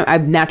courage.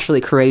 I'm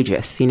naturally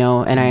courageous, and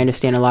I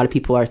understand a lot of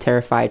people are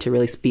terrified to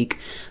really speak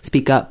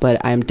up.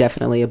 But I'm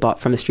definitely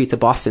from the streets of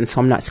Boston, so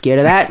I'm not scared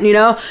of that,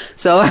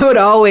 So I would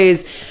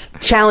always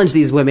challenge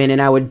these women,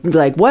 and I would be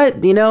like,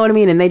 "What?" You know what I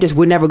mean? And they just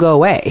would never go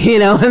away,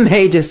 and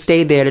they just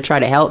stayed there to try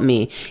to help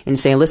me and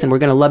say, "Listen, we're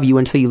gonna love you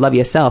until you love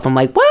yourself." I'm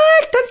like,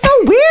 "What? That's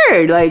so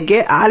weird! Like,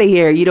 get out of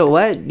here! You know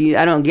what?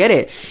 I don't get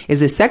it.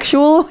 Is it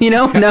sexual?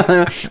 No,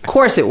 of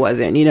course it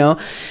wasn't.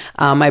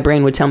 My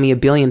brain would tell me a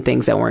billion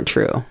things that weren't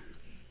true,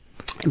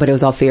 but it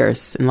was all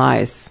fears and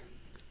lies.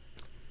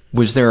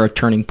 Was there a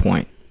turning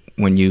point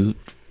when you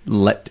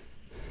let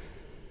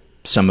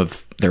some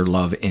of their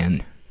love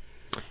in?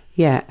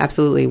 Yeah,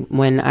 absolutely.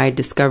 When I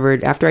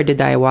discovered, after I did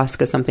the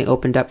ayahuasca, something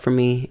opened up for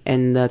me,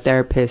 and the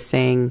therapist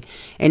saying,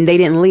 and they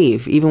didn't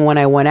leave even when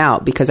I went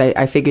out because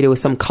I figured it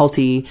was some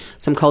culty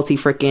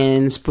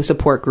frickin'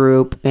 support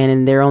group,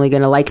 and they're only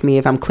gonna like me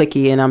if I'm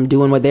cliquey and I'm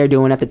doing what they're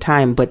doing at the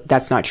time. But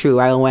that's not true.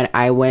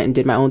 I went and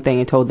did my own thing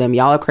and told them,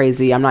 y'all are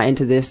crazy. I'm not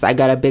into this. I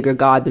got a bigger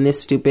God than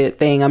this stupid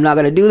thing. I'm not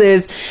gonna do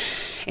this.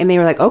 And they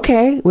were like,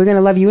 okay, we're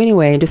gonna love you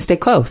anyway and just stay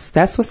close.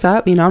 That's what's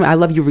up. I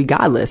love you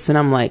regardless. And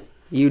I'm like,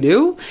 you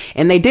do?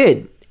 And they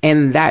did.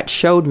 And that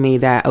showed me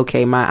that,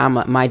 okay,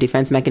 my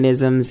defense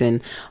mechanisms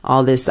and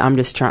all this, I'm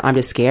just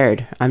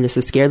scared. I'm just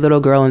a scared little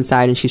girl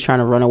inside and she's trying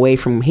to run away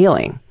from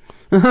healing.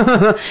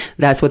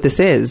 That's what this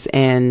is.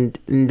 And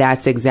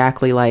that's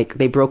exactly like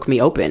they broke me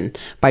open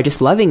by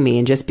just loving me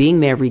and just being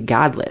there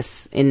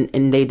regardless.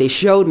 And they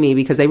showed me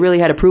because they really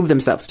had to prove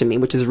themselves to me,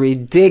 which is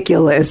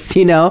ridiculous,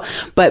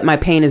 but my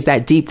pain is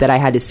that deep that I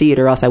had to see it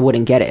or else I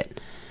wouldn't get it.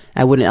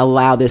 I wouldn't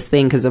allow this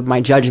thing because of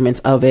my judgments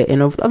of it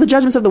and of the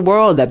judgments of the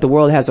world that the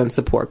world has on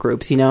support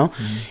groups, And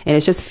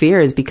it's just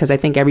fears because I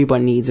think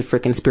everyone needs a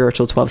freaking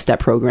spiritual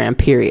 12-step program,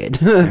 period.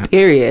 Yeah.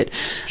 Period.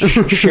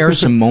 Share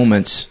some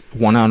moments,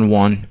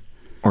 one-on-one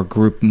or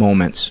group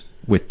moments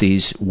with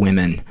these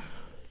women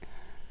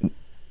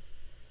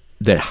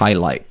that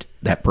highlight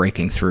that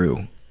breaking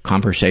through,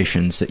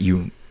 conversations that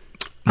you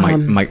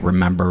might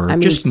remember?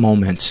 Just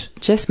moments.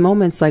 Just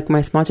moments like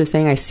my sponsor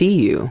saying, I see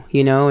you,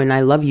 and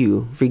I love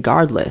you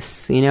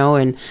regardless,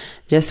 and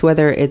just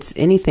whether it's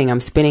anything, I'm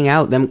spinning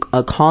out, them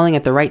calling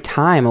at the right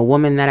time, a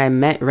woman that I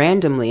met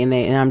randomly,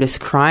 and I'm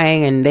just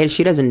crying, and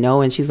she doesn't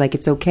know, and she's like,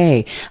 it's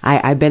okay.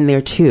 I've been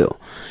there too.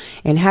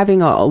 And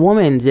having a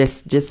woman,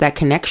 just that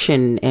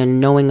connection and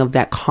knowing of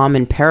that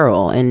common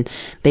peril, and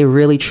they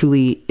really,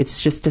 truly, it's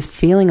just a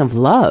feeling of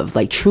love,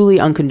 like truly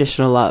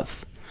unconditional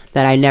love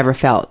that I never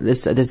felt.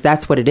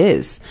 That's what it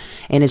is.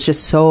 And it's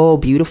just so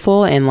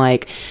beautiful. And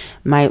like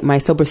my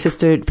sober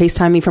sister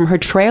FaceTimed me from her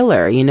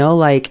trailer,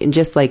 and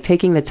just like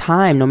taking the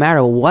time, no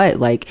matter what,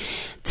 like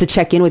to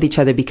check in with each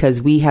other,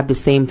 because we have the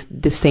same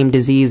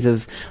disease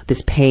of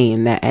this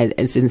pain that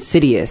it's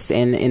insidious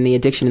and the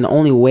addiction. And the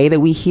only way that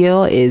we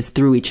heal is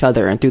through each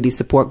other and through these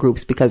support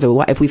groups, because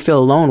if we feel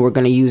alone, we're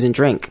going to use and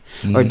drink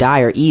or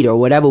die or eat or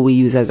whatever we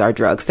use as our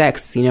drug,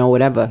 sex,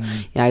 whatever.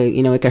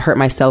 It could hurt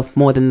myself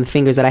more than the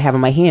fingers that I have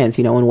in my hands,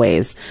 in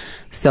ways.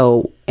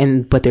 So,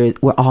 but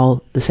we're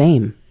all the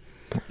same.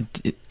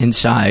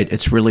 Inside,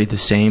 it's really the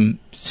same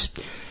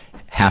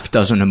half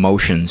dozen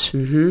emotions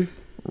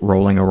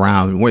rolling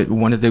around.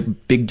 One of the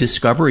big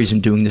discoveries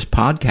in doing this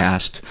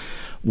podcast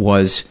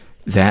was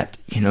that,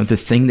 the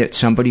thing that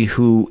somebody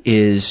who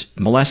is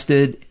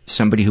molested,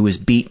 somebody who is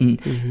beaten,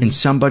 and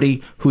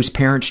somebody whose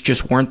parents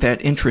just weren't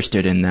that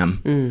interested in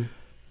them,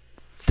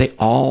 they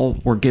all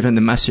were given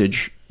the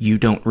message, you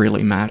don't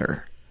really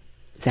matter.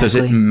 Exactly. Does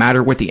it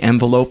matter what the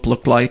envelope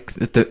looked like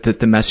that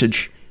the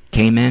message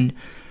came in?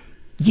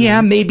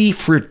 Yeah, maybe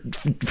for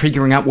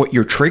figuring out what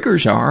your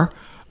triggers are,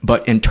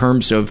 but in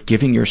terms of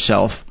giving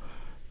yourself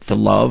the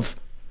love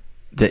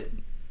that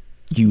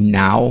you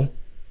now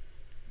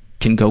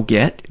can go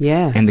get,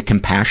 and the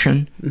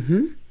compassion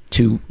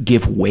to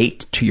give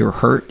weight to your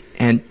hurt,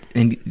 and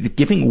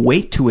giving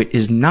weight to it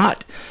is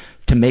not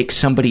to make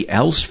somebody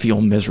else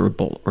feel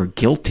miserable or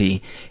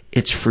guilty.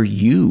 It's for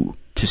you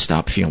to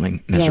stop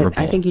feeling miserable.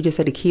 Yeah, I think you just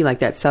said a key, like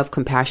that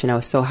self-compassion. I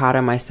was so hard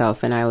on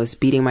myself, and I was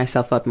beating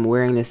myself up and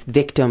wearing this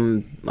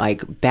victim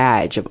like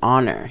badge of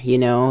honor,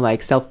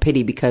 like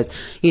self-pity, because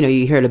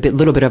you heard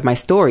little bit of my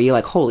story, you're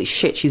like, holy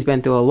shit, she's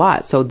been through a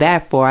lot. So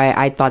therefore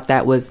I thought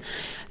that was,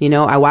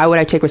 why would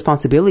I take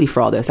responsibility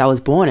for all this? I was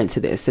born into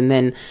this. And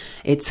then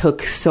it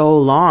took so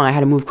long. I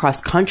had to move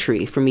cross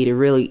country for me to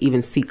really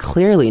even see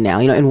clearly now.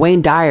 In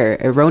Wayne Dyer,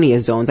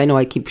 Erroneous Zones, I know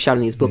I keep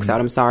shouting these books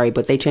out, I'm sorry,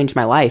 but they changed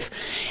my life.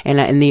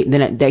 And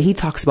then he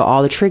talks about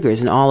all the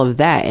triggers and all of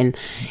that.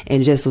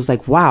 And just was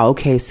like, wow,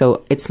 okay,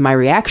 so it's my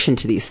reaction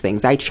to these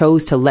things. I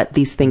chose to let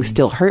these things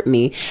still hurt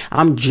me.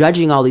 I'm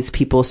judging all these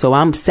people, so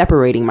I'm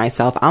separating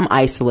myself. I'm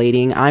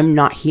isolating. I'm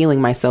not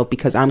healing myself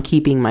because I'm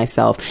keeping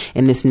myself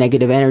in this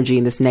negative energy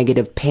and this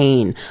negative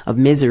pain of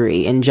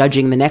misery, and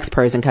judging the next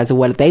person because of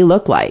what they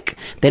look like.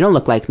 They don't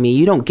look like me.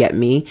 You don't get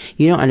me.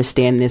 You don't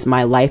understand this,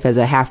 my life as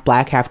a half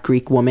black, half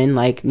Greek woman,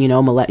 like,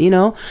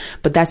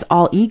 but that's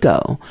all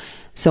ego.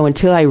 So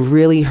until I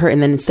really hurt,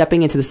 and then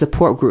stepping into the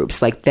support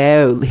groups, like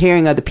they're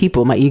hearing other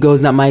people, my ego is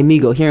not my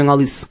amigo, hearing all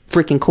these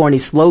freaking corny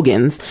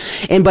slogans,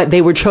 but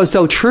they were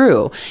so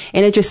true,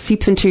 and it just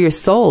seeps into your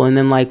soul. And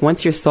then like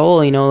once your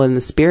soul, and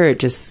the spirit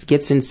just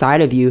gets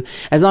inside of you,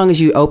 as long as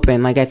you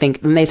open, like I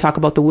think, and they talk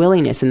about the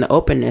willingness and the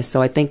openness.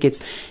 So I think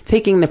it's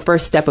taking the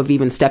first step of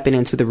even stepping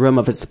into the room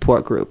of a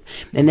support group.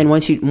 And then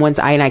once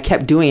I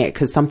kept doing it,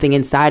 because something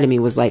inside of me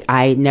was like,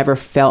 I never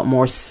felt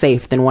more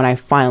safe than when I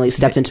finally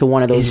stepped into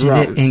one of those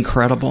rooms. Isn't it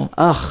incredible?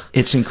 Ugh.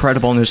 It's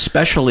incredible. And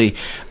especially,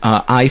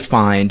 I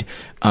find,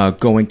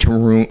 going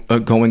to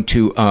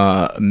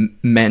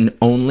men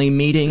only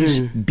meetings,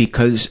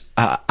 because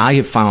I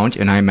have found,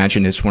 and I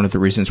imagine it's one of the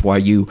reasons why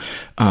you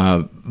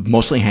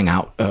mostly hang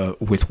out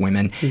with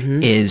women,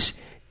 is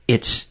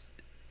it's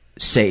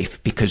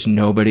safe because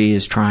nobody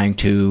is trying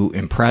to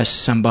impress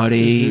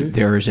somebody.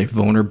 There is a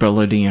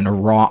vulnerability and a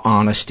raw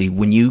honesty.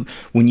 When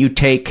you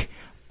take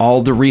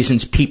all the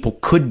reasons people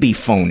could be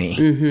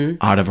phony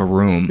out of a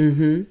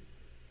room,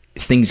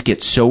 things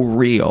get so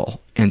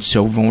real and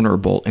so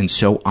vulnerable and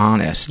so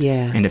honest,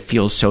 and it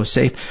feels so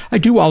safe. I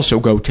do also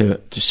go to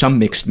some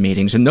mixed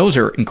meetings, and those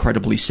are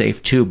incredibly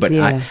safe too, but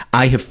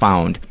I have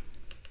found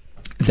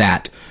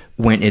that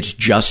when it's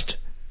just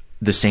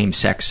the same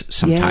sex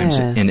sometimes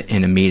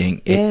in a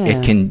meeting,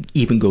 it can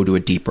even go to a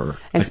deeper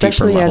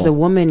especially level. As a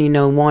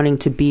woman, wanting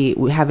to be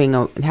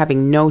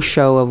having no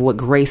show of what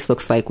grace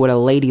looks like, what a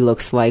lady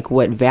looks like,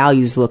 what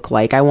values look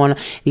like. I want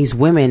these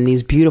women,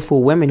 these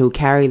beautiful women who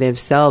carry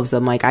themselves.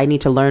 I'm like, I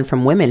need to learn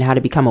from women how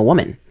to become a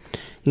woman,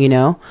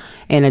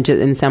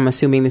 and so I'm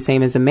assuming the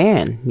same as a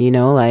man,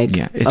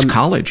 it's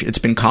college. It's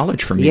been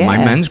college for me. My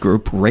men's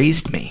group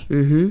raised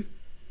me.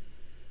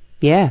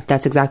 Yeah,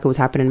 that's exactly what's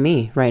happening to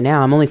me right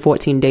now. I'm only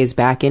 14 days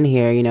back in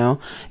here,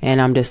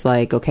 and I'm just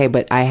like, okay,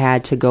 but I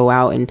had to go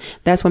out. And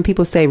that's when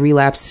people say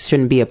relapse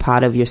shouldn't be a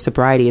part of your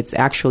sobriety. It's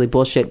actually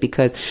bullshit,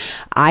 because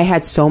I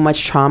had so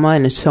much trauma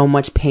and so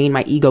much pain.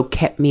 My ego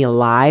kept me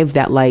alive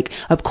that, like,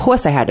 of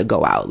course I had to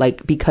go out,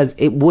 like, because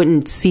it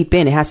wouldn't seep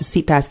in. It has to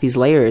seep past these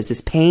layers, this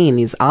pain,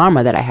 this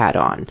armor that I had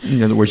on.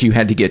 In other words, you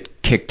had to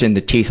get kicked in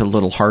the teeth a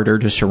little harder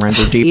to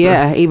surrender deeper.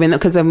 Yeah, even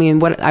because I mean,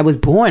 what I was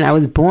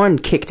born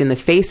kicked in the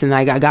face, and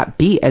I got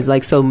beat as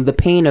like, so the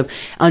pain of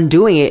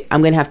undoing it,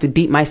 I'm gonna have to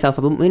beat myself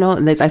up. You know,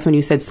 and that's when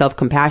you said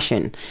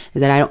self-compassion, is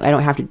that I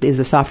don't have to. Is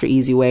a softer,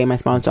 easy way. My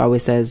sponsor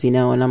always says, you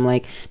know, and I'm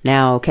like,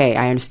 now, okay,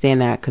 I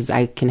understand that because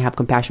I can have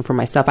compassion for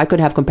myself. I could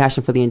have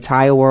compassion for the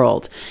entire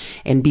world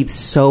and be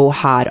so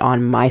hard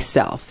on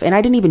myself, and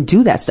I didn't even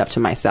do that stuff to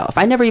myself.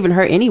 I never even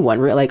hurt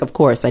anyone. Like, of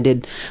course I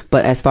did,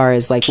 but as far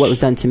as like what was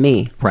done to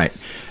me. Right.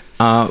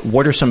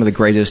 What are some of the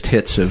greatest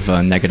hits of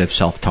negative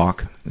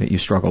self-talk that you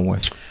struggle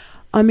with?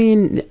 I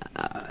mean,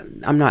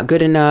 I'm not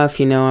good enough,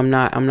 you know, I'm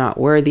not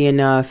worthy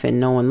enough, and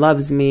no one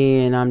loves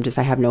me, and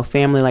I have no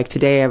family. Like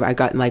today, I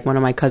got, like, one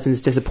of my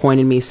cousins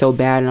disappointed me so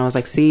bad, and I was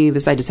like, see,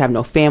 I just have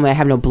no family, I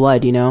have no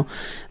blood, you know?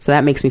 So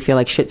that makes me feel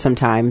like shit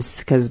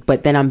sometimes,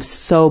 but then I'm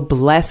so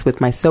blessed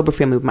with my sober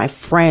family, with my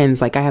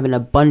friends, like I have an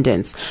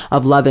abundance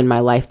of love in my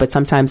life, but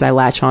sometimes I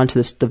latch on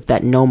to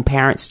that no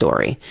parent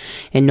story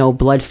and no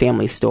blood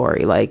family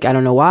story. Like, I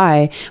don't know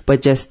why,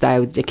 but just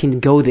I can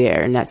go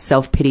there, and that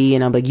self-pity,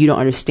 and I'm like, you don't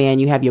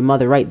understand, you have your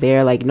mother right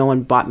there, like no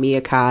one bought me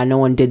a car, no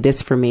one did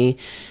this for me,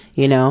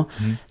 you know.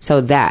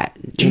 So that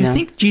do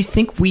you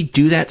think we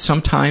do that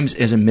sometimes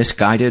as a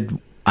misguided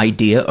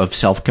idea of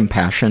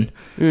self-compassion?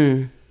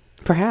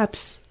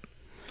 Perhaps.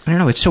 I don't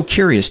know, it's so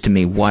curious to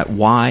me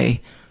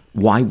why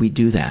we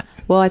do that.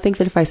 Well, I think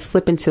that if I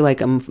slip into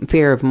like a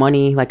fear of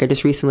money, like I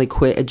just recently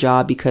quit a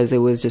job because it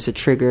was just a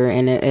trigger,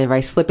 and if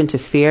I slip into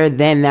fear,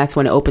 then that's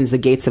when it opens the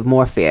gates of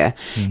more fear,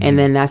 and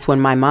then that's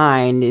when my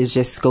mind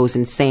just goes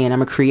insane.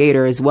 I'm a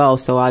creator as well,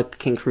 so I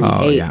can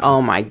create.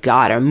 Oh my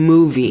God, a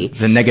movie.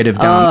 The negative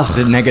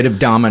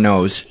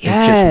dominoes. Yes.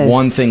 It's just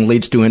one thing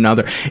leads to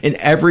another, and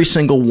every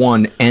single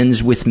one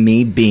ends with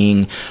me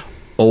being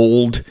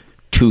old,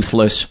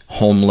 toothless,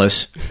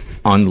 homeless,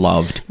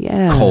 unloved,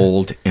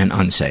 cold, and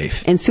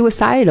unsafe, and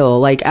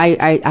suicidal. Like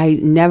I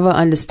never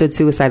understood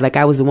suicide. Like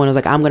I was the one who was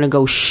like, I'm gonna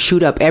go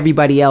shoot up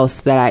everybody else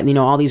that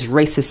all these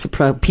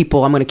racist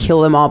people, I'm gonna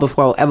kill them all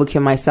before I'll ever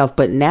kill myself.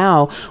 But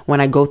now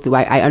when I go through,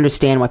 I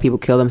understand why people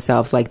kill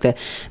themselves. Like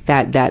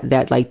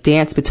that like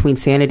dance between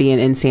sanity and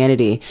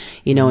insanity,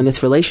 you know. In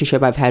this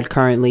relationship I've had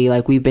currently,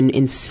 like we've been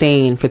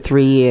insane for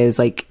 3 years,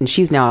 like, and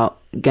she's now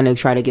gonna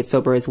try to get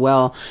sober as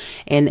well,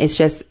 and it's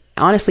just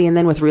honestly. And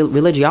then with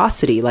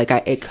religiosity, like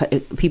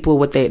people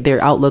with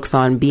their outlooks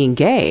on being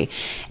gay,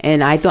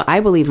 and I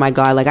believe, my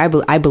God, like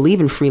I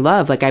believe in free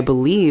love. Like I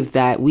believe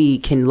that we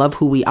can love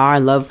who we are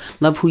and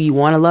love who you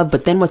want to love.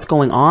 But then what's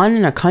going on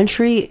in our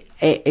country,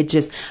 it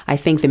just, I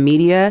think the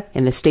media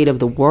and the state of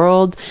the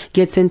world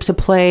gets into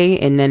play,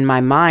 and then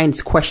my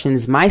mind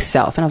questions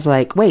myself, and I was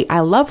like, wait, I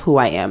love who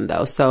I am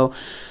though. So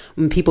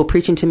when people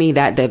preaching to me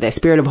that the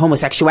spirit of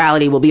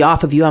homosexuality will be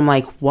off of you, I'm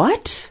like,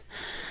 what?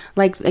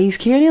 Like, are you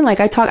kidding? Like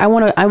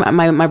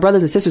my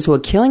brothers and sisters who are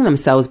killing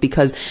themselves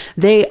because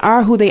they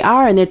are who they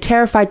are and they're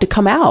terrified to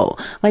come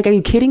out. Like, are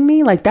you kidding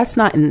me? Like, that's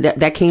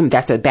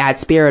a bad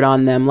spirit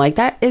on them. Like,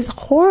 that is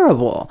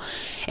horrible.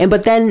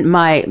 But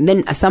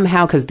then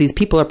somehow, cause these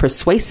people are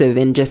persuasive,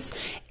 and just,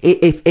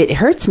 it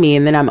hurts me,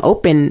 and then I'm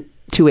open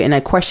to it, and I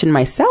question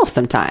myself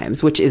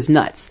sometimes, which is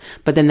nuts.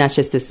 But then that's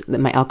just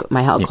my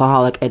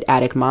alcoholic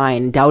addict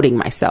mind doubting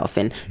myself,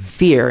 and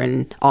fear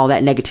and all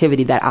that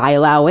negativity that I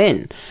allow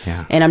in.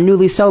 Yeah. And I'm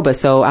newly sober,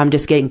 so I'm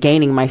just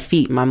gaining my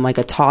feet. I'm like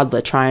a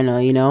toddler trying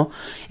to, you know,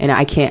 and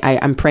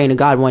I'm praying to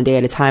God one day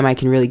at a time I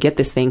can really get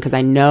this thing, because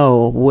I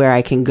know where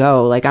I can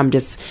go. Like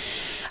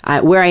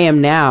where I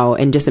am now,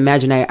 and just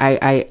imagine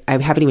I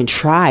haven't even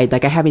tried.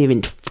 Like I haven't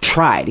even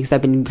tried because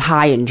I've been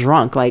high and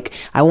drunk. Like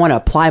I want to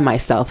apply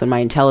myself and my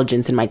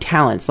intelligence and my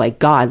talents. Like,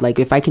 God, like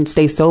if I can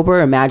stay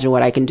sober, imagine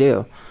what I can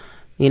do,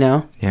 you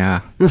know?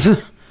 Yeah.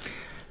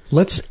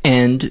 Let's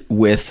end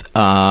with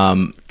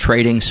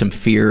trading some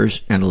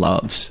fears and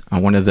loves.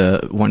 One of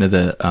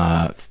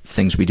the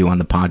things we do on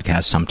the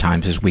podcast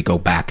sometimes is we go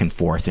back and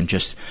forth and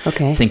just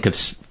think of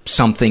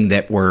something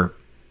that we're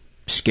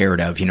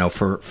scared of. You know,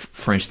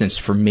 for instance,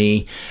 for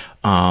me,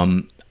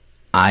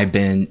 I've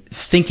been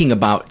thinking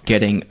about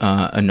getting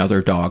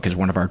another dog, because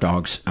one of our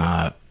dogs,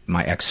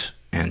 my ex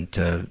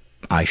and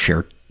I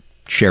shared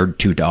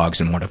 2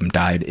 dogs, and one of them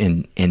died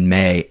in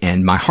May,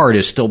 and my heart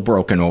is still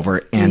broken over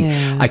it.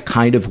 And I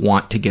kind of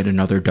want to get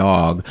another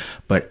dog,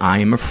 but I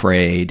am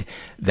afraid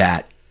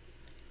that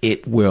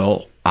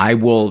I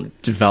will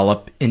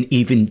develop an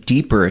even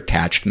deeper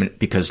attachment,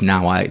 because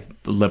now I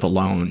live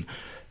alone,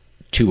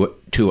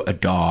 to a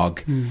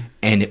dog,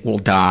 and it will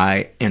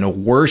die in a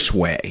worse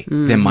way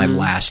than my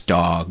last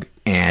dog,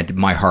 and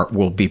my heart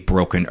will be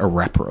broken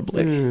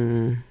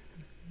irreparably.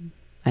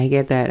 I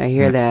get that. I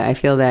hear that. I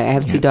feel that. I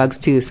have 2 dogs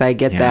too, so I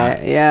get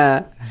that.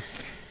 Yeah.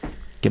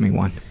 Give me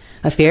one.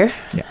 A fear?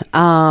 Yeah.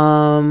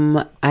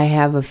 I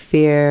have a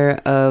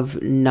fear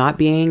of not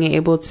being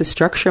able to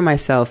structure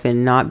myself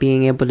and not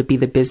being able to be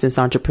the business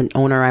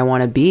entrepreneur I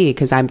want to be,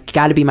 because I've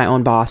got to be my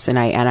own boss, and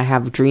I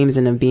have dreams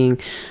of being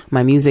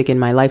my music and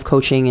my life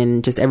coaching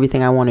and just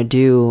everything I want to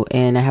do.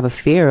 And I have a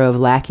fear of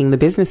lacking the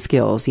business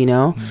skills, you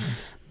know?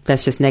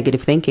 that's just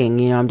negative thinking.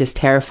 You know, I'm just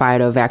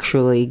terrified of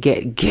actually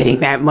getting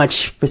that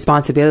much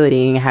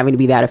responsibility and having to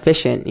be that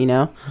efficient, you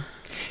know?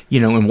 You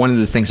know, and one of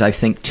the things I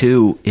think,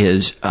 too,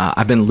 is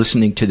I've been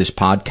listening to this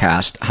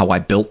podcast, How I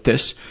Built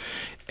This.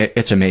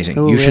 It's amazing.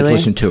 Ooh, you should really?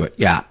 listen to it.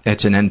 Yeah,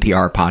 it's an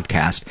NPR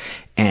podcast.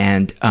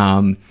 And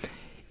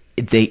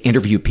they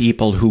interview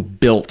people who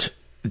built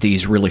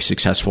these really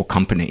successful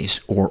companies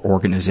or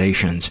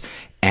organizations.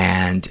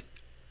 And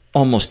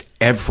almost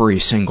every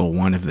single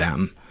one of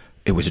them,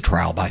 it was a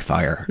trial by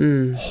fire.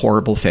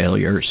 Horrible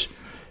failures.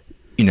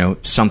 You know,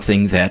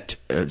 something that,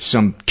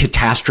 some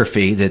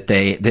catastrophe that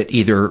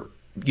either,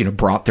 you know,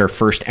 brought their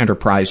first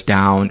enterprise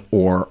down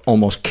or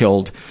almost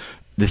killed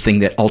the thing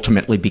that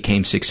ultimately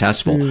became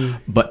successful.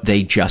 But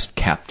they just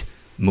kept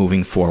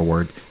moving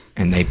forward,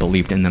 and they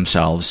believed in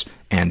themselves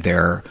and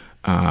their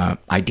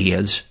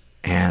ideas,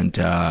 and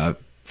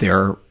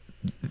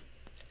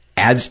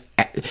as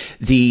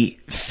the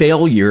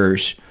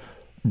failures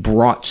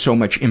brought so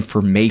much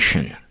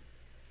information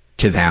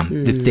to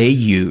them that they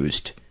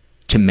used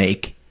to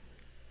make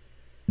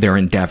their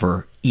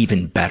endeavor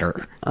even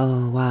better.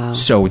 Oh, wow.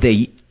 So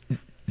they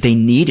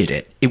needed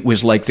it. It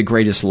was like the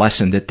greatest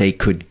lesson that they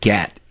could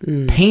get.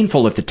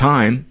 Painful at the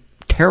time,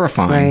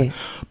 terrifying, right.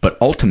 But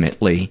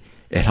ultimately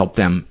it helped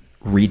them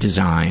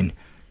redesign,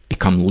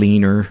 become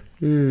leaner,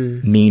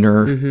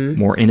 meaner,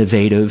 more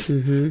innovative,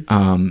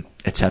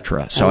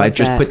 etc. So I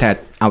just put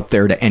that out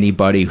there to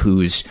anybody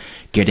who's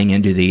getting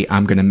into the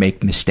I'm going to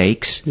make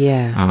mistakes.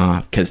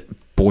 Yeah. Because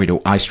boy,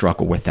 do I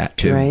struggle with that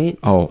too. Right.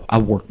 Oh, I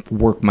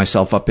work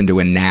myself up into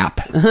a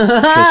nap.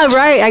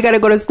 Right. I got to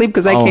go to sleep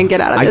because I can't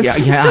get out of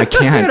this. Yeah, I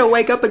can't. I got to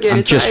wake up again.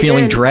 I'm just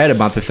feeling dread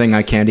about the thing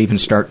I can't even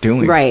start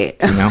doing. Right.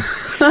 You know?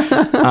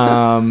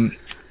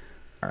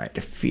 All right.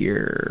 The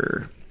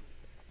fear.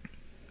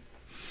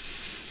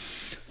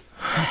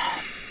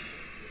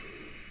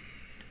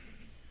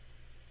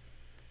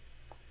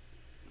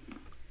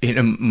 You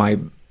know, my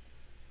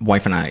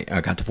wife and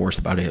I got divorced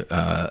about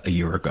a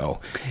year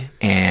ago. Okay.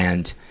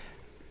 And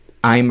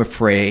I'm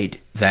afraid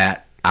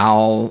that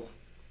I'll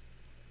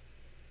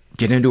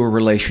get into a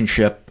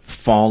relationship,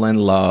 fall in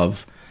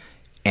love,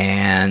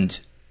 and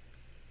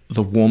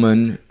the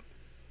woman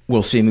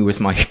will see me with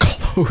my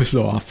clothes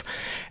off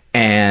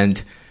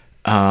and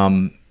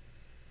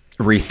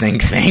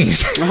rethink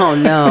things. Oh,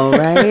 no,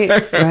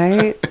 right?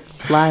 Right?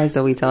 Lies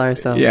that we tell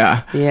ourselves.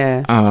 Yeah.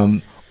 Yeah.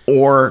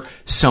 Or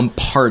some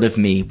part of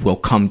me will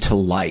come to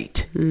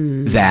light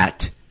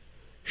that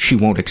she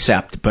won't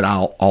accept, but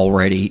I'll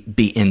already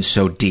be in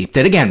so deep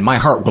that, again, my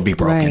heart will be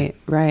broken. Right,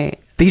 right.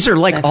 These are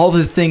like all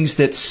the things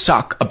that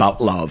suck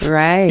about love.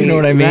 Right. You know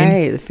what I mean?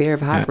 Right. The fear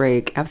of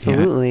heartbreak.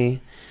 Absolutely.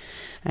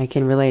 Yeah. I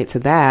can relate to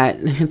that.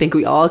 I think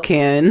we all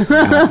can.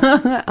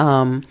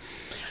 Yeah.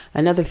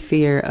 Another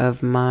fear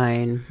of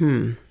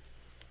mine.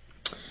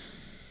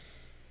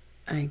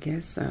 I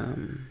guess,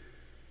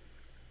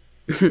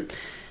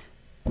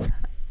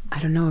 I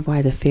don't know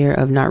why the fear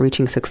of not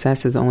reaching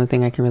success is the only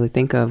thing I can really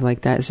think of.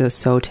 Like, that is just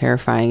so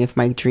terrifying. If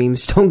my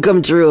dreams don't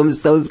come true, I'm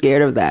so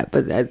scared of that.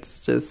 But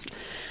that's just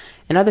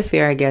another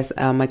fear, I guess.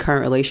 My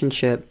current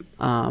relationship,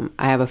 I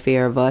have a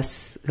fear of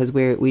us because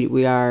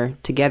we are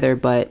together,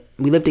 but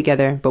we live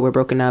together, but we're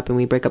broken up and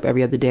we break up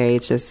every other day.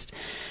 It's just,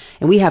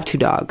 and we have 2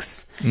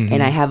 dogs.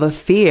 And I have a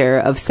fear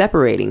of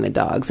separating the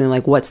dogs and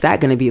like, what's that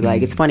going to be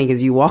like? It's funny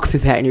because you walk through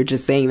that and you're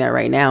just saying that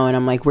right now. And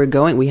I'm like,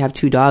 we have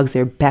 2 dogs.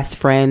 They're best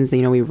friends.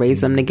 You know, we raise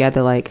them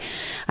together. Like,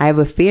 I have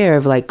a fear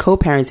of like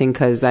co-parenting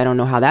because I don't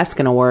know how that's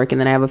going to work. And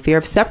then I have a fear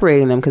of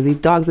separating them because these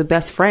dogs are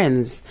best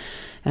friends.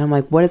 And I'm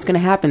like, what is going to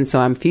happen? So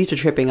I'm future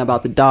tripping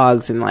about the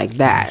dogs and like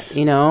that,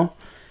 you know?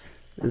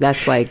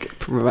 That's like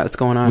what's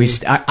going on.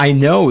 I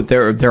know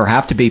there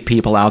have to be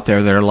people out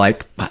there that are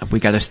like, we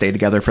got to stay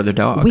together for the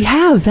dogs. We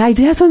have. That's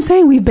what I'm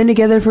saying. We've been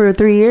together for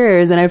 3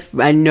 years, and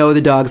I know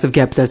the dogs have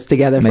kept us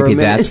together for a minute.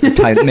 That's the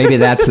title. Maybe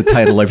that's the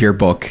title of your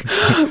book.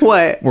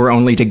 What? We're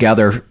only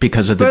together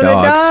because of the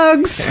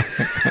dogs. The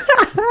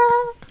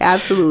dogs.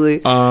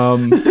 Absolutely.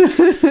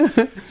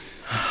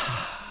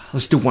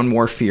 Let's do one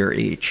more fear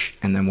each,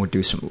 and then we'll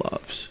do some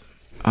loves.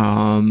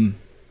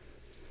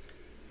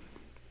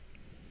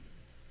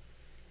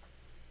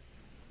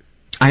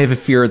 I have a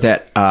fear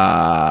that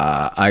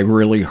I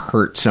really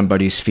hurt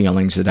somebody's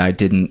feelings that I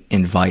didn't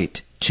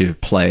invite to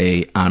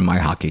play on my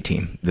hockey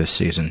team this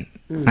season.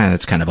 And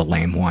that's kind of a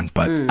lame one,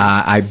 but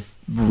I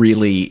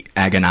really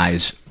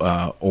agonize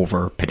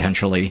over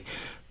potentially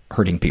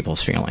hurting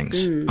people's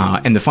feelings.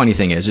 And the funny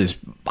thing is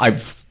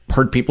I've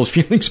hurt people's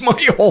feelings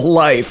my whole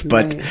life,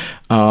 but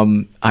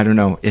I don't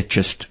know. It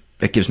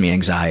gives me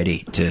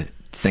anxiety to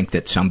think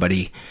that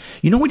somebody,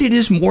 you know what it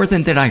is, more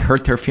than that I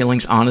hurt their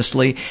feelings,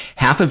 honestly,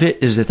 half of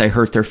it is that they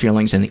hurt their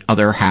feelings and the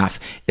other half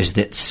is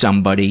that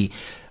somebody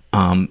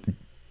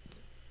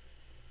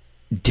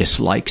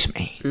dislikes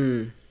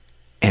me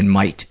and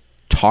might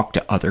talk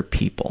to other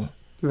people.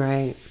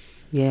 Right.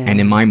 Yeah.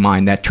 And in my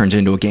mind that turns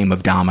into a game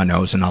of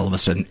dominoes and all of a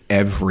sudden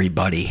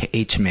everybody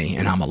hates me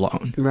and I'm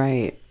alone.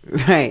 Right.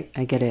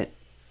 I get it.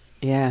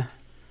 Yeah.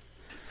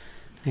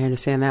 I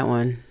understand that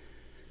one.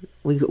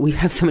 we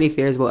have so many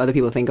fears what other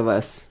people think of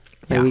us.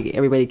 Like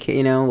everybody,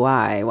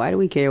 why? Why do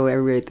we care what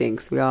everybody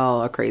thinks? We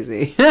all are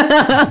crazy.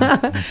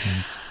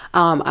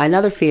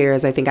 Another fear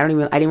is, I didn't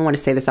even want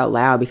to say this out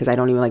loud because I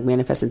don't even like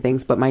manifesting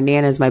things, but my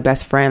Nana is my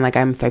best friend. Like,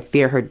 I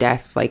fear her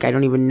death. Like, I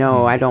don't even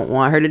know. I don't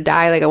want her to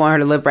die. Like, I want her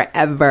to live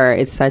forever.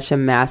 It's such a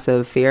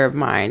massive fear of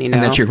mine, And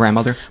that's your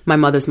grandmother? My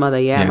mother's mother,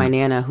 my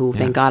Nana, who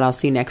thank God I'll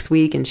see next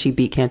week. And she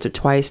beat cancer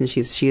twice, and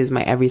she is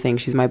my everything.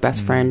 She's my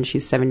best friend.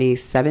 She's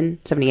 77,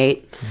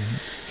 78.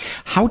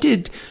 How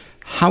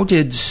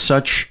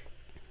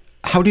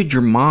did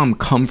your mom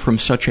come from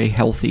such a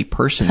healthy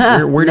person?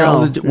 Where did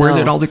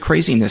all the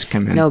craziness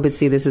come in? No, but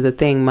see, this is the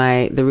thing.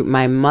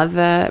 My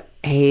mother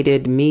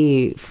hated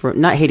me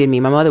not hated me.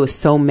 My mother was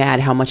so mad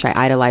how much I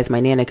idolized my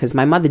Nana, because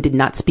my mother did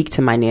not speak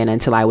to my Nana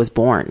until I was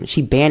born.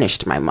 She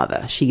banished my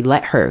mother. She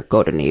let her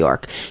go to New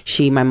York.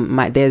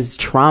 There's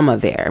trauma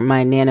there.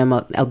 My Nana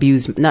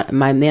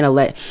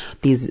let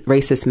these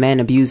racist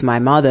men abuse my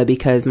mother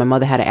because my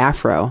mother had an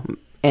afro.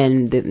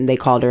 And they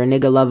called her a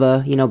nigga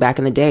lover, back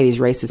in the day, these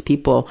racist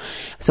people.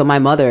 So my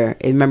mother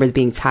remembers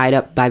being tied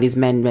up by these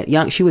men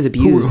young. She was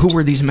abused. Who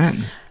were these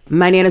men?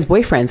 My Nana's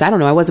boyfriends. I don't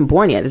know. I wasn't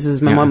born yet.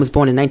 My mom was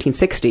born in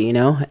 1960,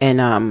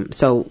 And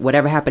so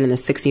whatever happened in the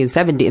 60s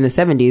and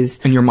 70s.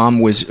 And your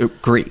mom was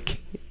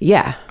Greek?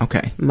 Yeah.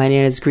 Okay. My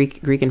Nana's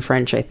Greek and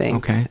French, I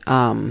think. Okay.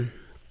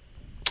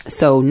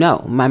 So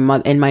no, my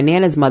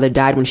Nana's mother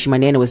died when my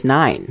Nana was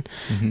 9.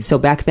 So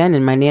back then,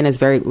 and my Nana's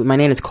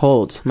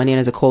cold. My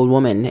Nana's a cold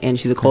woman, and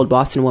she's a cold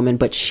Boston woman,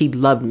 but she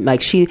loved, but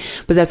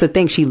that's the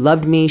thing. She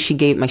loved me. She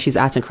gave, she's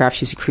arts and crafts.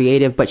 She's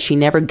creative, but she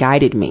never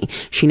guided me.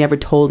 She never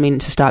told me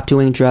to stop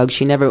doing drugs.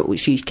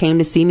 She came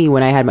to see me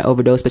when I had my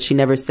overdose, but she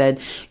never said,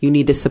 you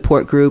need this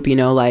support group,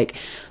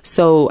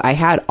 so I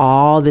had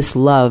all this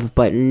love,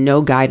 but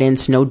no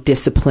guidance, no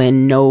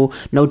discipline, no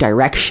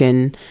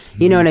direction.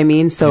 You know what I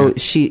mean? So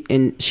she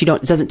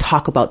doesn't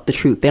talk about the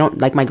truth. They don't,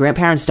 like, my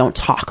grandparents don't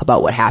talk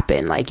about what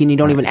happened. Like, you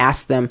don't even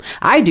ask them.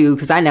 I do,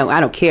 because I know I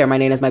don't care. My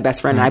Nana's my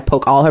best friend, and I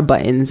poke all her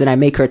buttons and I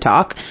make her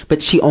talk,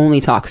 but she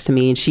only talks to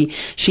me, and she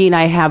and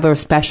I have a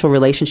special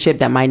relationship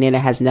that my Nana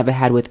has never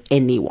had with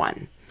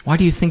anyone. Why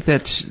do you think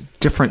that's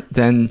different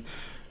than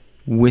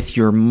with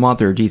your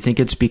mother? Do you think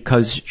it's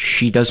because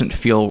she doesn't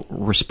feel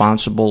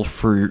responsible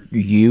for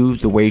you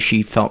the way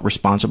she felt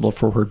responsible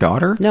for her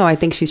daughter? No, I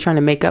think she's trying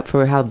to make up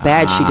for how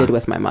bad she did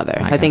with my mother.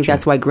 I think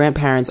that's why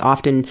grandparents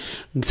often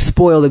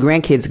spoil the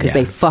grandkids, because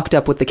they fucked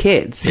up with the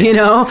kids,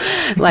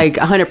 like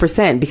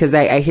 100%, because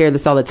I hear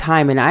this all the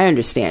time, and I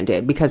understand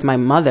it, because my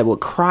mother would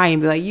cry and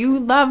be like, you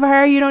love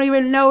her, you don't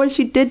even know what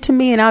she did to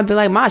me. And I'd be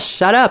like, Ma,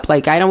 shut up.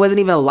 Like, I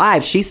wasn't even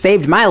alive. She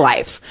saved my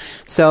life.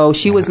 So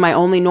she was my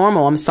only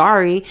normal. I'm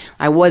sorry.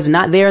 I was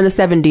not there in the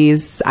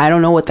 70s. I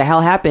don't know what the hell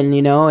happened,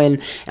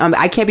 and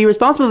I can't be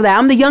responsible for that.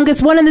 I'm the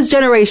youngest one in this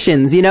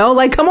generation,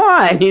 like, come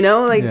on,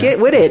 get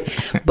with it.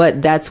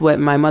 But that's what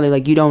my mother,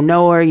 like, you don't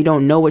know her, you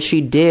don't know what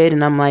she did.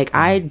 And I'm like,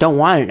 I don't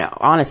want to know,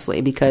 honestly,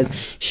 because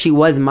she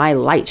was my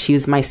light. She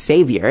was my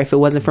savior. If it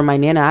wasn't for my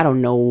Nana, I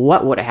don't know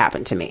what would have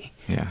happened to me.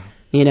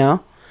 Yeah.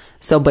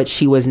 So, but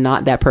she was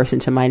not that person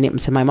to my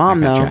mom,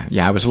 though.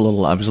 Yeah, I was a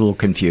little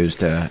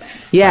confused. No.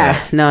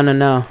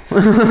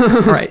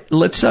 All right,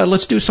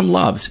 let's do some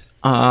loves.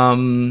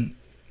 I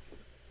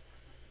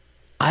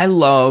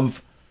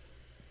love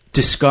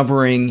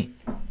discovering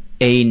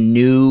a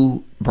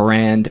new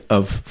brand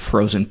of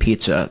frozen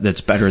pizza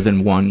that's better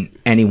than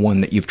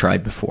anyone that you've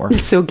tried before.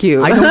 It's so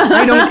cute. I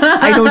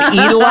don't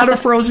eat a lot of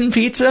frozen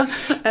pizza.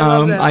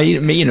 I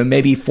eat,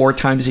 maybe 4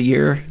 times a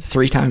year,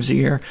 3 times a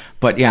year.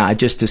 But yeah, I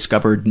just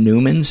discovered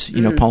Newman's,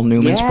 Paul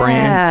Newman's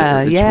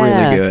brand. It's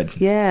really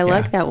good. Yeah, I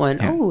like that one.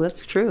 Yeah. Oh,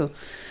 that's true.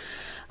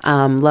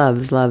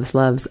 Loves.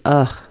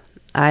 Ugh.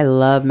 I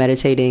love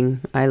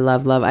meditating. I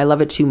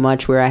love it too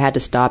much where I had to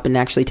stop and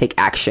actually take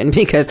action,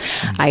 because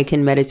I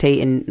can meditate,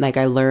 and like,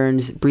 I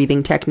learned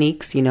breathing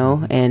techniques,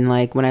 and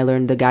like, when I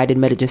learned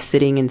just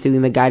sitting and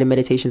doing the guided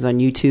meditations on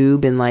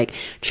YouTube, and like,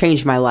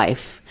 changed my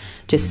life.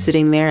 Just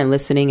sitting there and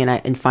listening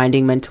and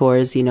finding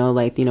mentors, when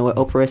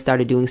Oprah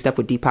started doing stuff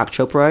with Deepak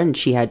Chopra, and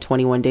she had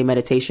 21-day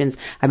meditations.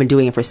 I've been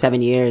doing it for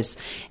 7 years,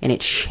 and it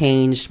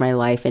changed my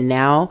life. And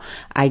now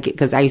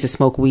because I used to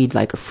smoke weed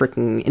like a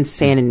freaking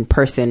insane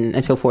person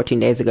until 14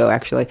 days ago,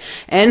 actually.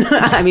 And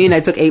I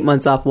took 8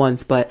 months off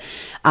once, but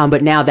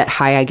now that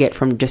high I get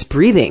from just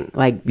breathing,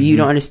 like, you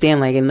don't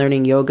understand, like, in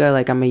learning yoga,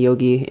 like, I'm a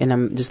yogi, and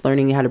I'm just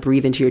learning how to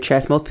breathe into your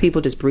chest. Most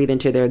people just breathe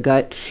into their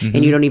gut,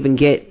 and you don't even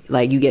get,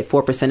 like, you get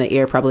 4% of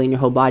air probably in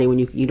your whole body when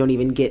you don't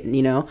even get,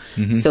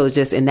 so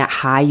just in that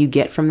high you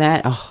get from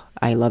that,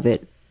 I love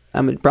it.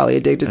 I'm probably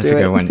addicted to it.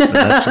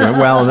 That's a good one.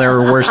 Well, there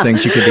are worse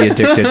things you could be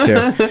addicted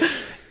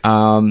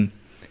to.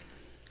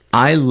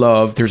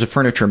 There's a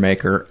furniture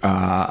maker,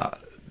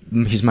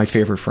 he's my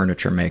favorite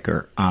furniture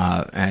maker,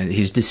 and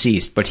he's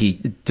deceased, but he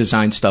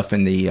designed stuff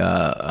in the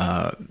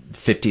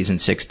 50s and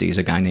 60s,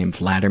 a guy named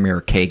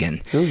Vladimir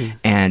Kagan. Ooh.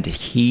 And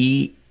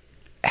he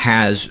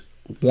has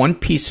one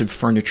piece of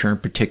furniture in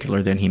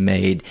particular that he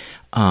made,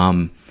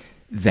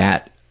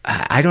 that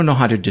I don't know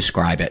how to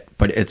describe it,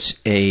 but it's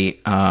a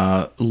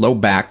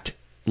low-backed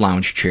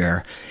lounge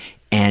chair,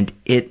 and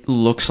it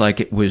looks like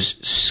it was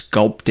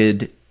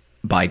sculpted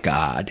by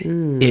God.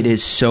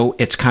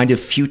 It's kind of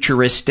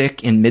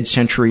futuristic and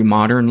mid-century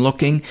modern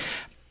looking,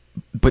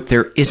 but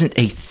there isn't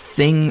a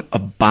thing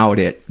about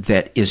it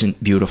that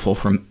isn't beautiful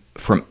from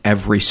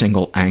every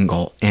single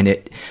angle. And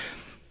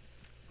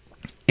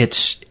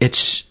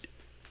it's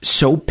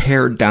so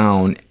pared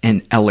down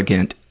and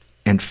elegant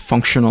and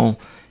functional.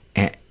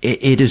 And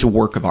it is a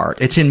work of art.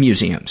 It's in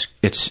museums.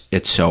 It's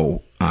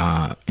so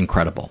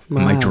incredible.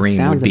 Wow, my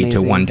dream would be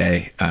to one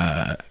day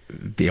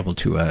be able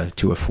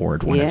to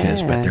afford one of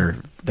his, but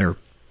they're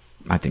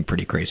I think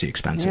pretty crazy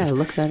expensive. Yeah,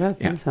 look that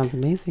up. Yeah. That sounds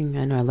amazing.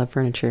 I know, I love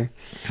furniture.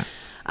 Yeah.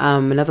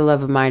 Another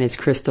love of mine is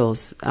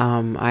crystals.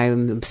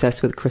 I'm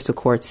obsessed with crystal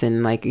quartz,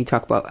 and like you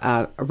talk about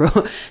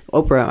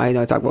Oprah, I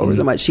know I talk about Oprah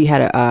so much. She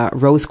had a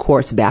rose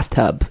quartz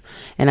bathtub,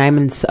 and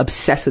I'm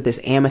obsessed with this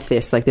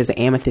amethyst. Like there's an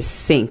amethyst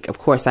sink. Of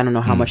course, I don't know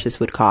how much this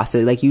would cost.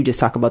 Like you just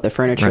talk about the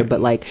furniture, right.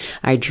 But like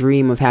I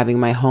dream of having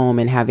my home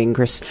and having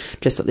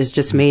it's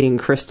just made in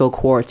crystal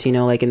quartz. You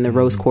know, like in the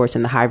rose quartz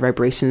and the high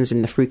vibrations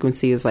and the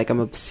frequencies. Like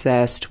I'm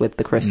obsessed with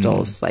the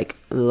crystals. Like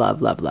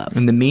love.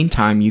 In the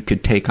meantime, you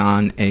could take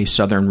on a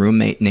Southern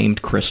roommate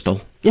named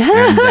Crystal,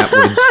 and that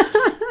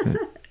would,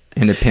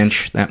 in a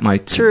pinch, that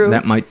might do.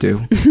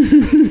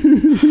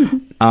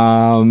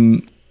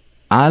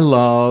 I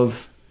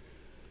love.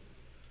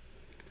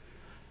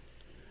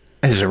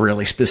 This is a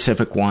really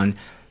specific one,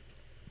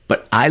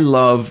 but I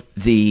love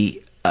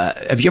the.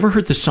 Have you ever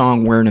heard the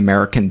song "We're an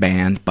American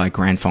Band" by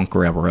Grand Funk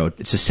Railroad?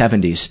 It's a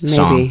 '70s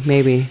song,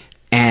 maybe.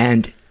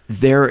 And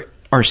there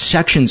are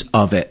sections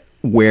of it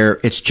where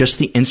it's just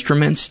the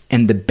instruments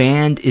and the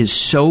band is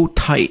so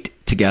tight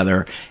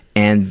together,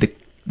 and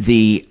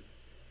the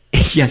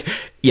yes,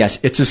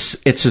 it's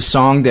a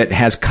song that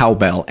has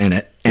cowbell in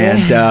it,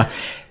 and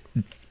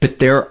but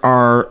there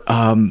are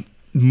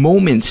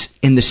moments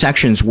in the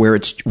sections where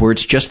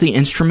it's just the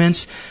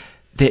instruments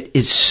that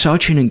is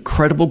such an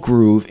incredible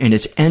groove, and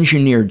it's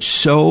engineered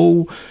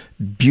so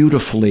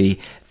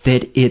beautifully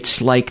that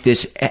it's like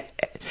this.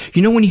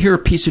 You know when you hear a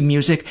piece of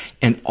music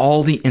and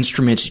all the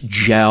instruments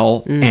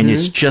gel, and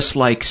it's just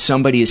like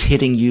somebody is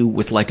hitting you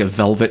with like a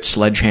velvet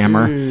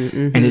sledgehammer,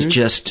 and it's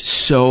just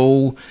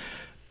so...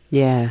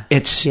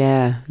 It's...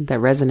 Yeah, that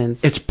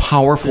resonance. It's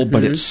powerful,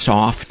 but it's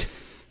soft.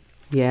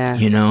 Yeah.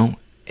 You know?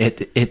 I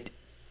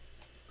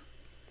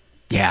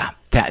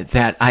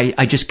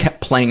just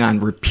kept playing on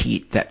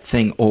repeat that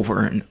thing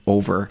over and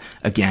over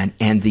again,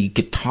 and the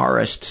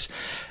guitarists...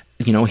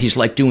 You know, he's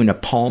like doing a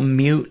palm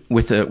mute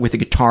with a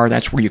guitar.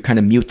 That's where you kind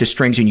of mute the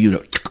strings and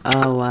you.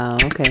 Oh wow!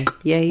 Okay,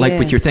 yeah. Like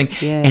with your thing,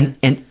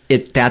 and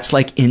that's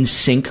like in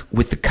sync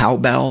with the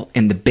cowbell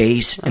and the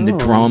bass and the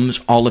drums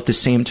all at the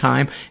same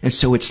time, and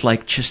so it's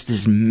like just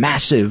this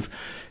massive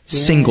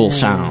single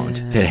sound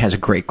that has a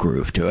great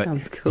groove to it.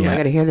 Sounds cool. I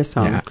got to hear this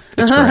song. Yeah,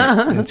 it's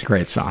great. It's a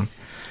great song.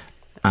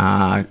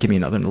 Give me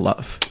another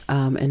love.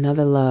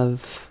 Another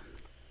love.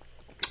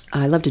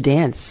 I love to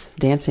dance.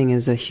 Dancing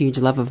is a huge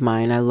love of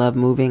mine. I love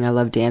moving. I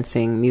love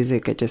dancing.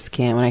 Music, I just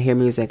can't. When I hear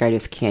music, I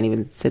just can't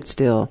even sit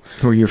still.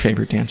 Who are your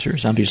favorite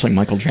dancers? Obviously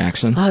Michael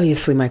Jackson.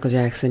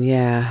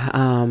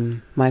 Yeah.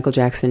 Michael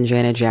Jackson,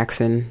 Janet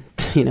Jackson.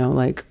 You know,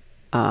 like,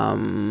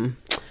 I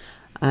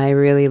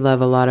really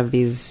love a lot of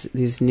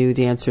these new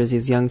dancers.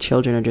 These young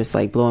children are just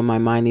like blowing my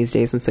mind these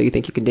days. And so you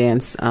think you can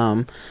dance.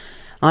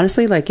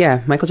 Honestly, like,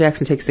 yeah, Michael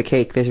Jackson takes the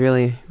cake. There's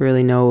really,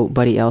 really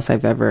nobody else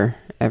I've ever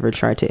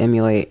tried to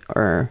emulate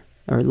or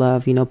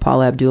love. You know,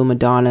 Paula Abdul,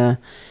 Madonna,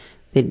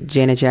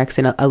 Janet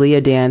Jackson,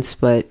 Aaliyah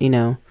danced, but you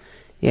know,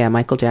 yeah,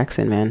 Michael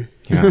Jackson, man.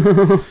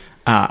 Yeah.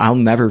 I'll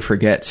never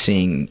forget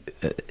seeing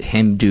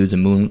him do the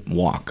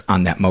moonwalk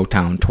on that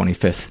Motown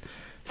 25th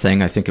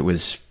thing. I think it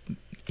was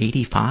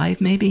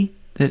 85 maybe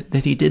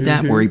that he did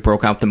that, where he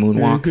broke out the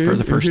moonwalk for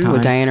the first time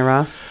with Diana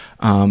Ross.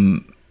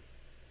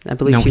 I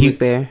believe she was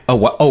there.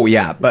 Oh,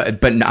 yeah,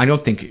 but I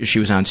don't think she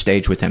was on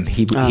stage with him.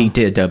 He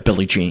did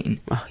Billie Jean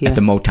at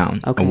the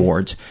Motown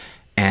Awards,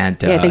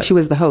 and I think she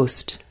was the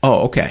host.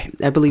 Oh, okay.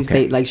 I believe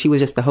she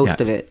was just the host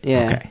of it.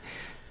 Yeah.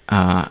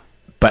 Okay.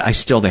 But I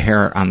still, the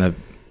hair on the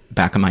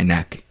back of my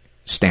neck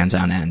stands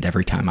on end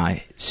every time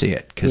I see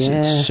it because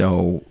it's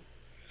so.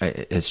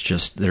 It's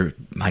just there.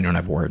 I don't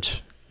have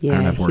words.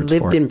 Yeah, he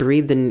lived and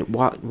breathed and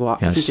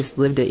walked. Yes. He just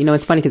lived it. You know,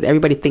 it's funny because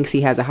everybody thinks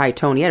he has a high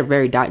tone. He had a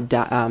very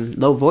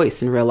low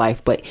voice in real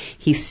life, but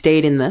he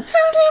stayed in the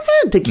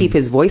to keep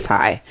his voice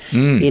high.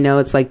 You know,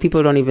 it's like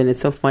people don't even. It's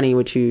so funny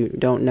what you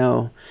don't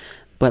know,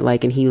 but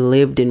like, and he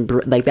lived and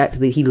like that.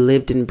 He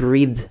lived and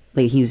breathed.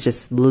 Like he was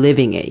just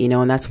living it. You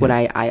know, and that's what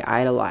I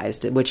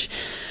idolized. Which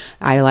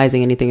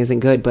idolizing anything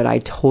isn't good, but I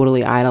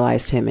totally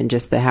idolized him and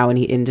just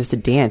just the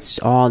dance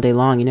all day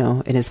long. You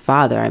know, and his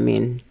father. I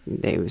mean,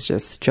 it was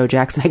just Joe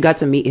Jackson. I got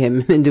to meet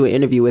him and do an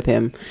interview with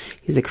him.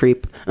 He's a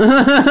creep.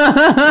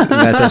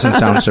 That doesn't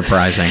sound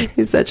surprising.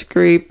 He's such a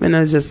creep. And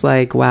I was just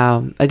like,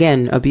 wow.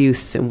 Again,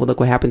 abuse, and look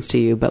what happens to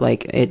you. But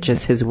like, it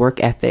just, his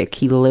work ethic,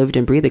 he lived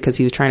and breathed it because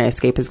he was trying to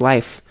escape his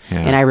life.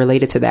 Yeah. And I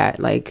related to that.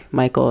 Like,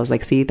 Michael was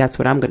like, see, that's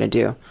what I'm going to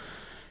do.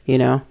 You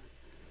know?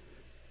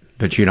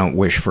 But you don't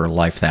wish for a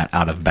life that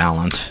out of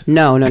balance.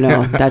 No.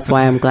 That's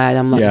why I'm glad.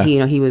 I'm like,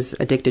 he was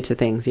addicted to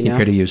things, He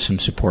could have used some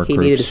support groups.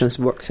 He needed some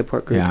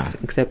support groups,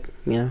 except,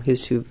 he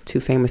was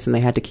too famous and they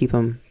had to keep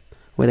him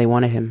where they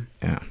wanted him.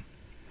 Yeah.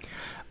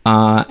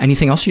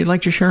 Anything else you'd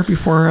like to share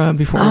before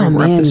we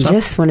wrap this up?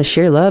 Just want to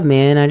share love,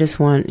 man. I just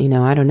want,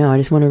 I don't know. I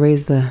just want to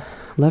raise the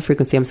love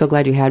frequency. I'm so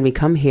glad you had me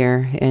come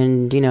here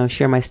and,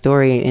 share my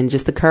story and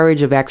just the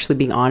courage of actually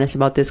being honest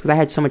about this, because I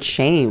had so much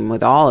shame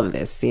with all of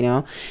this,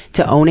 to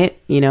own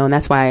it, and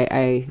that's why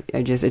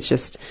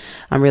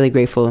I'm really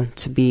grateful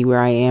to be where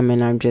I am,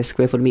 and I'm just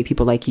grateful to meet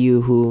people like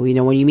you who,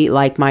 when you meet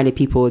like-minded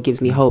people, it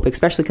gives me hope,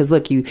 especially because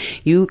look,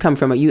 you come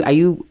from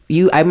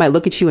I might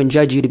look at you and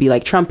judge you to be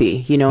like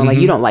Trumpy, like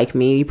you don't like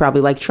me, you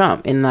probably like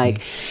Trump, and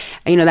like,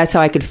 that's how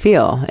I could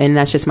feel, and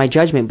that's just my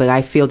judgment. But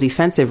I feel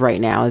defensive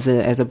right now as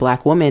a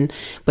black woman.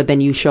 But then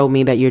you showed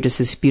me that you're just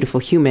this beautiful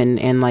human,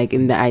 and like,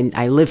 and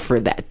I live for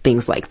that,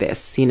 things like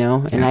this,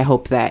 and I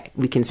hope that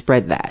we can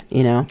spread that,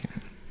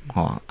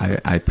 Well,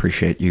 I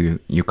appreciate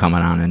you coming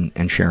on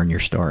and sharing your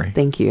story.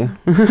 Thank you.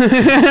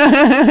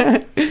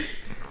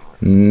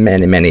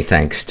 Many, many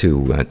thanks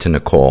to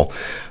Nicole.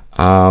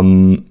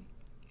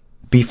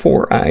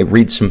 Before I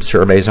read some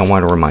surveys, I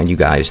want to remind you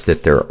guys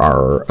that there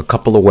are a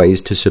couple of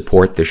ways to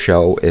support the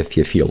show if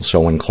you feel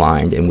so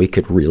inclined, and we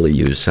could really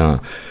use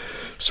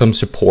some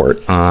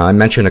support. I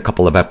mentioned a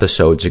couple of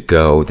episodes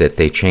ago that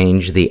they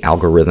changed the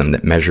algorithm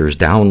that measures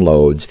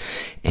downloads,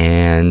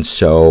 and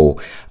so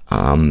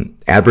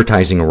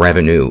advertising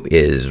revenue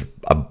is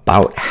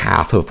about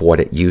half of what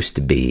it used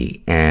to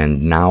be,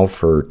 and now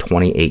for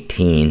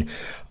 2018,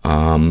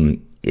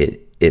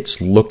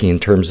 it's looking, in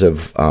terms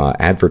of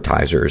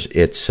advertisers,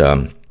 it's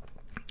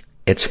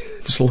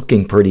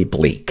looking pretty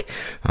bleak.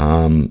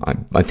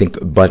 I think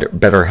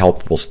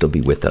BetterHelp will still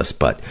be with us,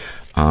 but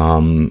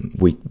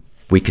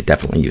we could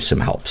definitely use some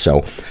help.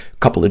 So a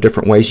couple of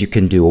different ways. You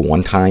can do a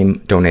one-time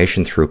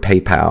donation through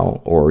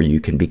PayPal, or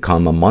you can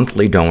become a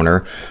monthly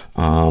donor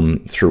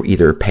through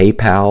either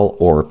PayPal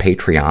or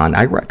Patreon.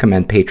 I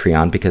recommend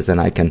Patreon because then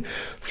I can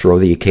throw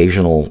the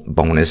occasional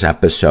bonus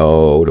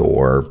episode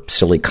or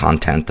silly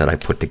content that I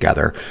put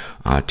together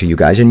to you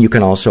guys. And you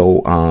can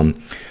also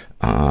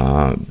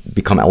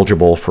become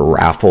eligible for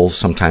raffles.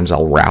 Sometimes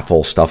I'll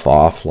raffle stuff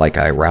off, like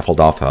I raffled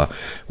off a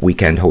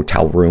weekend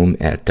hotel room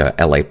at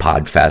LA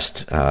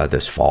Podfest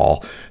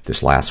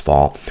this last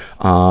fall.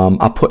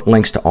 I'll put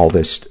links to all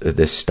this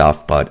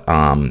stuff, but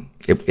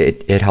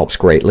it helps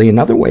greatly.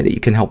 Another way that you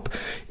can help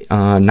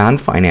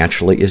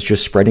non-financially is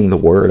just spreading the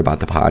word about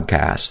the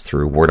podcast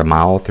through word of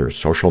mouth or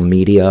social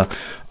media.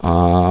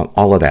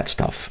 All of that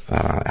stuff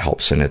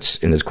helps, and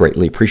is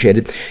greatly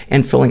appreciated.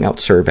 And filling out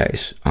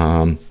surveys.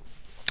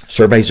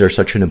 Surveys are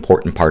such an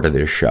important part of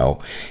this show,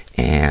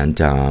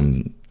 and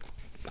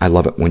I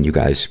love it when you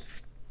guys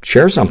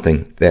share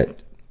something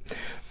that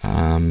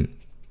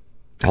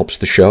helps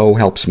the show,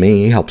 helps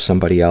me, helps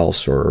somebody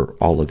else, or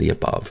all of the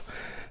above.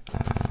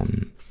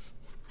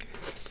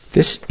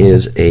 This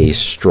is a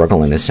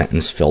struggle in a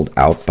sentence filled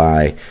out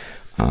by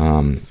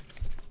a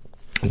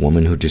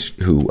woman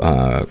who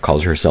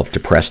calls herself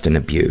depressed and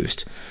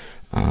abused.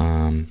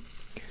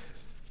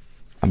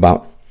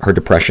 About her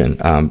depression.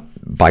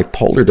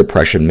 Bipolar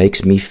depression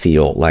makes me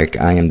feel like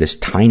I am this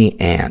tiny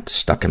ant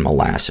stuck in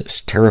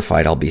molasses,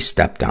 terrified I'll be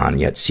stepped on,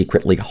 yet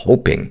secretly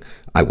hoping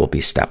I will be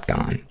stepped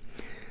on.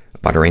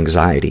 About her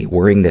anxiety,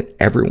 worrying that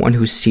everyone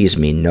who sees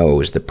me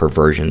knows the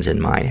perversions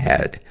in my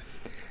head.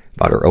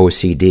 About her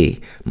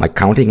OCD, my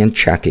counting and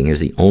checking is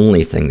the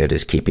only thing that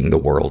is keeping the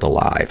world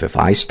alive. If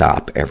I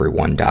stop,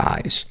 everyone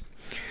dies.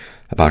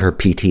 About her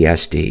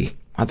PTSD,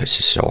 this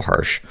is so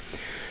harsh.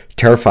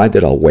 Terrified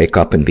that I'll wake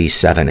up and be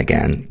 7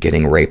 again,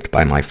 getting raped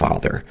by my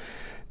father.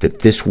 That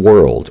this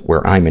world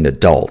where I'm an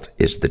adult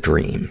is the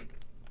dream.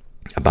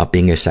 About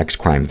being a sex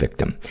crime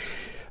victim.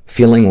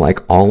 Feeling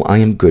like all I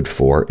am good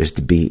for is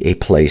to be a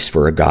place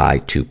for a guy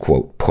to,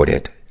 quote, put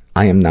it.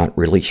 I am not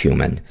really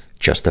human,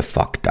 just a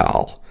fuck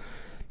doll.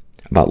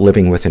 About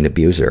living with an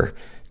abuser.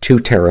 Too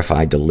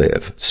terrified to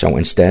live, so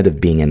instead of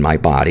being in my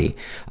body,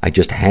 I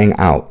just hang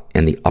out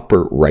in the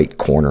upper right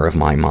corner of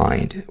my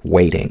mind,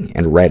 waiting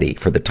and ready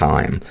for the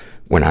time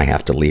when I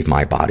have to leave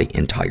my body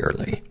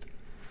entirely.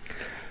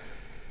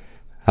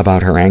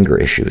 About her anger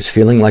issues,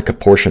 feeling like a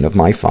portion of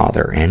my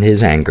father and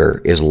his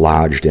anger is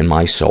lodged in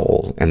my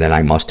soul, and that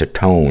I must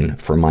atone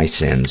for my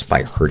sins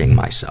by hurting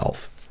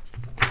myself.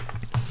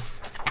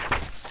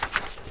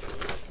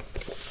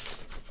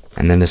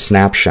 And then a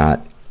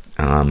snapshot.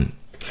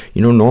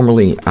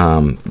 Normally,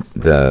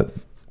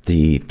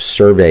 the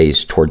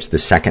surveys towards the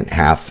second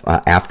half,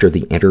 after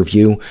the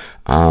interview,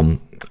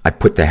 I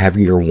put the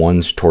heavier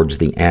ones towards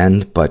the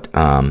end, but,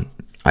 I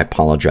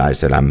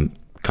apologize that I'm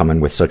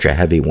coming with such a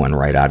heavy one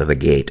right out of the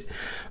gate.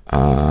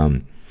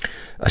 A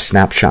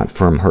snapshot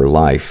from her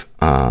life.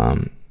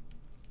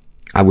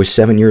 I was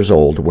 7 years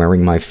old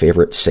wearing my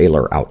favorite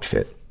sailor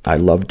outfit. I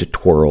loved to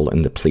twirl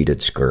in the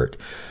pleated skirt.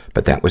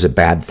 But that was a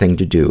bad thing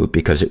to do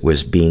because it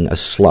was being a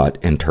slut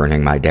and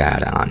turning my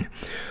dad on.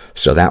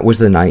 So that was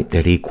the night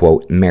that he,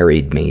 quote,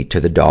 married me to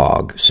the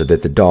dog so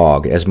that the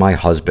dog, as my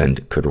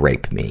husband, could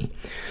rape me.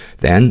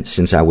 Then,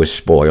 since I was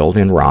spoiled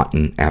and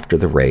rotten after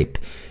the rape,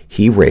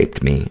 he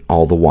raped me,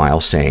 all the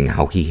while saying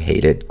how he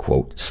hated,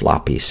 quote,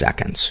 sloppy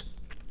seconds.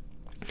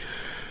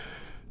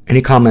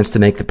 Any comments to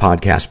make the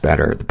podcast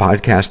better? The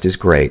podcast is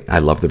great. I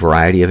love the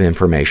variety of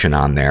information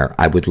on there.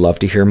 I would love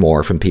to hear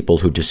more from people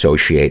who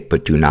dissociate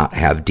but do not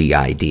have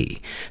DID.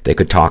 They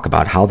could talk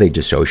about how they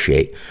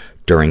dissociate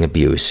during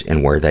abuse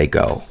and where they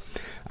go.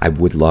 I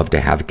would love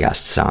to have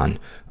guests on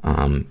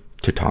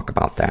to talk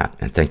about that,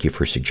 and thank you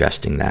for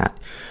suggesting that.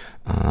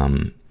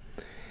 And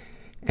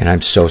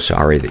I'm so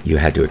sorry that you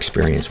had to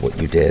experience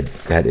what you did.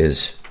 That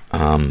is,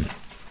 I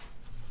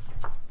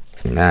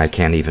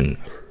can't even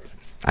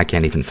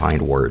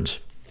find words.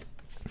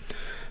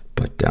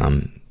 But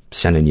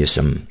sending you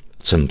some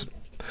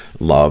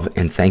love,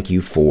 and thank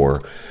you for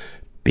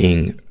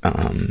being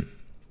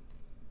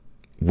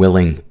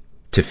willing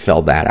to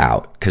fill that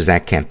out, because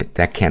that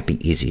can't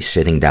be easy,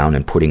 sitting down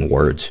and putting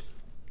words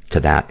to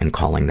that and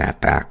calling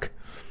that back.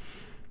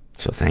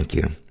 So thank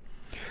you.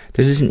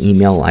 This is an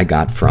email I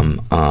got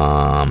from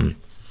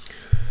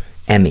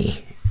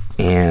Emmy,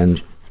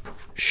 and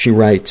she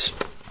writes,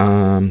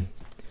 I've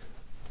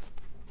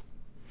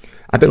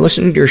been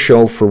listening to your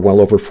show for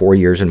well over 4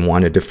 years and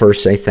wanted to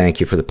first say thank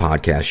you for the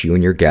podcast. You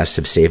and your guests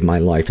have saved my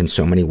life in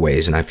so many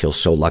ways, and I feel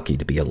so lucky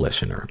to be a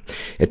listener.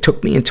 It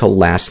took me until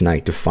last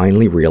night to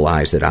finally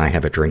realize that I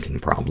have a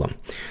drinking problem.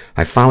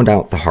 I found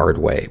out the hard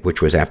way,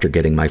 which was after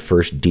getting my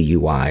first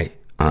DUI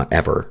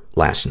ever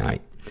last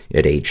night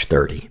at age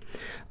 30.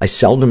 I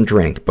seldom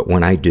drink, but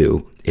when I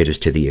do, it is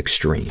to the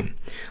extreme.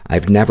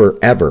 I've never,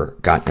 ever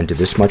gotten into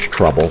this much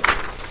trouble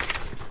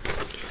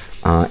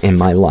in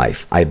my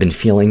life. I've been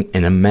feeling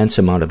an immense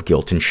amount of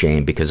guilt and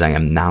shame because I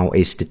am now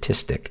a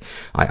statistic.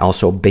 I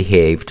also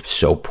behaved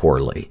so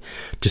poorly.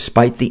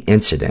 Despite the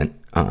incident,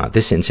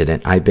 this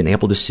incident, I've been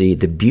able to see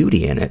the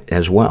beauty in it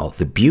as well.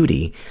 The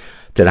beauty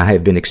that I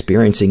have been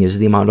experiencing is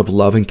the amount of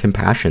love and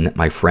compassion that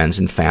my friends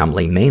and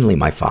family, mainly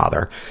my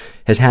father,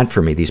 has had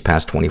for me these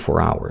past 24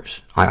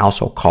 hours. I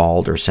also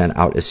called or sent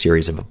out a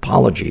series of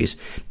apologies,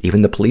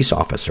 even the police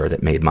officer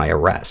that made my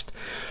arrest,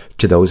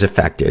 to those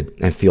affected,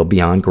 and feel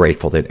beyond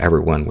grateful that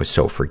everyone was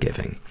so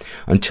forgiving.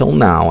 Until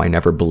now, I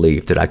never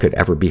believed that I could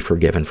ever be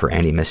forgiven for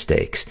any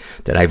mistakes,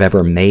 that I've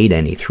ever made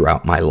any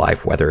throughout my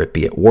life, whether it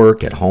be at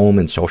work, at home,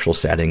 in social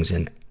settings,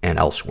 and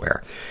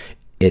elsewhere.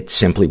 It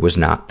simply was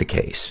not the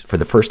case. For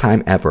the first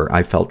time ever,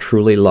 I felt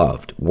truly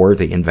loved,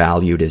 worthy, and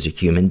valued as a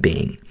human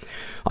being.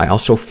 I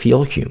also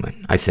feel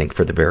human, I think,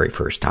 for the very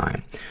first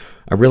time.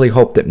 I really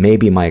hope that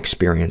maybe my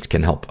experience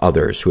can help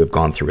others who have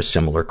gone through a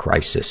similar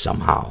crisis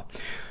somehow.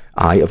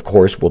 I, of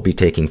course, will be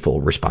taking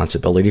full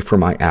responsibility for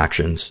my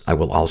actions. I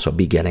will also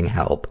be getting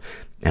help,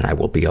 and I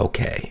will be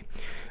okay.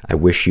 I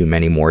wish you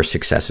many more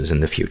successes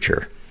in the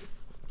future.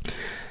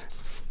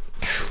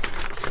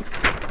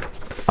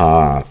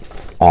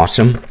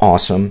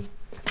 Awesome,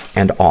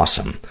 and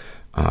awesome.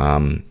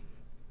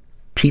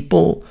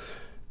 People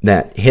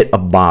that hit a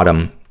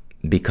bottom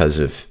because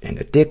of an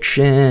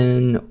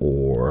addiction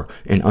or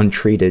an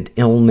untreated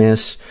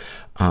illness,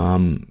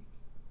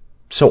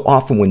 so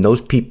often when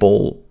those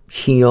people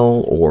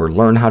heal or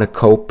learn how to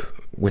cope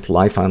with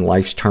life on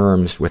life's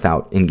terms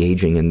without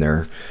engaging in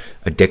their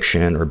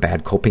addiction or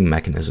bad coping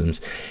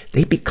mechanisms,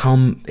 they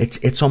become,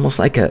 it's almost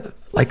like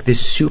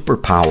this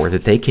superpower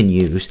that they can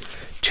use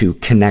to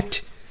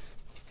connect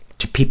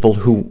to people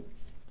who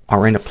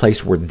are in a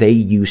place where they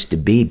used to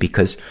be,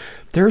 because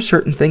there are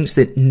certain things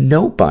that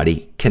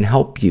nobody can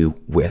help you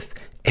with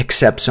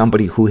except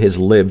somebody who has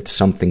lived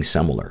something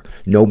similar.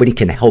 Nobody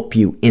can help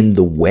you in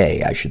the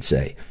way, I should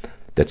say,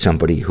 that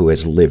somebody who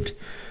has lived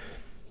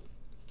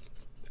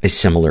a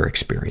similar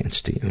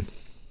experience to you.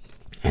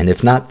 And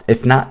if not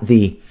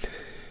the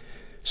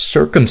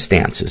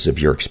circumstances of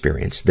your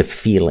experience, the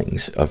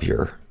feelings of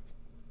your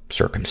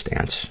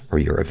circumstance or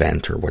your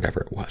event or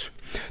whatever it was.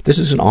 This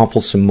is an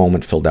awfulsome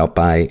moment filled out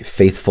by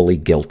Faithfully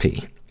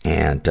Guilty.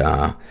 And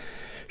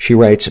she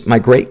writes, my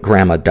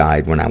great-grandma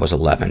died when I was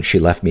 11. She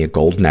left me a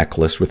gold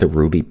necklace with a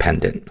ruby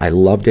pendant. I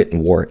loved it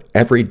and wore it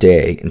every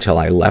day until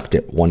I left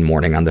it one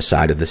morning on the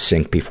side of the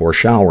sink before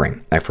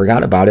showering. I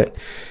forgot about it,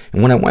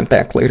 and when I went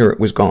back later, it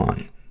was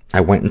gone. I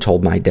went and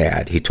told my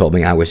dad. He told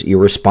me I was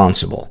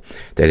irresponsible,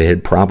 that it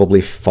had probably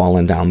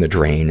fallen down the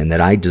drain, and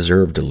that I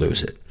deserved to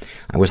lose it.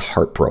 I was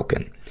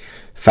heartbroken.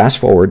 Fast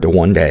forward to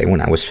one day when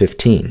I was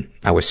 15.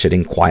 I was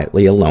sitting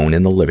quietly alone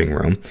in the living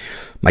room.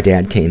 My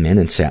dad came in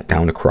and sat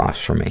down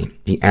across from me.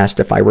 He asked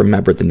if I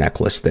remembered the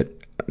necklace that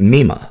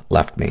Mima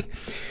left me.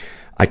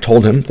 I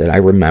told him that I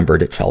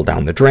remembered it fell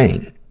down the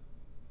drain.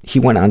 He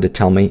went on to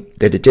tell me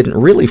that it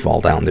didn't really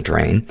fall down the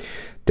drain,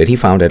 that he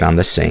found it on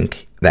the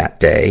sink that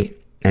day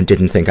and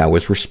didn't think I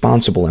was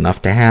responsible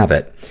enough to have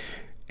it.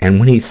 And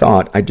when he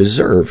thought I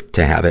deserved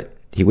to have it,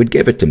 he would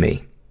give it to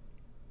me.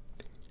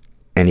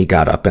 And he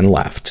got up and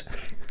left.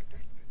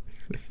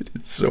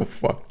 It's so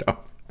fucked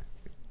up.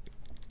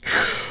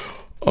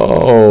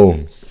 Oh,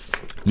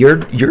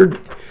 you're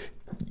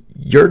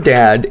Your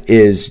dad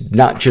is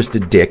not just a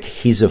dick,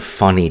 he's a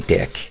funny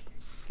dick.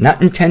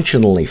 Not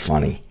intentionally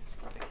funny.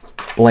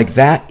 Like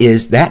that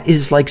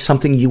is like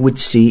something you would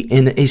see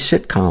in a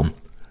sitcom.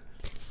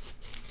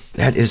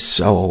 That is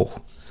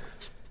so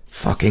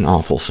fucking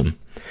awfulsome.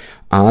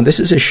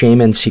 This is a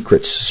shame and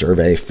secrets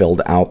survey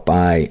filled out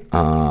by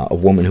a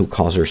woman who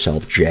calls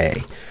herself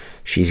Jay.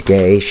 She's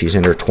gay. She's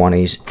in her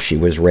 20s. She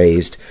was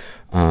raised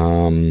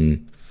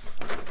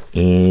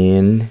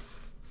in...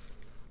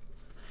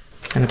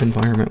 kind of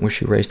environment was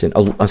she raised in?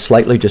 A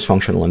slightly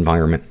dysfunctional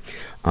environment.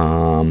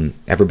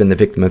 Ever been the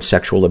victim of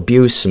sexual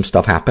abuse? Some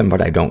stuff happened,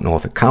 but I don't know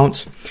if it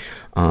counts.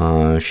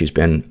 She's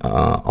been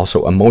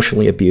also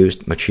emotionally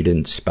abused, but she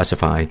didn't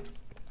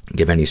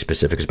give any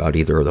specifics about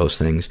either of those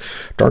things.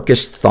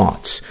 Darkest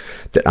thoughts: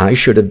 that I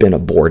should have been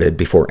aborted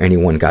before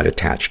anyone got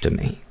attached to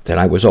me. That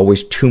I was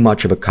always too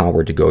much of a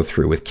coward to go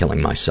through with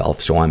killing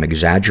myself, so I'm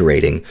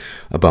exaggerating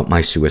about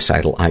my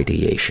suicidal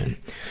ideation.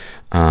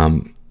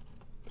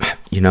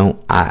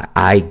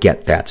 I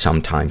get that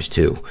sometimes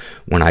too.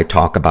 When I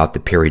talk about the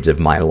periods of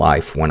my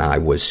life when I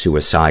was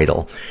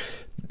suicidal,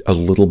 a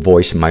little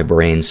voice in my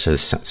brain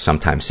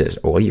sometimes says,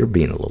 oh, you're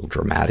being a little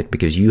dramatic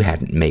because you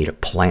hadn't made a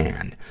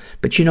plan.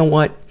 But you know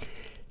what?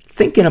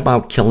 Thinking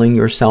about killing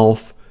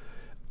yourself,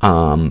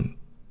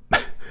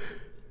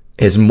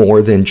 is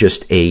more than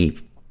just a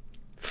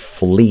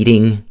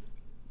fleeting,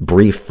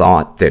 brief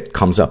thought that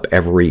comes up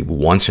every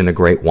once in a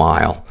great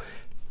while.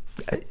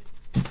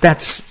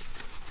 That's,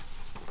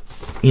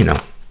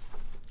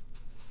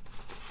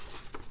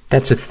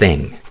 that's a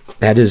thing.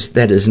 That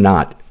is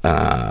not,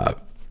 a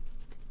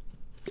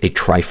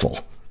trifle.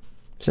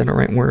 Is that the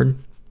right word?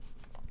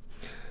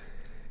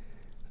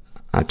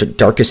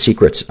 Darkest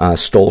secrets,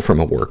 stole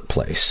from a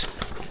workplace.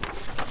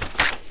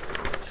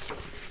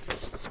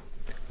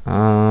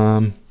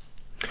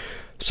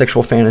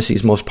 Sexual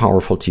fantasies most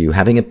powerful to you.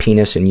 Having a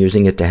penis and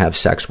using it to have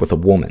sex with a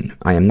woman.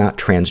 I am not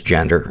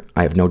transgender.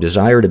 I have no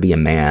desire to be a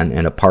man,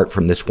 and apart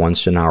from this one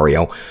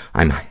scenario,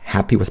 I'm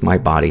happy with my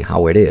body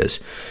how it is.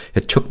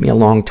 It took me a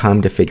long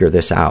time to figure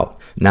this out.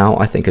 Now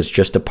I think it's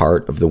just a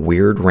part of the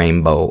weird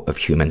rainbow of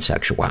human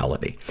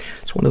sexuality.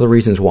 It's one of the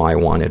reasons why I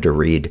wanted to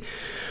read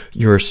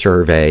your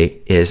survey.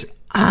 Is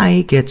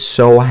I get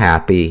so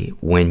happy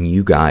when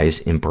you guys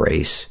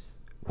embrace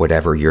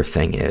whatever your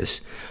thing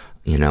is.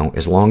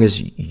 As long as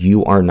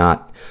you are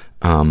not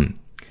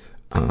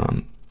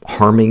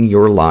harming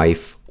your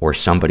life or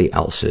somebody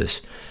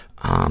else's,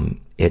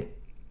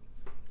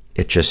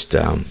 it just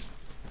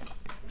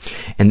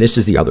and this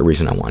is the other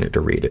reason I wanted to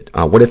read it.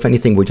 What, if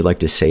anything, would you like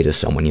to say to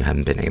someone you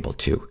haven't been able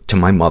to? To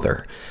my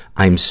mother: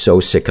 I'm so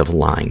sick of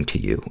lying to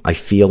you. I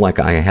feel like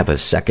I have a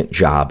second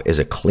job as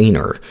a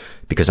cleaner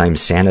because I'm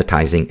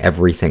sanitizing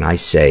everything I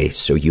say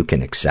so you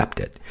can accept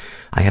it.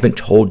 I haven't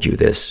told you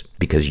this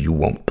because you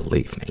won't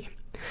believe me.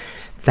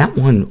 That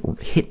one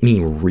hit me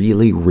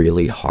really,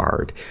 really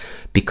hard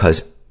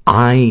because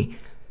I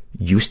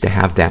used to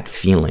have that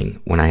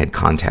feeling when I had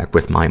contact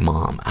with my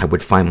mom. I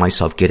would find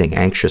myself getting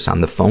anxious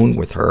on the phone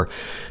with her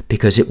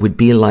because it would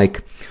be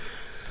like,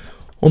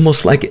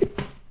 almost like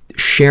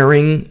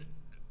sharing.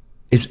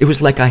 It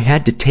was like I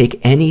had to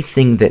take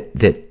anything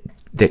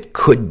that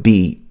could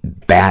be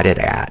batted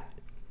at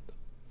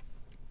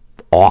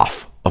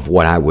off of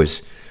what I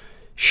was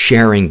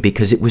sharing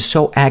because it was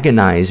so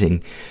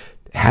agonizing.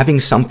 Having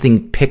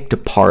something picked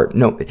apart.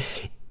 No,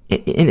 and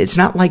it's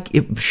not like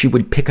she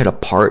would pick it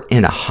apart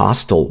in a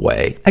hostile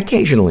way.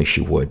 Occasionally she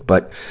would,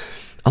 but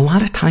a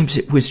lot of times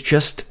it was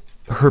just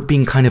her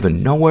being kind of a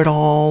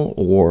know-it-all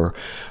or,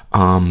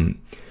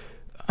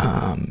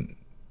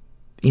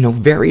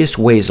 various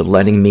ways of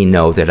letting me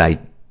know that I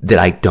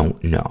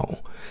don't know.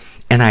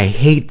 And I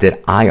hate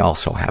that I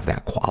also have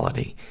that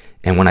quality.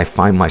 And when I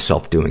find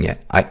myself doing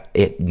it,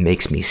 it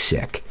makes me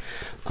sick.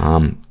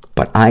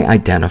 But I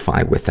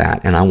identify with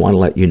that, and I want to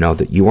let you know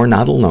that you are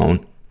not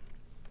alone,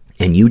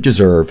 and you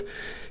deserve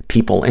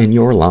people in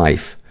your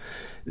life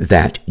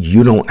that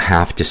you don't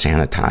have to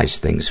sanitize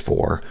things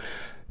for.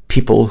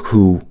 People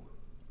who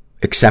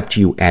accept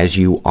you as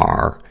you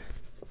are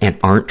and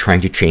aren't trying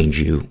to change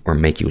you or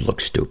make you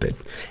look stupid.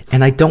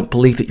 And I don't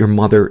believe that your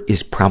mother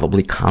is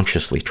probably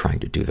consciously trying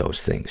to do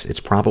those things. It's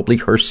probably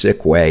her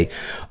sick way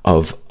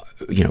of,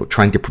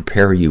 trying to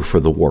prepare you for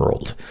the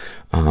world.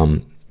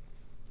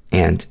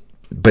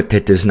 But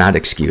that does not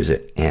excuse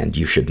it, and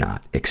you should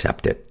not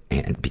accept it,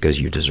 and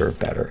because you deserve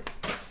better.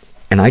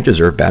 And I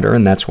deserve better,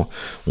 and that's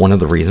one of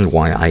the reasons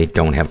why I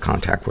don't have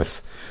contact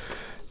with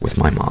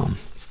my mom.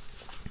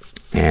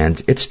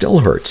 And it still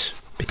hurts,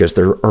 because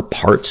there are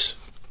parts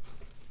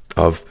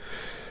of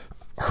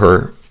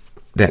her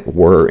that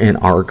were and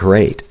are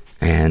great,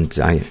 and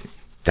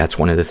that's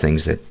one of the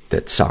things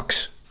that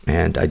sucks.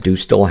 And I do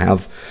still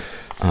love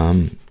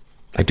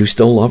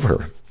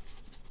her.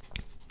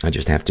 I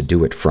just have to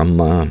do it from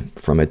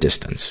a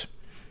distance.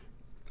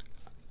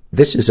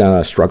 This is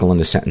a struggle in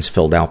a sentence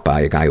filled out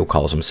by a guy who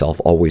calls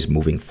himself Always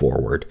Moving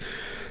Forward.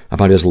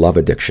 About his love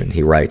addiction,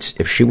 he writes,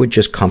 if she would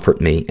just comfort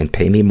me and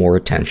pay me more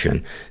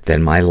attention,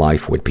 then my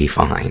life would be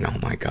fine. Oh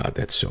my God,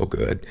 that's so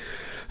good.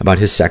 About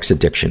his sex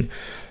addiction,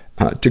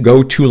 To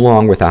go too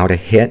long without a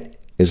hit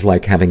is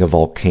like having a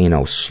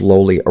volcano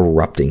slowly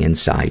erupting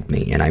inside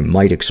me, and I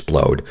might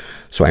explode,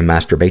 so I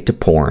masturbate to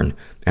porn,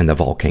 and the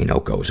volcano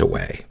goes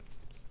away.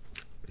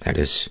 That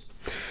is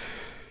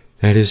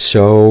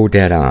so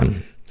dead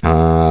on.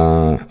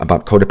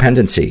 About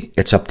codependency,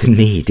 it's up to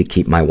me to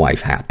keep my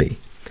wife happy.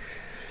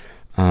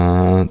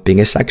 Being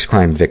a sex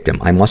crime victim,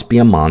 I must be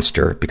a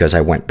monster because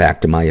I went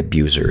back to my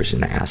abusers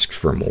and asked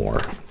for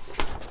more.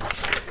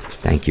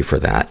 Thank you for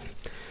that.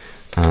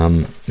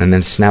 And then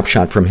a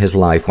snapshot from his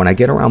life. When I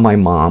get around my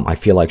mom, I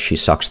feel like she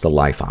sucks the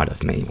life out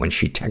of me. When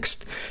she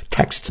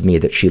texts me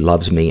that she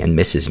loves me and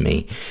misses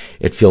me,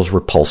 it feels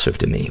repulsive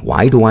to me.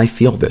 Why do I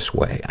feel this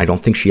way? I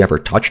don't think she ever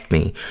touched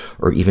me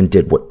or even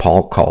did what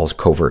Paul calls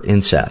covert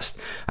incest.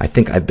 I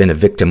think I've been a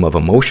victim of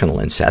emotional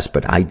incest,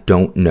 but I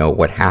don't know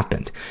what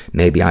happened.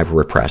 Maybe I've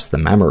repressed the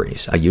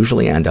memories. I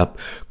usually end up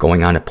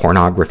going on a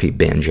pornography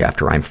binge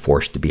after I'm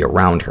forced to be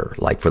around her,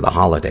 like for the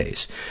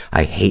holidays.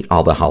 I hate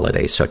all the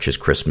holidays such as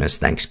Christmas,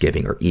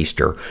 Thanksgiving, or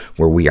Easter,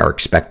 where we are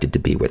expected to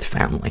be with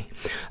family.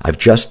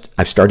 I've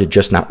started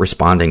just not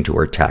responding to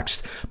her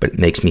text, but it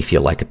makes me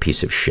feel like a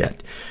piece of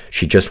shit.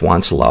 She just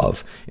wants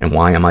love, and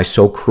why am I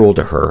so cruel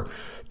to her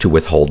to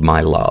withhold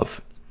my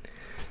love?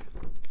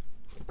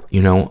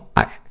 You know,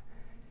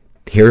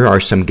 here are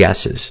some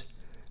guesses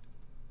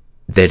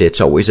that it's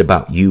always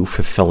about you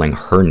fulfilling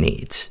her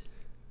needs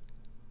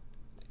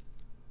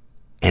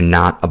and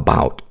not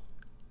about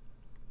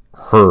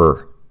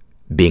her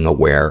being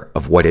aware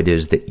of what it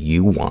is that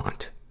you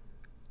want.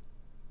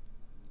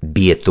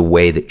 Be it the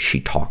way that she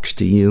talks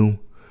to you,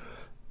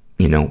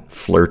 you know,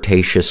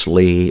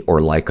 flirtatiously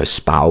or like a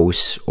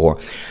spouse,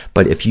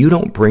 but if you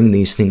don't bring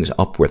these things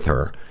up with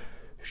her,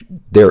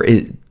 there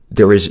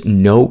is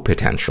no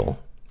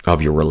potential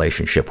of your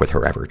relationship with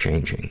her ever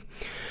changing.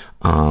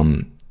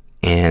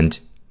 And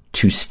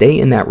to stay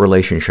in that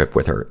relationship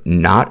with her,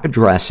 not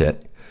address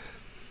it,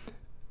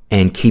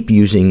 and keep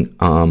using,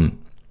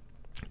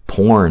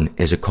 porn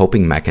as a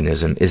coping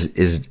mechanism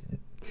is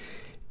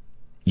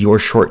you're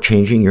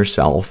shortchanging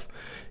yourself.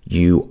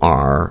 You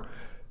are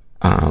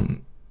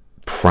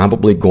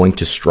probably going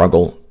to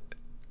struggle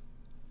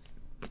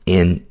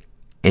in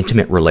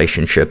intimate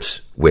relationships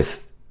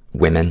with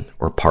women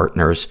or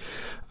partners,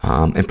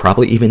 and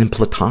probably even in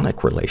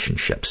platonic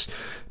relationships,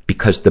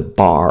 because the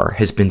bar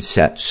has been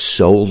set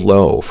so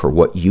low for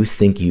what you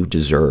think you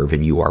deserve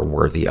and you are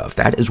worthy of.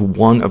 That is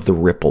one of the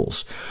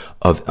ripples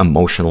of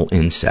emotional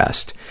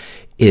incest.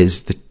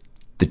 Is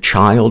the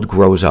child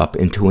grows up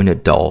into an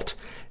adult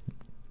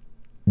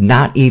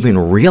not even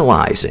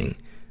realizing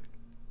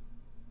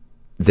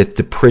that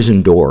the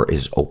prison door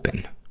is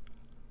open.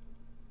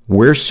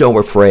 We're so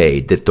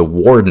afraid that the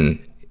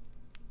warden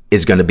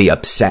is going to be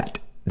upset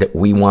that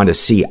we want to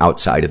see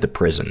outside of the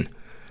prison.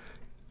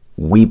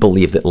 We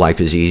believe that life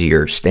is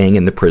easier staying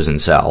in the prison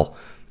cell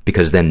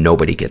because then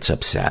nobody gets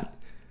upset.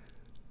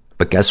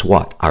 But guess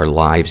what? Our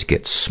lives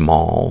get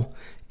small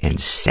and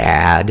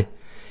sad,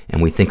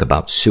 and we think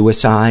about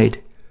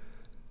suicide,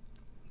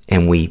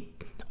 and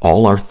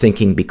all our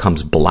thinking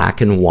becomes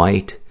black and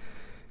white,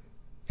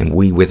 and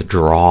we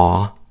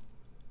withdraw,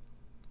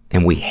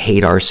 and we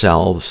hate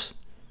ourselves,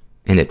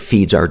 and it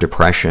feeds our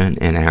depression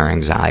and our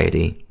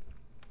anxiety.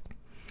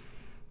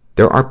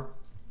 There are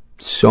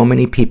so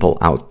many people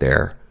out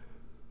there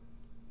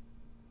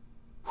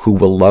who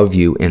will love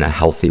you in a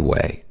healthy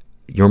way.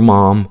 Your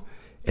mom,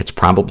 it's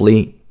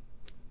probably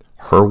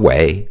her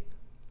way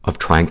of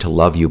trying to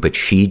love you, but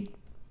she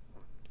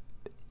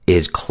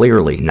is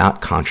clearly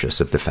not conscious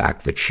of the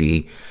fact that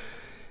she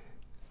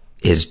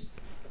is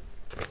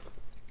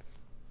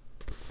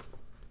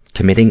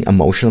committing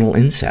emotional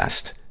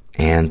incest.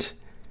 And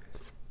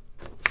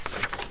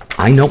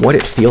I know what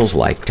it feels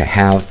like to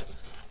have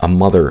a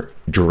mother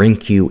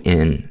drink you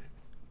in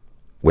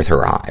with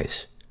her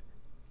eyes.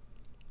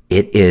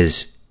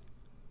 It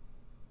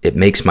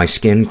makes my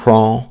skin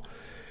crawl.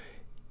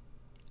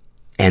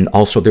 And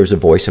also there's a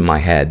voice in my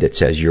head that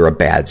says, you're a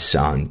bad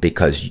son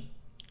because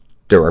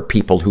there are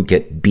people who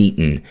get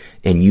beaten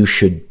and you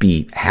should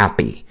be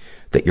happy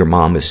that your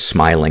mom is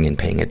smiling and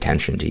paying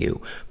attention to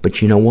you.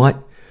 But you know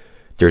what?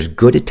 There's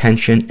good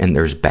attention and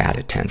there's bad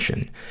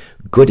attention.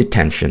 Good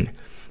attention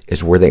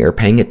is where they are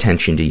paying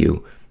attention to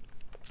you,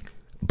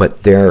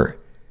 but there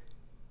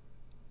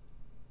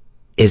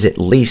is at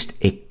least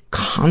a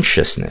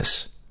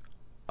consciousness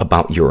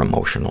about your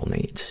emotional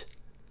needs.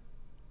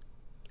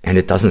 And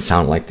it doesn't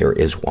sound like there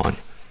is one.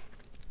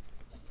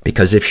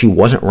 Because if she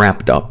wasn't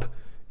wrapped up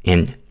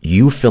in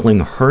you filling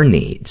her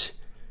needs,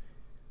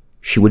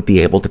 she would be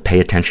able to pay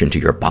attention to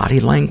your body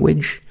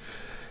language.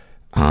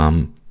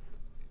 I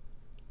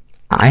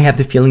have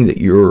the feeling that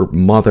your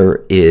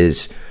mother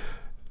is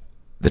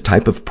the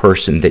type of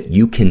person that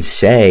you can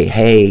say,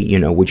 hey, you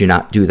know, would you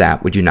not do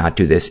that? Would you not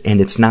do this?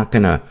 And it's not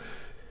going to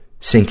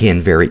sink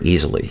in very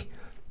easily.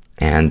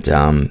 And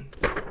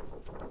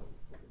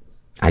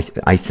I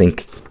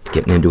think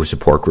getting into a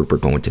support group or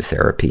going to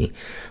therapy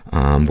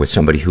with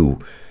somebody who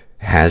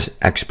has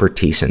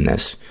expertise in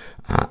this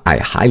I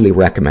highly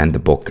recommend the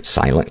book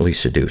Silently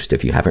Seduced.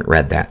 If you haven't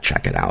read that,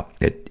 check it out.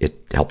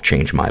 It helped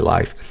change my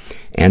life,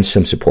 and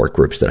some support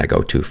groups that I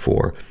go to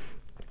for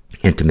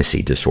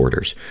intimacy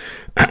disorders,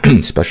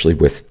 especially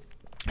with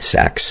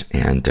sex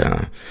and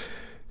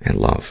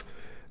love.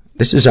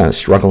 This is a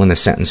struggle in a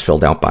sentence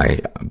filled out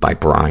by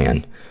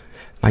Brian.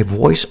 My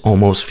voice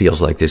almost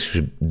feels like this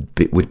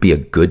would be a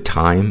good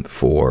time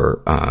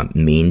for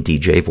Mean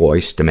DJ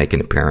Voice to make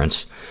an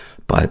appearance,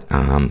 but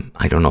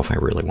I don't know if I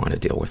really want to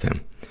deal with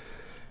him.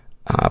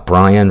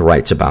 Brian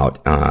writes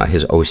about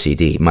his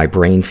OCD. My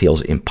brain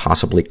feels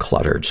impossibly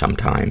cluttered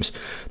sometimes.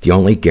 The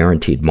only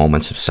guaranteed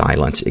moments of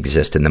silence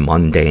exist in the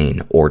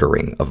mundane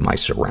ordering of my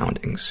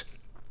surroundings.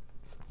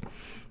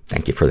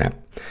 Thank you for that.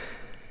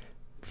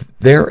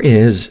 There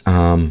is,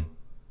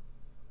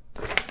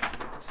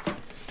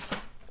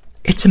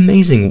 it's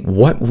amazing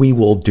what we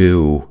will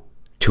do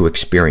to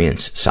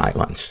experience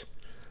silence.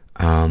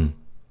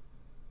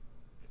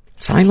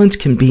 Silence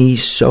can be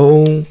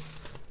so,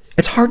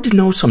 it's hard to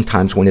know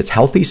sometimes when it's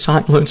healthy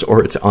silence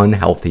or it's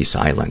unhealthy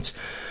silence.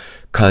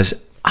 'Cause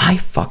I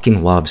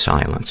fucking love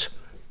silence.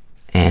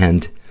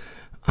 And,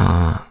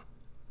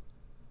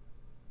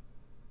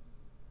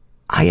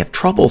 I have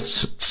trouble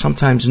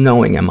sometimes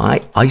knowing, am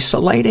I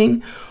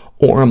isolating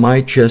or am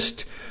I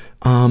just,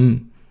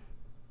 having,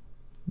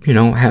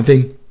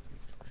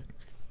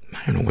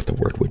 I don't know what the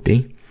word would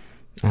be.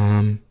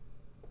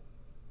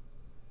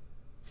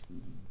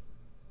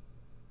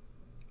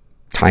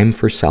 Time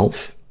for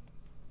self.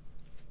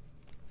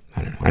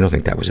 I don't know. I don't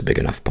think that was a big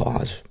enough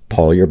pause.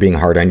 Paul, you're being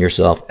hard on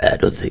yourself. I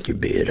don't think you're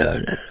being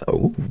hard.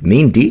 Oh,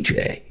 Mean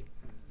DJ.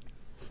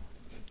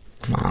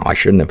 Wow, I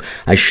shouldn't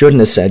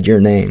have said your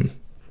name.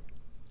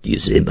 You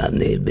say my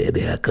name,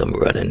 baby, I come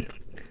running.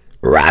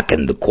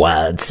 Rocking the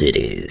Quad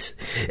Cities.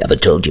 Ever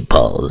told you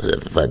Paul's a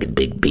fucking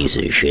big piece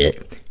of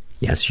shit?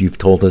 Yes, you've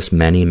told us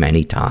many,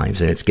 many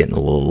times, and it's getting a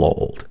little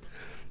old.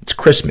 It's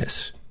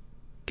Christmas.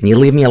 Can you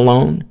leave me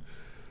alone?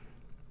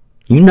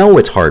 You know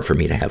it's hard for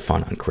me to have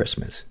fun on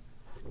Christmas.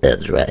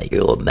 That's right,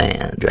 your old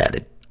man tried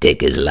to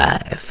take his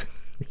life.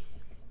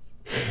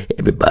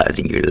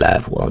 Everybody in your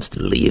life wants to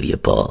leave you,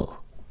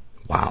 Paul.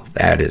 Wow,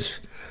 that's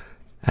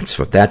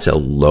a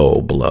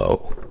low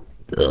blow.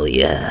 Oh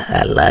yeah,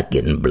 I like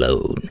getting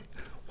blown.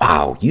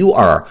 Wow,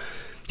 you're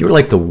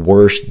like the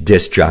worst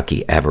disc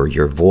jockey ever.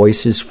 Your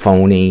voice is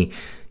phony.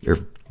 Your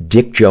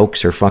dick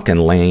jokes are fucking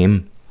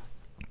lame.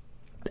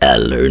 I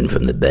learn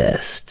from the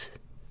best.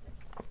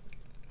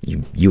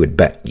 You would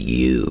bet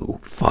you.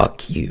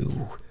 Fuck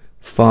you.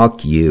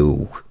 Fuck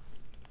you.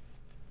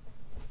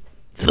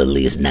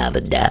 Feliz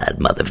Navidad,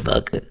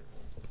 motherfucker.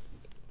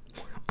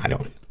 I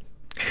don't.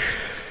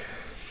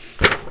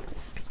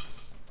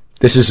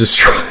 This is a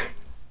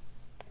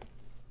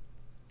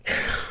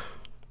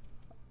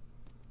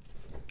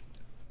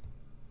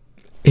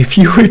If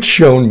you had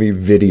shown me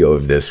video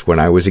of this when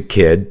I was a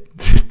kid,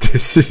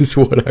 this is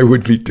what I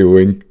would be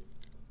doing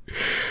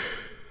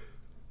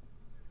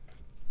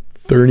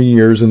 30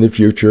 years in the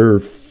future or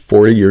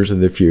 40 years in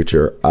the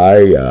future.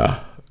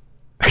 I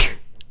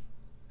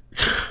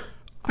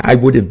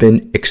would have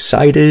been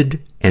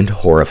excited and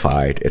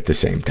horrified at the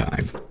same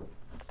time.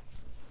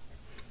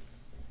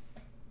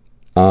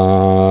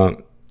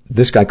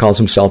 This guy calls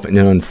himself an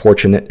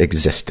unfortunate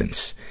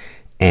existence.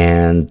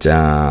 And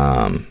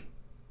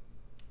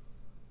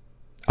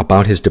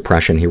about his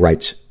depression, he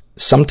writes,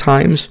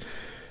 sometimes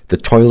the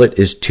toilet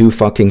is too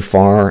fucking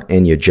far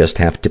and you just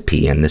have to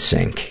pee in the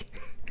sink.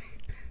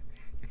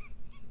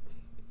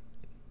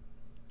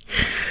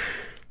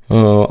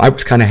 I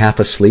was kind of half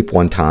asleep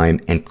one time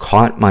and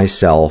caught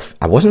myself,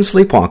 I wasn't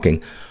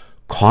sleepwalking,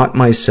 caught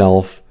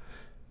myself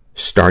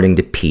starting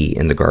to pee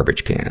in the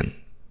garbage can.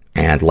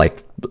 And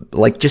like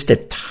just a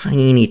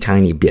tiny,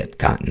 tiny bit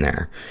got in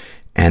there.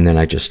 And then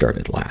I just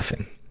started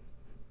laughing.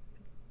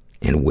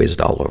 And whizzed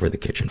all over the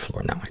kitchen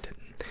floor. No, I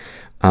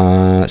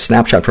didn't.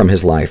 Snapshot from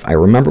his life. I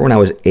remember when I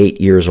was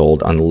 8 years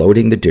old,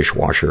 unloading the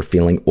dishwasher,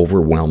 feeling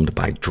overwhelmed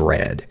by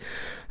dread.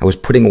 I was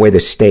putting away the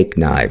steak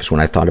knives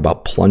when I thought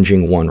about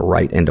plunging one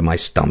right into my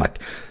stomach,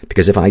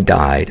 because if I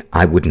died,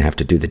 I wouldn't have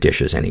to do the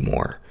dishes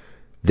anymore.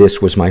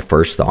 This was my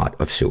first thought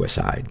of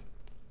suicide.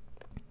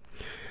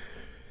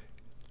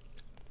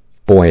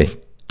 Boy,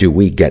 do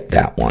we get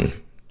that one.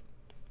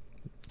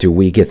 Do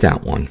we get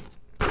that one?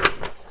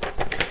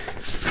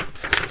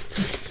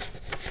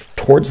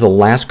 Towards the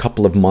last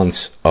couple of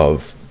months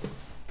of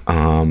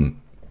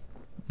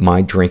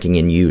my drinking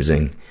and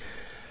using,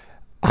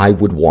 I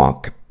would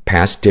walk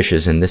past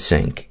dishes in the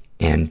sink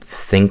and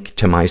think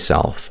to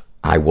myself,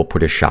 I will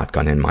put a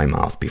shotgun in my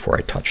mouth before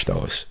I touch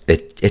those.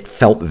 It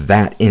felt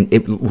that,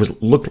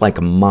 looked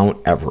like Mount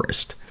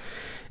Everest.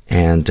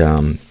 And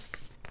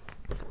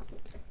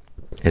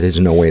it is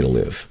no way to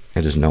live.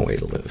 It is no way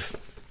to live.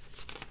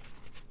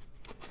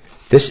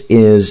 This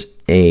is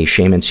a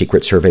shame and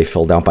secret survey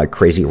filled out by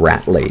Crazy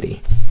Rat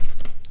Lady.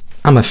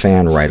 I'm a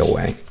fan right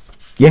away.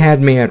 You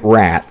had me at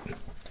rat.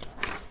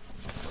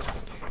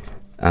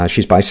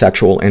 She's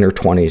bisexual, in her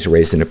 20s,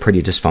 raised in a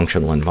pretty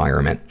dysfunctional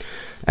environment.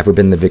 Ever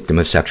been the victim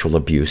of sexual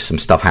abuse? Some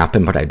stuff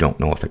happened, but I don't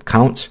know if it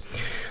counts.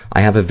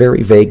 I have a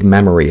very vague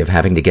memory of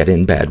having to get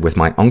in bed with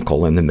my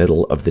uncle in the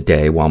middle of the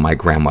day while my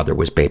grandmother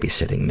was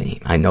babysitting me.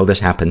 I know this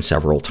happened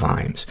several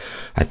times.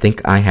 I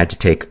think I had to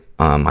take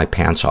my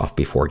pants off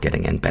before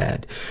getting in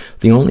bed.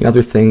 The only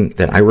other thing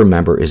that I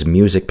remember is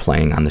music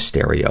playing on the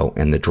stereo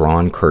and the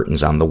drawn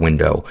curtains on the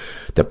window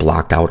that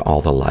blocked out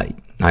all the light.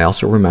 I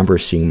also remember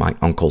seeing my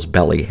uncle's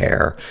belly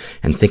hair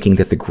and thinking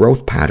that the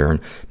growth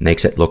pattern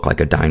makes it look like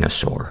a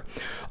dinosaur.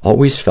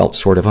 Always felt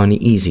sort of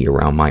uneasy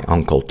around my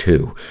uncle,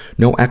 too.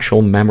 No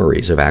actual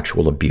memories of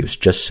actual abuse,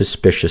 just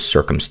suspicious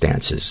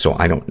circumstances, so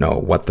I don't know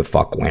what the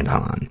fuck went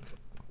on.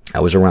 I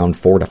was around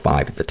 4 to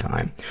 5 at the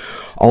time.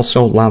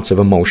 Also, lots of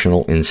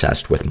emotional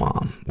incest with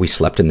Mom. We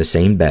slept in the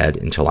same bed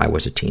until I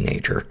was a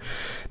teenager.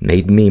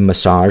 Made me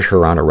massage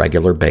her on a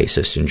regular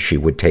basis, and she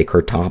would take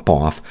her top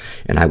off,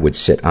 and I would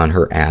sit on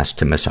her ass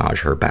to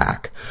massage her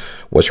back.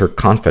 Was her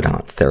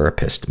confidant,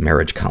 therapist,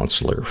 marriage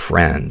counselor,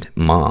 friend,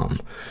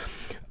 mom.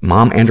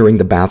 Mom entering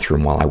the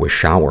bathroom while I was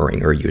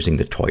showering or using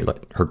the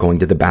toilet. Her going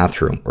to the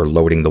bathroom or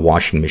loading the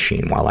washing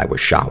machine while I was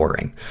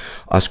showering.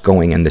 Us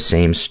going in the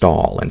same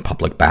stall in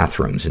public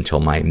bathrooms until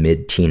my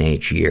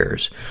mid-teenage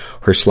years.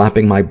 Her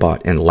slapping my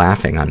butt and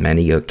laughing on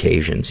many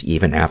occasions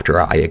even after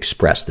I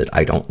expressed that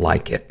I don't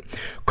like it.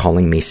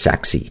 Calling me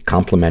sexy,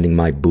 complimenting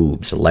my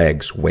boobs,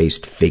 legs,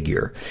 waist,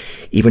 figure.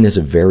 Even as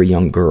a very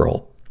young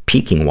girl,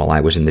 peeking while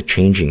I was in the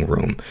changing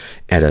room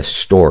at a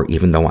store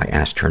even though I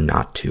asked her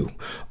not to.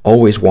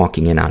 Always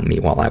walking in on me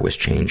while I was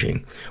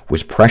changing.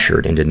 Was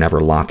pressured into never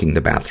locking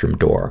the bathroom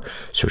door,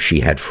 so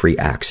she had free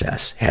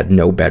access. Had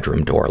no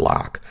bedroom door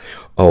lock.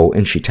 Oh,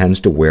 and she tends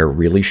to wear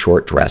really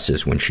short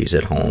dresses when she's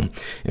at home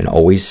and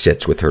always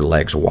sits with her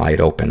legs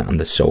wide open on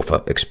the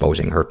sofa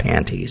exposing her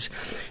panties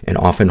and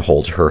often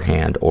holds her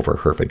hand over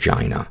her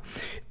vagina.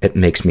 It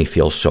makes me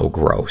feel so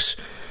gross.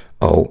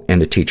 Oh,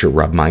 and a teacher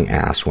rubbed my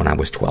ass when I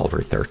was 12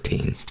 or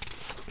 13.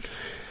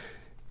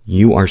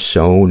 You are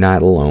so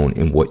not alone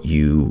in what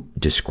you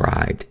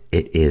described.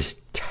 It is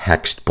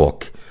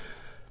textbook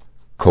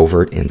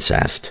covert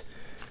incest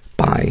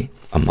by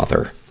a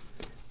mother.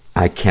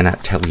 I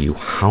cannot tell you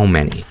how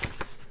many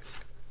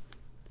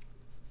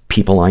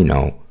people I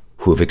know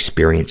who have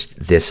experienced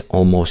this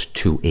almost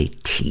to a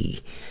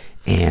T.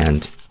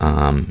 And,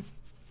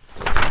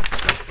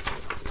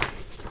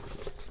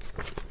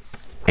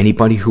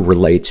 anybody who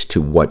relates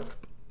to what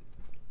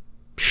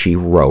she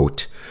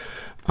wrote,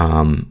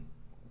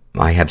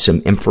 I have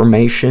some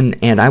information,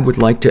 and I would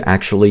like to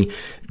actually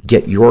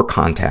get your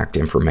contact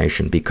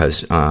information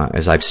because,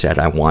 as I've said,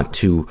 I want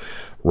to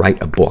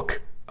write a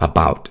book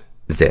about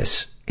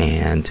this.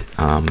 And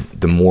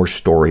the more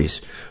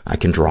stories I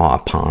can draw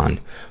upon,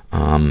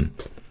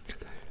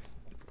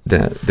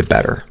 the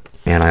better.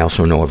 And I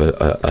also know of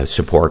a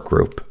support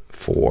group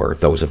for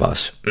those of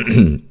us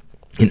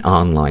an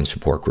online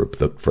support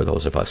group for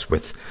those of us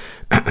with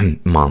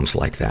moms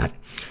like that.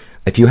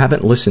 If you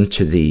haven't listened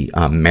to the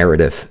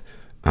Meredith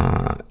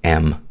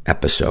M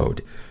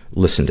episode,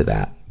 listen to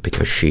that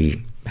because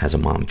she has a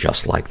mom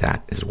just like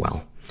that as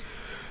well.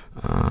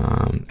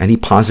 Any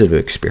positive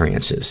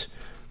experiences?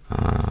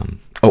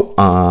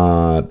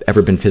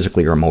 Ever been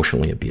physically or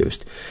emotionally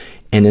abused?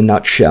 In a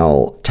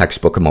nutshell,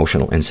 textbook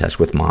emotional incest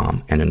with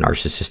mom and a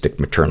narcissistic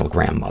maternal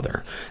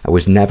grandmother. I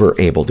was never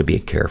able to be a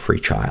carefree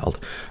child.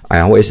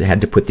 I always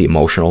had to put the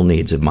emotional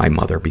needs of my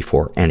mother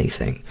before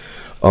anything.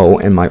 Oh,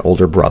 and my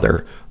older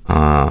brother,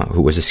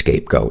 who was a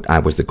scapegoat. I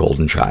was the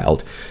golden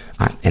child.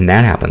 And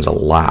that happens a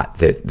lot.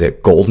 The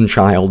golden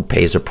child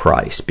pays a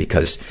price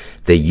because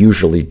they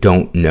usually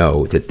don't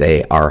know that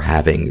they are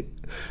having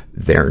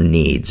their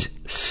needs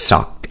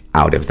sucked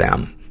out of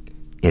them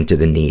into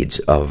the needs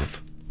of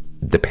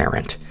the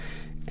parent.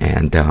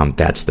 And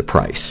that's the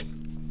price.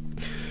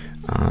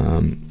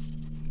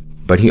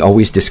 But he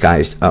always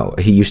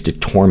he used to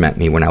torment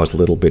me when I was a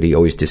little bit. He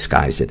always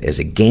disguised it as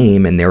a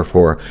game, and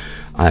therefore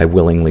I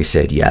willingly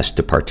said yes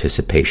to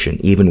participation,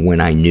 even when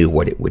I knew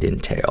what it would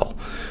entail.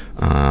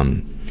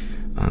 And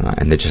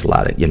there's just a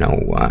lot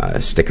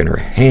of, sticking her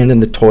hand in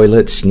the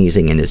toilet,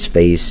 sneezing in his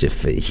face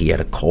if he had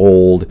a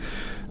cold,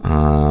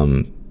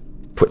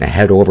 putting a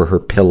head over her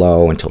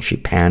pillow until she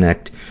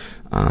panicked.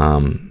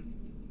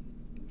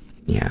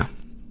 Yeah.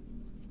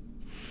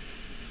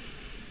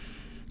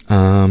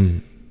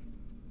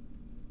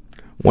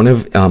 One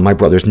of my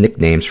brother's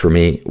nicknames for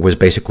me was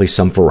basically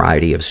some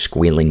variety of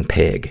squealing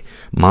pig.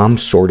 Mom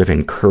sort of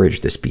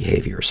encouraged this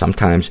behavior.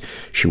 Sometimes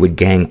she would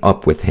gang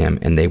up with him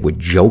and they would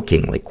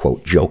jokingly,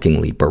 quote,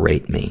 jokingly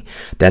berate me.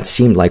 That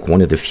seemed like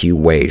one of the few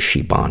ways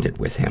she bonded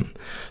with him.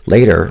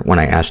 Later, when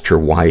I asked her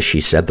why she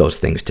said those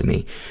things to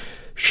me,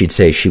 she'd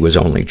say she was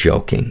only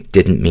joking,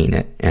 didn't mean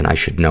it, and I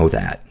should know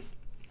that.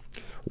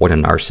 What a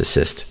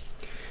narcissist.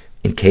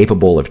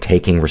 Incapable of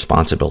taking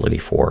responsibility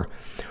for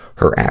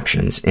her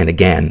actions. And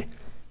again,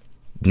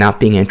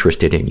 not being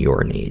interested in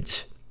your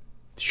needs.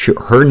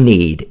 Her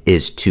need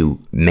is to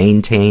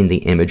maintain the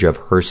image of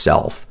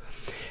herself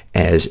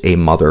as a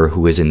mother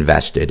who is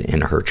invested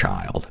in her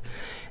child.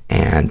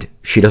 And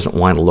she doesn't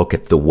want to look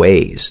at the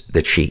ways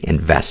that she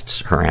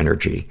invests her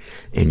energy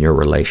in your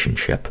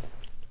relationship.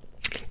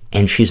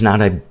 And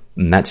I'm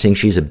not saying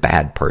she's a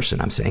bad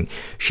person. I'm saying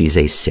she's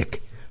a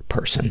sick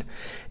person.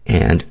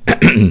 And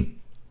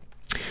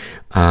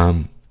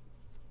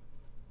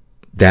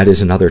that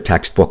is another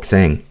textbook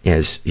thing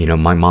is,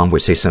 my mom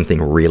would say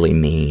something really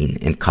mean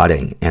and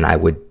cutting, and I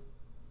would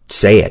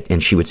say it,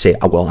 and she would say,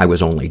 oh, well, I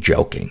was only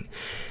joking.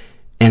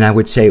 And I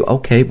would say,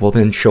 okay, well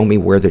then show me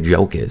where the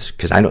joke is,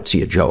 because I don't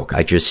see a joke.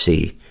 I just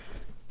see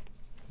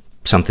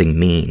something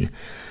mean.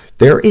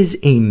 There is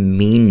a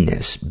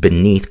meanness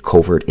beneath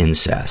covert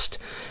incest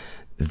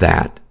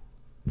that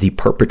the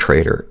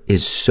perpetrator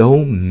is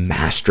so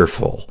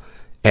masterful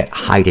at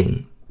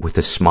hiding with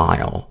a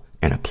smile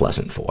and a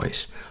pleasant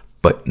voice.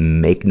 But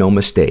make no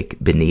mistake,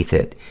 beneath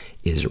it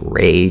is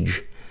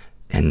rage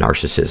and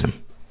narcissism.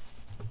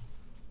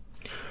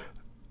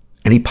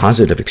 Any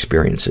positive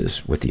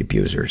experiences with the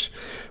abusers?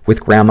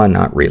 With Grandma,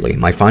 not really.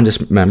 My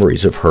fondest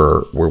memories of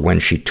her were when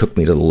she took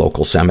me to the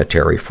local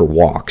cemetery for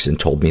walks and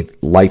told me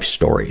life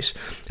stories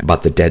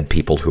about the dead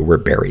people who were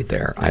buried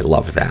there. I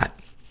love that.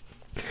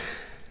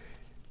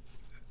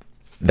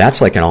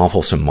 That's like an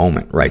awfulsome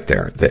moment right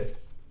there.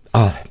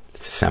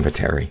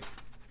 Cemetery.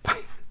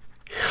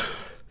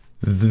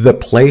 The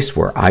place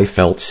where I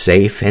felt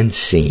safe and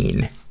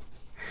seen.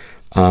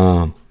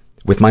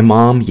 With my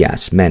mom,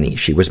 yes, many.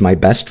 She was my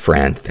best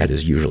friend. That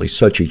is usually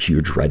such a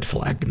huge red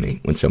flag to me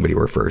when somebody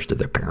refers to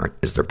their parent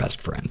as their best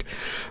friend.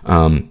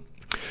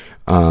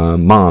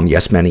 Mom,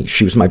 yes, many.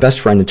 She was my best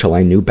friend until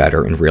I knew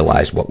better and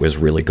realized what was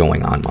really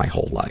going on my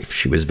whole life.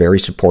 She was very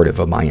supportive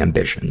of my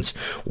ambitions,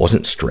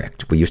 wasn't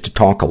strict. We used to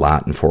talk a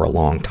lot and for a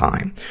long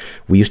time.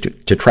 We used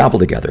to travel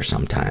together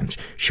sometimes.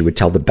 She would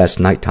tell the best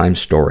nighttime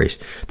stories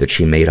that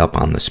she made up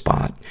on the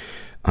spot.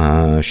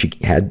 She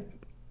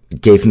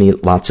gave me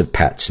lots of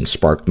pets and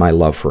sparked my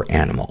love for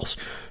animals.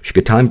 She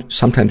could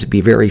sometimes be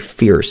very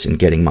fierce in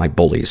getting my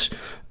bullies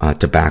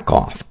to back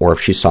off, or if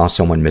she saw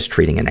someone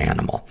mistreating an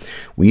animal.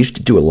 We used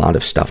to do a lot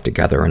of stuff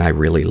together, and I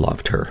really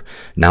loved her.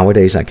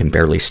 Nowadays, I can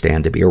barely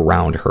stand to be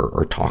around her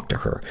or talk to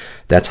her.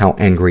 That's how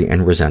angry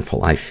and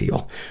resentful I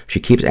feel. She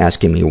keeps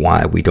asking me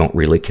why we don't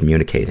really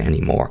communicate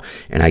anymore,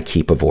 and I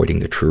keep avoiding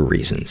the true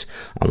reasons.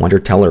 I want to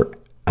tell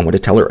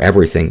her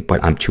everything,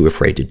 but I'm too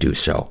afraid to do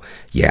so.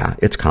 Yeah,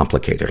 it's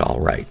complicated,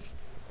 all right.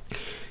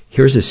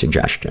 Here's a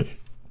suggestion.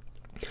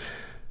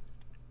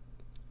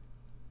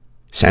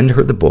 Send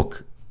her the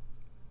book,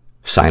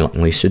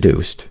 Silently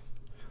Seduced,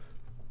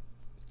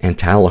 and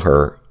tell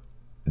her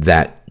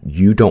that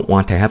you don't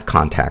want to have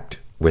contact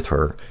with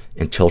her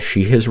until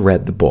she has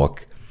read the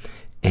book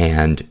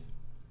and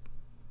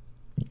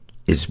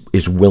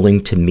is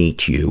willing to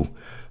meet you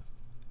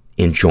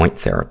in joint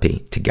therapy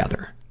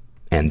together.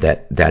 And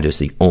that is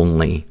the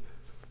only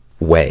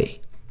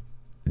way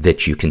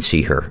that you can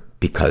see her,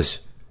 because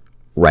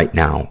right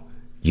now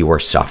you are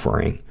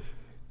suffering,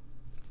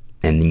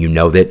 and you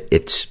know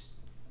that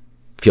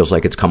feels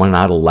like it's coming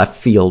out of left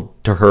field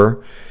to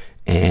her,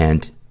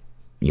 and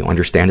you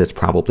understand it's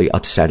probably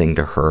upsetting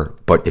to her,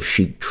 but if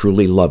she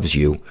truly loves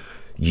you,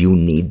 you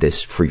need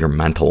this for your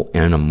mental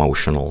and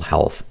emotional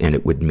health, and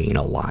it would mean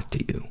a lot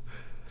to you.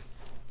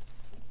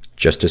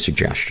 Just a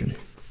suggestion.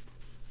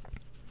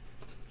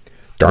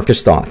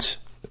 Darkest thoughts.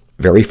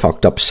 Very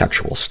fucked up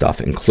sexual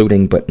stuff,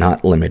 including but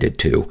not limited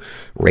to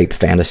rape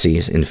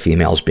fantasies and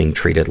females being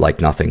treated like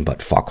nothing but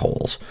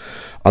fuckholes.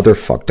 Other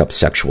fucked up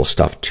sexual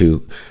stuff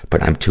too,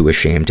 but I'm too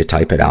ashamed to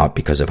type it out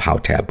because of how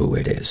taboo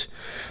it is.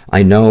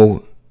 I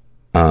know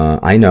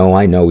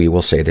you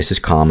will say this is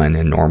common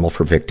and normal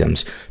for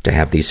victims to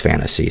have these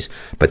fantasies,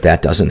 but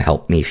that doesn't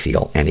help me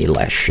feel any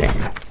less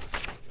shame.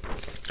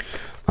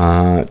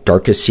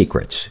 Darkest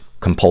secrets.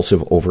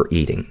 Compulsive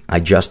overeating.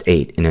 I just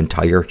ate an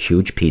entire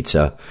huge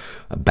pizza,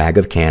 a bag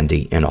of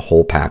candy, and a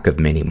whole pack of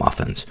mini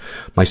muffins.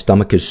 My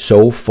stomach is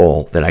so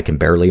full that I can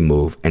barely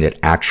move, and it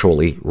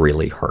actually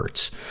really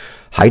hurts.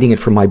 Hiding it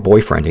from my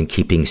boyfriend and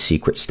keeping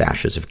secret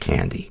stashes of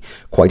candy.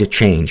 Quite a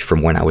change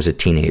from when I was a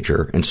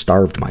teenager and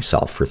starved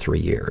myself for 3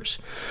 years.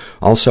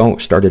 Also,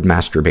 started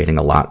masturbating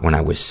a lot when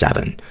I was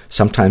 7,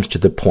 sometimes to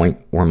the point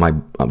where my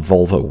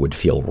vulva would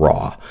feel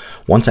raw.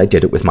 Once I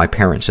did it with my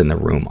parents in the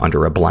room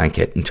under a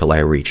blanket until I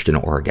reached an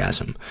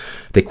orgasm.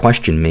 They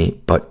questioned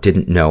me, but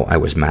didn't know I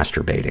was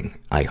masturbating,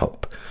 I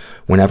hope.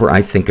 Whenever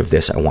I think of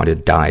this, I want to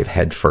dive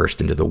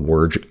headfirst into the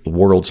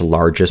world's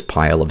largest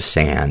pile of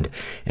sand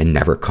and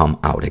never come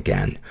out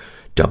again.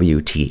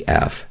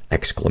 WTF!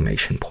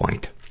 Exclamation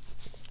point.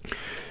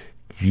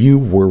 You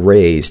were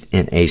raised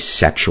in a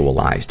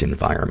sexualized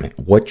environment.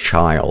 What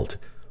child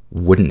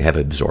wouldn't have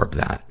absorbed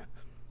that?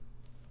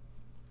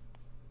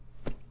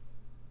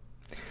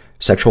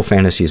 Sexual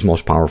fantasies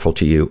most powerful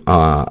to you.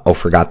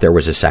 Forgot there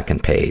was a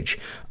second page.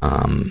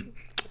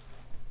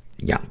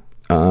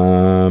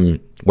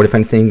 What, if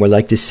anything, would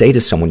like to say to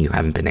someone you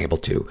haven't been able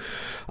to?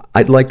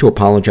 I'd like to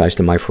apologize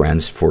to my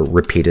friends for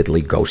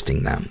repeatedly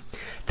ghosting them.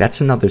 That's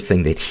another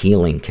thing that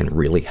healing can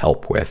really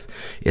help with,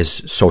 is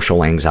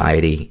social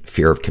anxiety,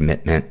 fear of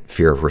commitment,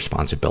 fear of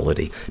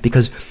responsibility.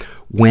 Because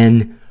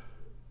when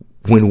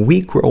when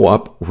we grow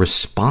up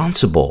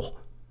responsible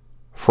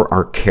for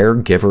our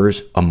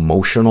caregivers'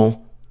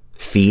 emotional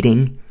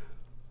feeding,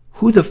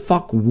 who the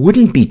fuck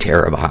wouldn't be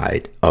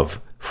terrified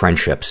of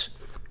friendships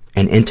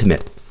and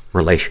intimate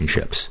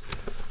relationships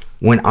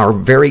when our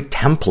very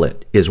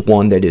template is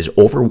one that is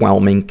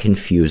overwhelming,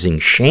 confusing,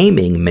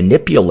 shaming,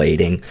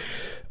 manipulating,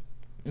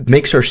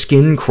 makes our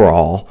skin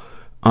crawl,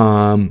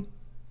 but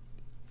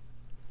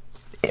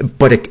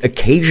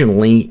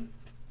occasionally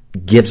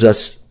gives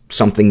us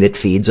something that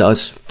feeds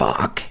us?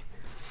 Fuck.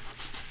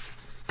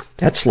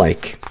 That's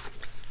like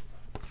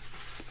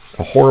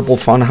a horrible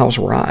funhouse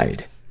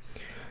ride.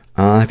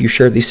 Have you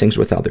shared these things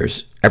with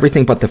others?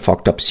 Everything but the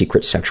fucked up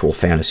secret sexual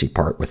fantasy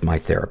part with my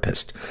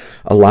therapist.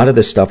 A lot of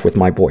this stuff with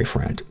my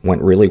boyfriend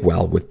went really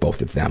well with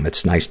both of them.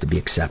 It's nice to be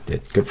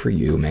accepted. Good for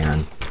you,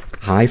 man.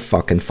 High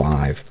fucking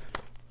five.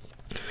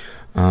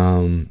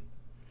 How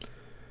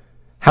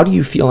do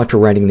you feel after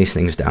writing these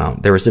things down?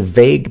 There is a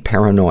vague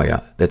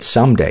paranoia that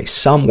someday,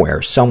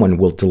 somewhere, someone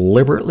will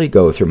deliberately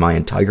go through my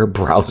entire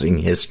browsing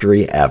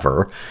history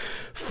ever,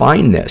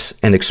 find this,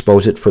 and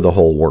expose it for the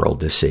whole world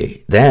to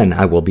see. Then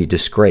I will be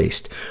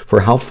disgraced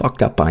for how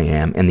fucked up I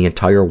am, and the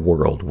entire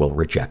world will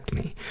reject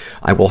me.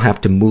 I will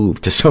have to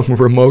move to some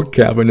remote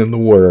cabin in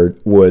the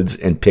woods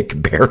and pick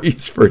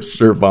berries for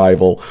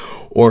survival,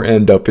 or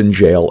end up in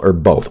jail, or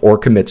both, or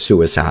commit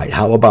suicide.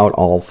 How about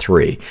all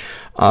three?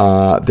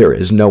 There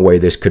is no way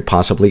this could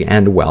possibly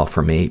end well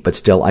for me, but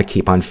still I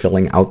keep on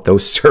filling out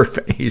those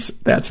surveys.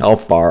 That's how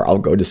far I'll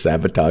go to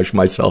sabotage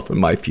myself and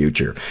my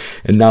future.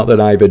 And now that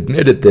I've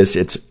admitted this,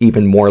 it's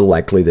even more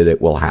likely that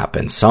it will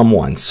happen.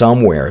 Someone,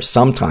 somewhere,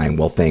 sometime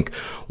will think,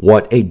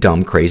 what a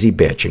dumb, crazy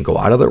bitch, and go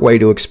out of their way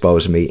to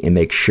expose me and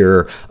make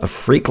sure a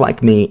freak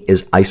like me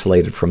is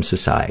isolated from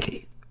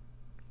society.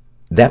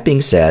 That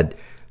being said,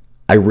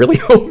 I really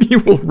hope you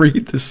will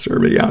read this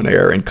survey on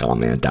air and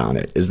comment on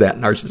it. Is that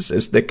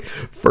narcissistic?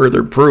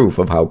 Further proof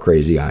of how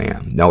crazy I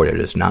am. No, it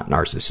is not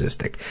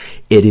narcissistic.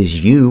 It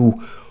is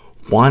you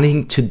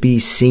wanting to be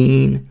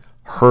seen,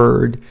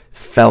 heard,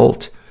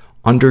 felt,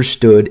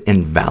 understood,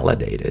 and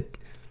validated.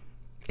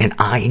 And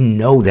I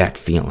know that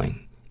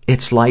feeling.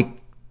 It's like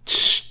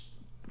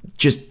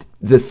just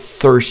the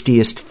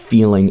thirstiest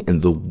feeling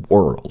in the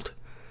world.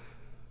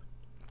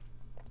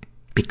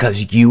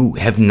 Because you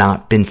have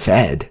not been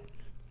fed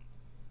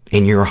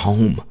in your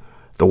home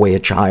the way a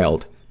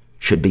child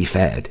should be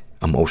fed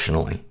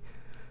emotionally.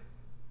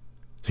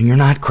 So you're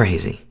not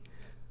crazy.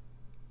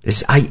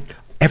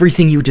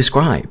 Everything you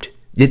described,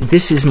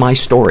 this is my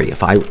story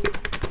if I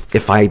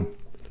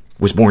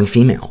was born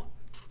female.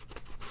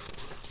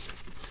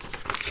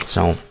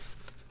 So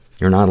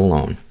you're not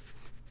alone.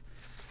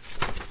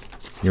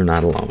 You're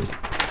not alone.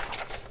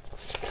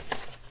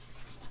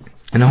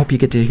 And I hope you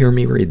get to hear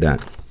me read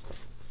that.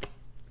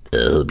 I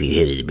hope you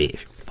hit it a bit.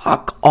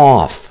 Fuck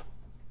off.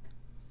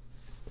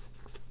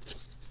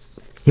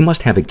 He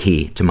must have a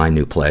key to my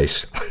new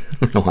place. I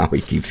don't know how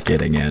he keeps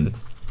getting in.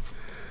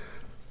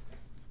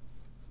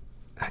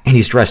 And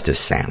he's dressed as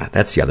Santa.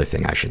 That's the other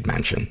thing I should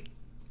mention.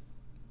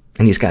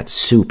 And he's got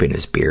soup in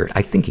his beard.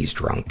 I think he's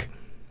drunk.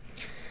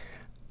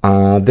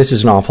 This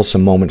is an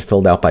awfulsome moment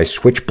filled out by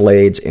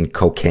Switchblades and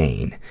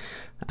Cocaine.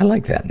 I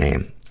like that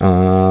name.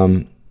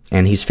 And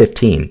he's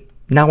 15.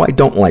 Now I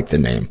don't like the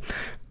name.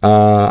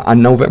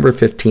 On November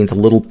 15th, a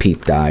little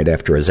Peep died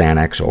after a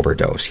Xanax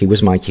overdose. He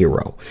was my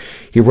hero.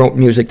 He wrote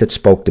music that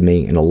spoke to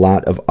me and a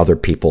lot of other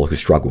people who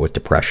struggle with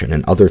depression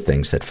and other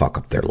things that fuck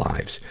up their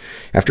lives.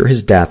 After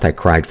his death, I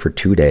cried for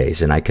 2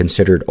 days, and I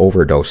considered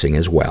overdosing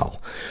as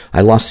well. I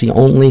lost the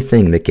only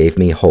thing that gave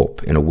me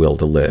hope and a will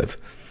to live.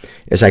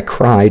 As I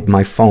cried,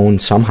 my phone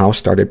somehow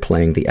started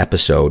playing the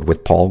episode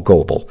with Paul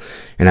Goebel,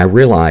 and I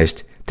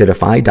realized that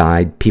if I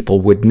died,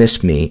 people would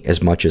miss me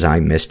as much as I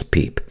missed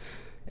Peep.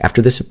 After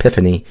this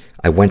epiphany,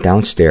 I went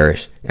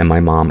downstairs and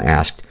my mom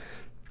asked,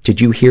 "Did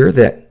you hear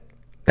that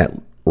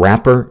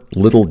rapper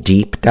Little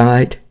Deep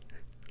died?"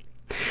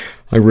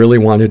 I really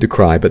wanted to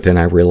cry, but then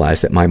I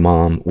realized that my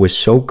mom was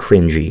so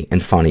cringy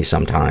and funny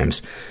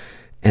sometimes,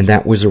 and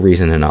that was a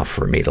reason enough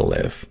for me to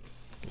live.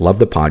 Love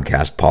the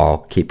podcast,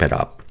 Paul. Keep it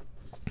up.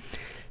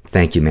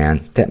 Thank you,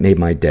 man. That made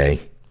my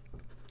day.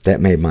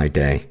 That made my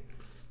day.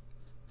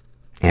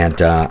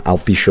 And I'll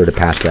be sure to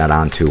pass that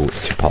on to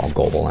Paul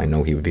Goebel. I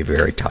know he would be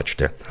very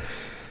touched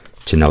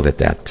to know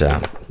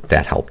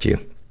that helped you.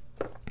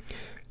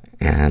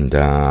 And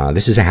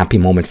this is a happy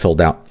moment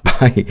filled out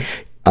by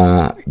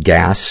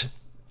gas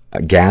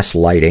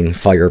lighting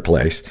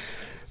fireplace.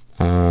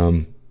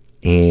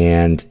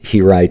 And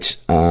he writes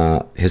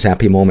his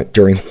happy moment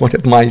during one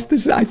of my, I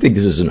think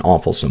this is an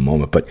awfulsome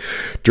moment, but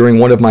during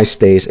one of my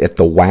stays at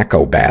the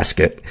Wacko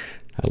Basket.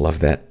 I love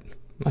that.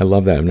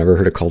 I've never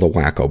heard it called a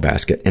Wacko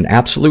Basket. An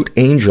absolute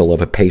angel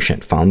of a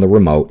patient found the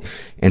remote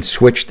and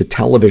switched the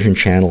television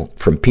channel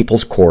from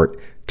People's Court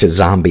to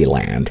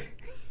Zombieland.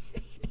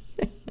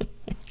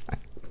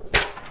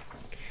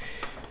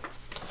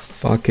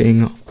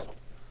 Fucking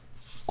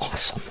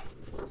awesome.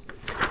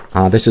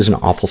 This is an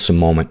awfulsome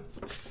moment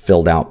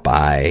filled out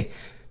by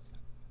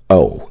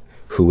O,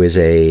 who is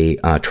a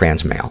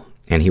trans male.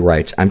 And he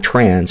writes, I'm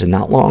trans, and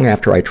not long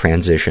after I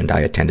transitioned, I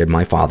attended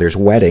my father's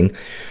wedding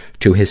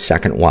to his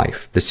second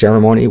wife. The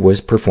ceremony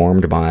was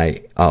performed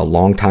by a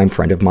longtime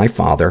friend of my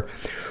father,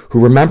 who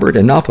remembered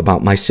enough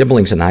about my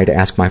siblings and I to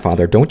ask my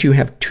father, don't you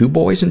have 2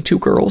 boys and 2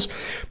 girls?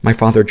 My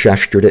father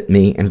gestured at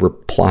me and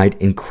replied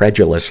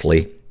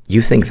incredulously,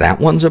 you think that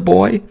one's a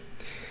boy?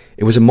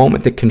 It was a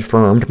moment that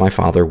confirmed my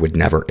father would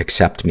never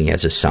accept me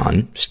as a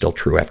son, still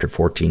true after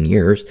 14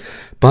 years,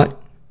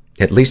 but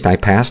at least I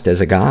passed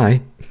as a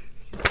guy.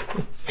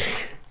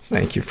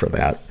 Thank you for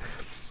that.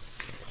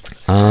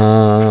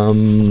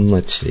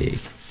 Let's see.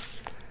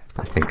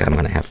 I think I'm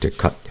going to have to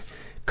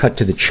cut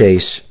to the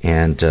chase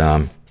and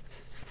go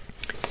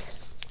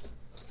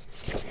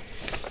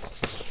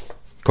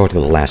to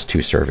the last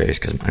 2 surveys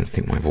because I don't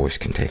think my voice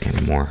can take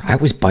any more. I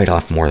always bite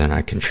off more than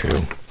I can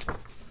chew.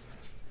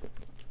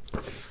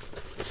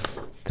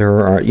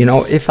 There are,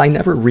 if I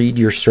never read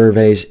your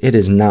surveys, it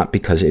is not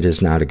because it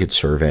is not a good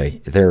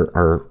survey. There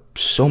are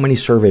so many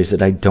surveys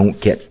that I don't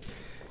get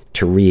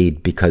to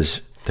read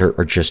because there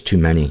are just too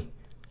many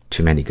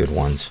good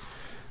ones.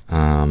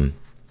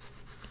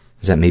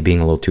 Is that me being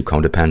a little too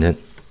codependent?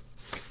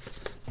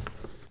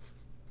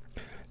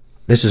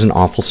 This is an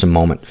awfulsome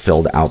moment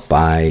filled out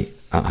by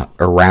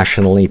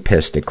irrationally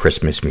pissed at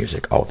Christmas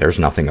music. Oh, there's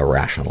nothing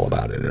irrational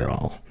about it at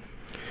all.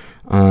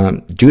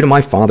 Due to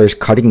my father's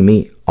cutting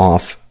me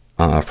off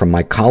from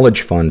my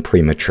college fund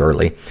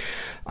prematurely,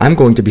 I'm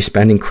going to be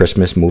spending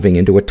Christmas moving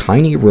into a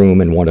tiny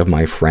room in one of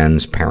my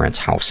friend's parents'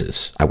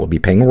 houses. I will be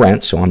paying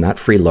rent, so I'm not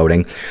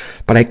freeloading,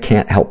 but I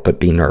can't help but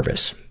be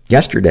nervous.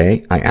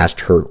 Yesterday, I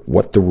asked her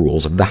what the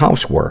rules of the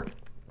house were.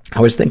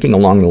 I was thinking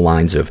along the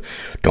lines of,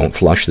 don't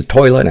flush the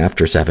toilet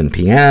after 7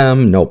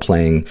 p.m., no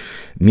playing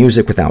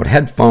music without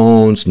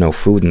headphones, no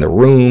food in the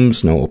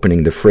rooms, no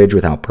opening the fridge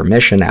without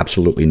permission,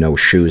 absolutely no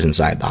shoes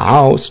inside the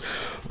house,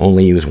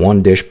 only use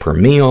 1 dish per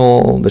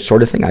meal, the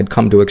sort of thing I'd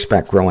come to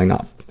expect growing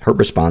up. Her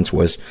response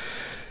was,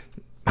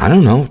 I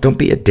don't know, don't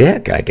be a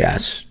dick, I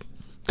guess.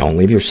 Don't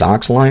leave your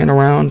socks lying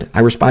around.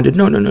 I responded,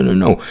 no.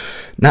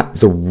 Not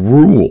the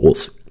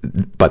rules,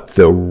 but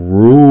the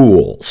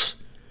rules.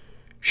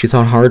 She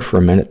thought hard for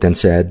a minute, then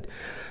said,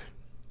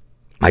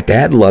 my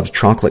dad loves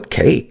chocolate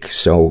cake,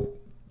 so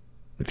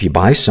if you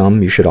buy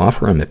some, you should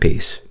offer him a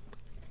piece.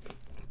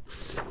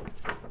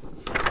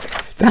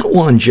 That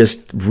one just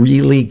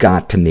really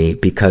got to me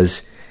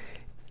because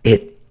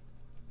it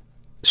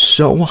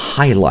so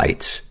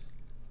highlights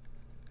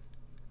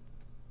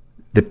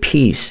the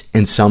peace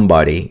in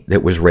somebody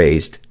that was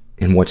raised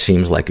in what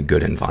seems like a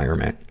good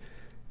environment.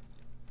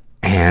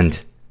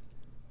 And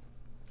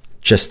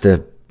just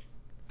the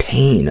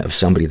pain of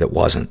somebody that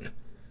wasn't.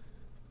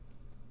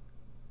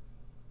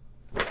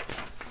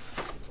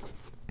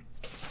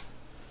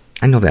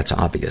 I know that's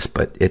obvious,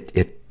 but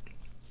it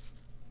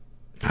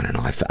I don't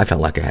know, I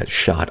felt like I had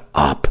shut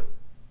up.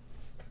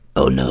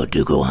 Oh no,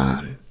 do go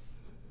on.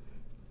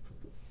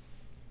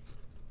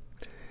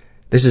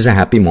 This is a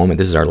happy moment.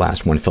 This is our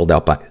last one, filled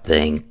out by,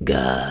 thank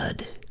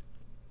God.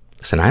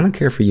 Listen, I don't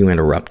care for you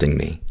interrupting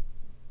me.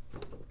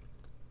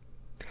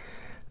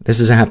 This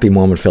is a happy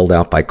moment filled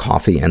out by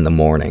Coffee in the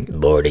Morning.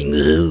 Morning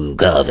zoo,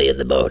 coffee in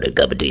the morning,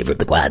 cup of tea from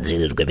the quad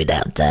city, gripping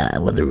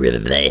downtown on the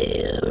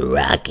river,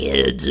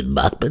 rockets and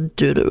Bachman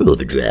Turner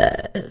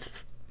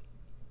overdrive.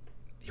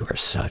 You are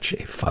such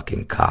a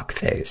fucking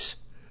cockface.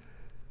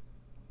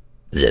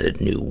 Is that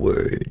a new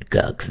word,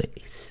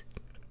 cockface?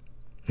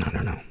 I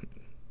don't know.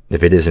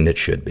 If it isn't, it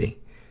should be.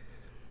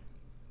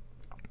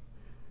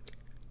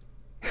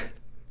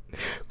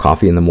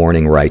 Coffee in the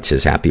Morning writes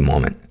his happy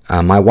moment.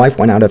 My wife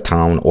went out of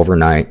town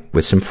overnight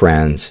with some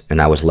friends,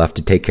 and I was left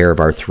to take care of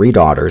our 3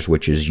 daughters,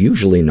 which is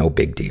usually no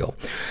big deal.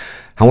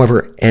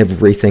 However,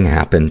 everything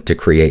happened to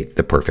create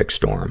the perfect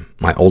storm.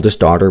 My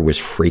oldest daughter was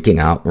freaking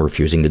out and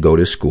refusing to go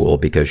to school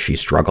because she's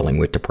struggling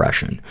with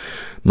depression.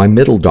 My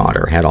middle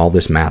daughter had all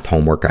this math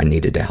homework I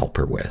needed to help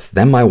her with.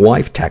 Then my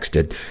wife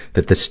texted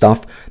that the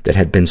stuff that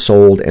had been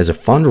sold as a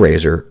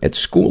fundraiser at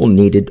school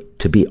needed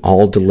to be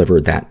all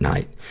delivered that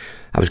night.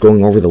 I was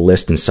going over the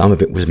list and some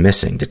of it was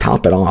missing. To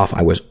top it off,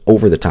 I was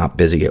over the top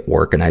busy at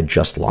work and I'd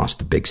just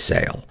lost a big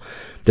sale.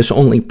 This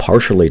only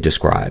partially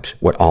describes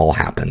what all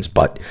happens,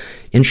 but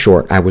in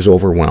short, I was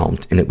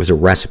overwhelmed, and it was a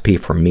recipe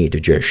for me to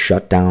just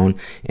shut down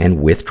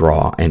and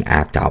withdraw and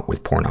act out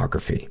with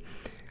pornography.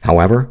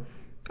 However,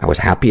 I was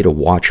happy to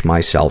watch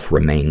myself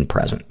remain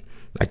present.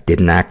 I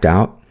didn't act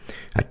out.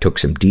 I took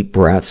some deep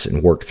breaths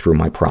and worked through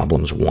my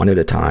problems one at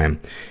a time,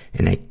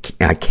 and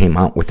I came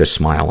out with a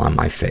smile on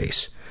my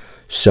face.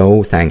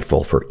 So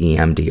thankful for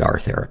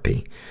EMDR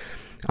therapy.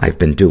 I've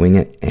been doing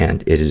it,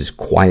 and it is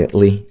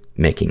quietly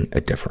making a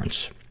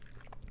difference.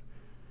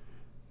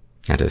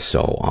 That is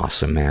so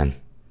awesome, man.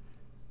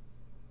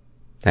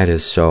 That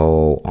is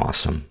so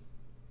awesome.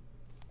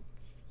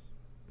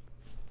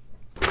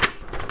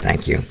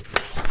 Thank you.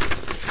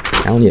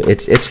 I'm telling you,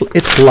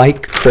 it's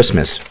like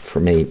Christmas for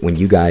me when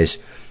you guys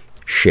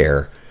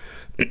share.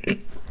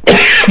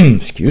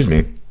 Excuse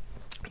me.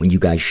 When you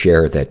guys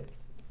share that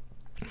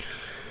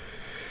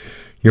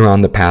you're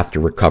on the path to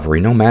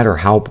recovery, no matter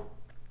how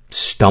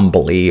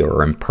stumbly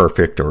or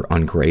imperfect or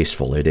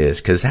ungraceful it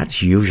is, because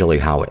that's usually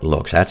how it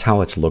looks. That's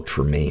how it's looked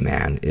for me,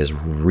 man, is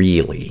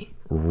really,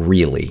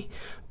 really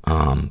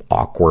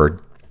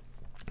awkward,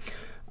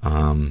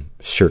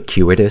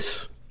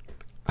 circuitous.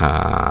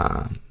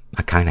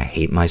 I kind of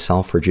hate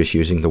myself for just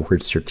using the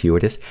word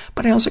circuitous,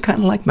 but I also kind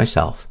of like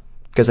myself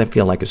because I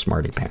feel like a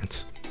smarty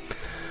pants.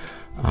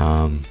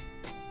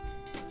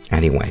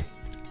 Anyway,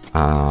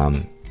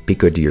 be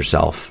good to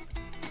yourself.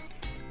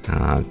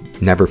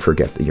 Never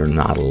forget that you're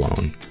not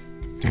alone.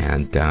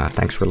 And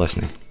thanks for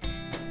listening.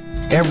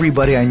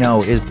 Everybody I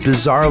know is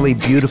bizarrely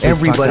beautifully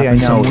Everybody I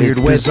know is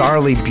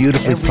bizarrely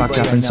beautifully fucked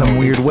up in some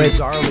weird way.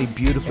 Bizarrely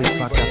beautifully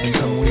fucked up in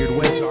some weird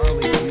way.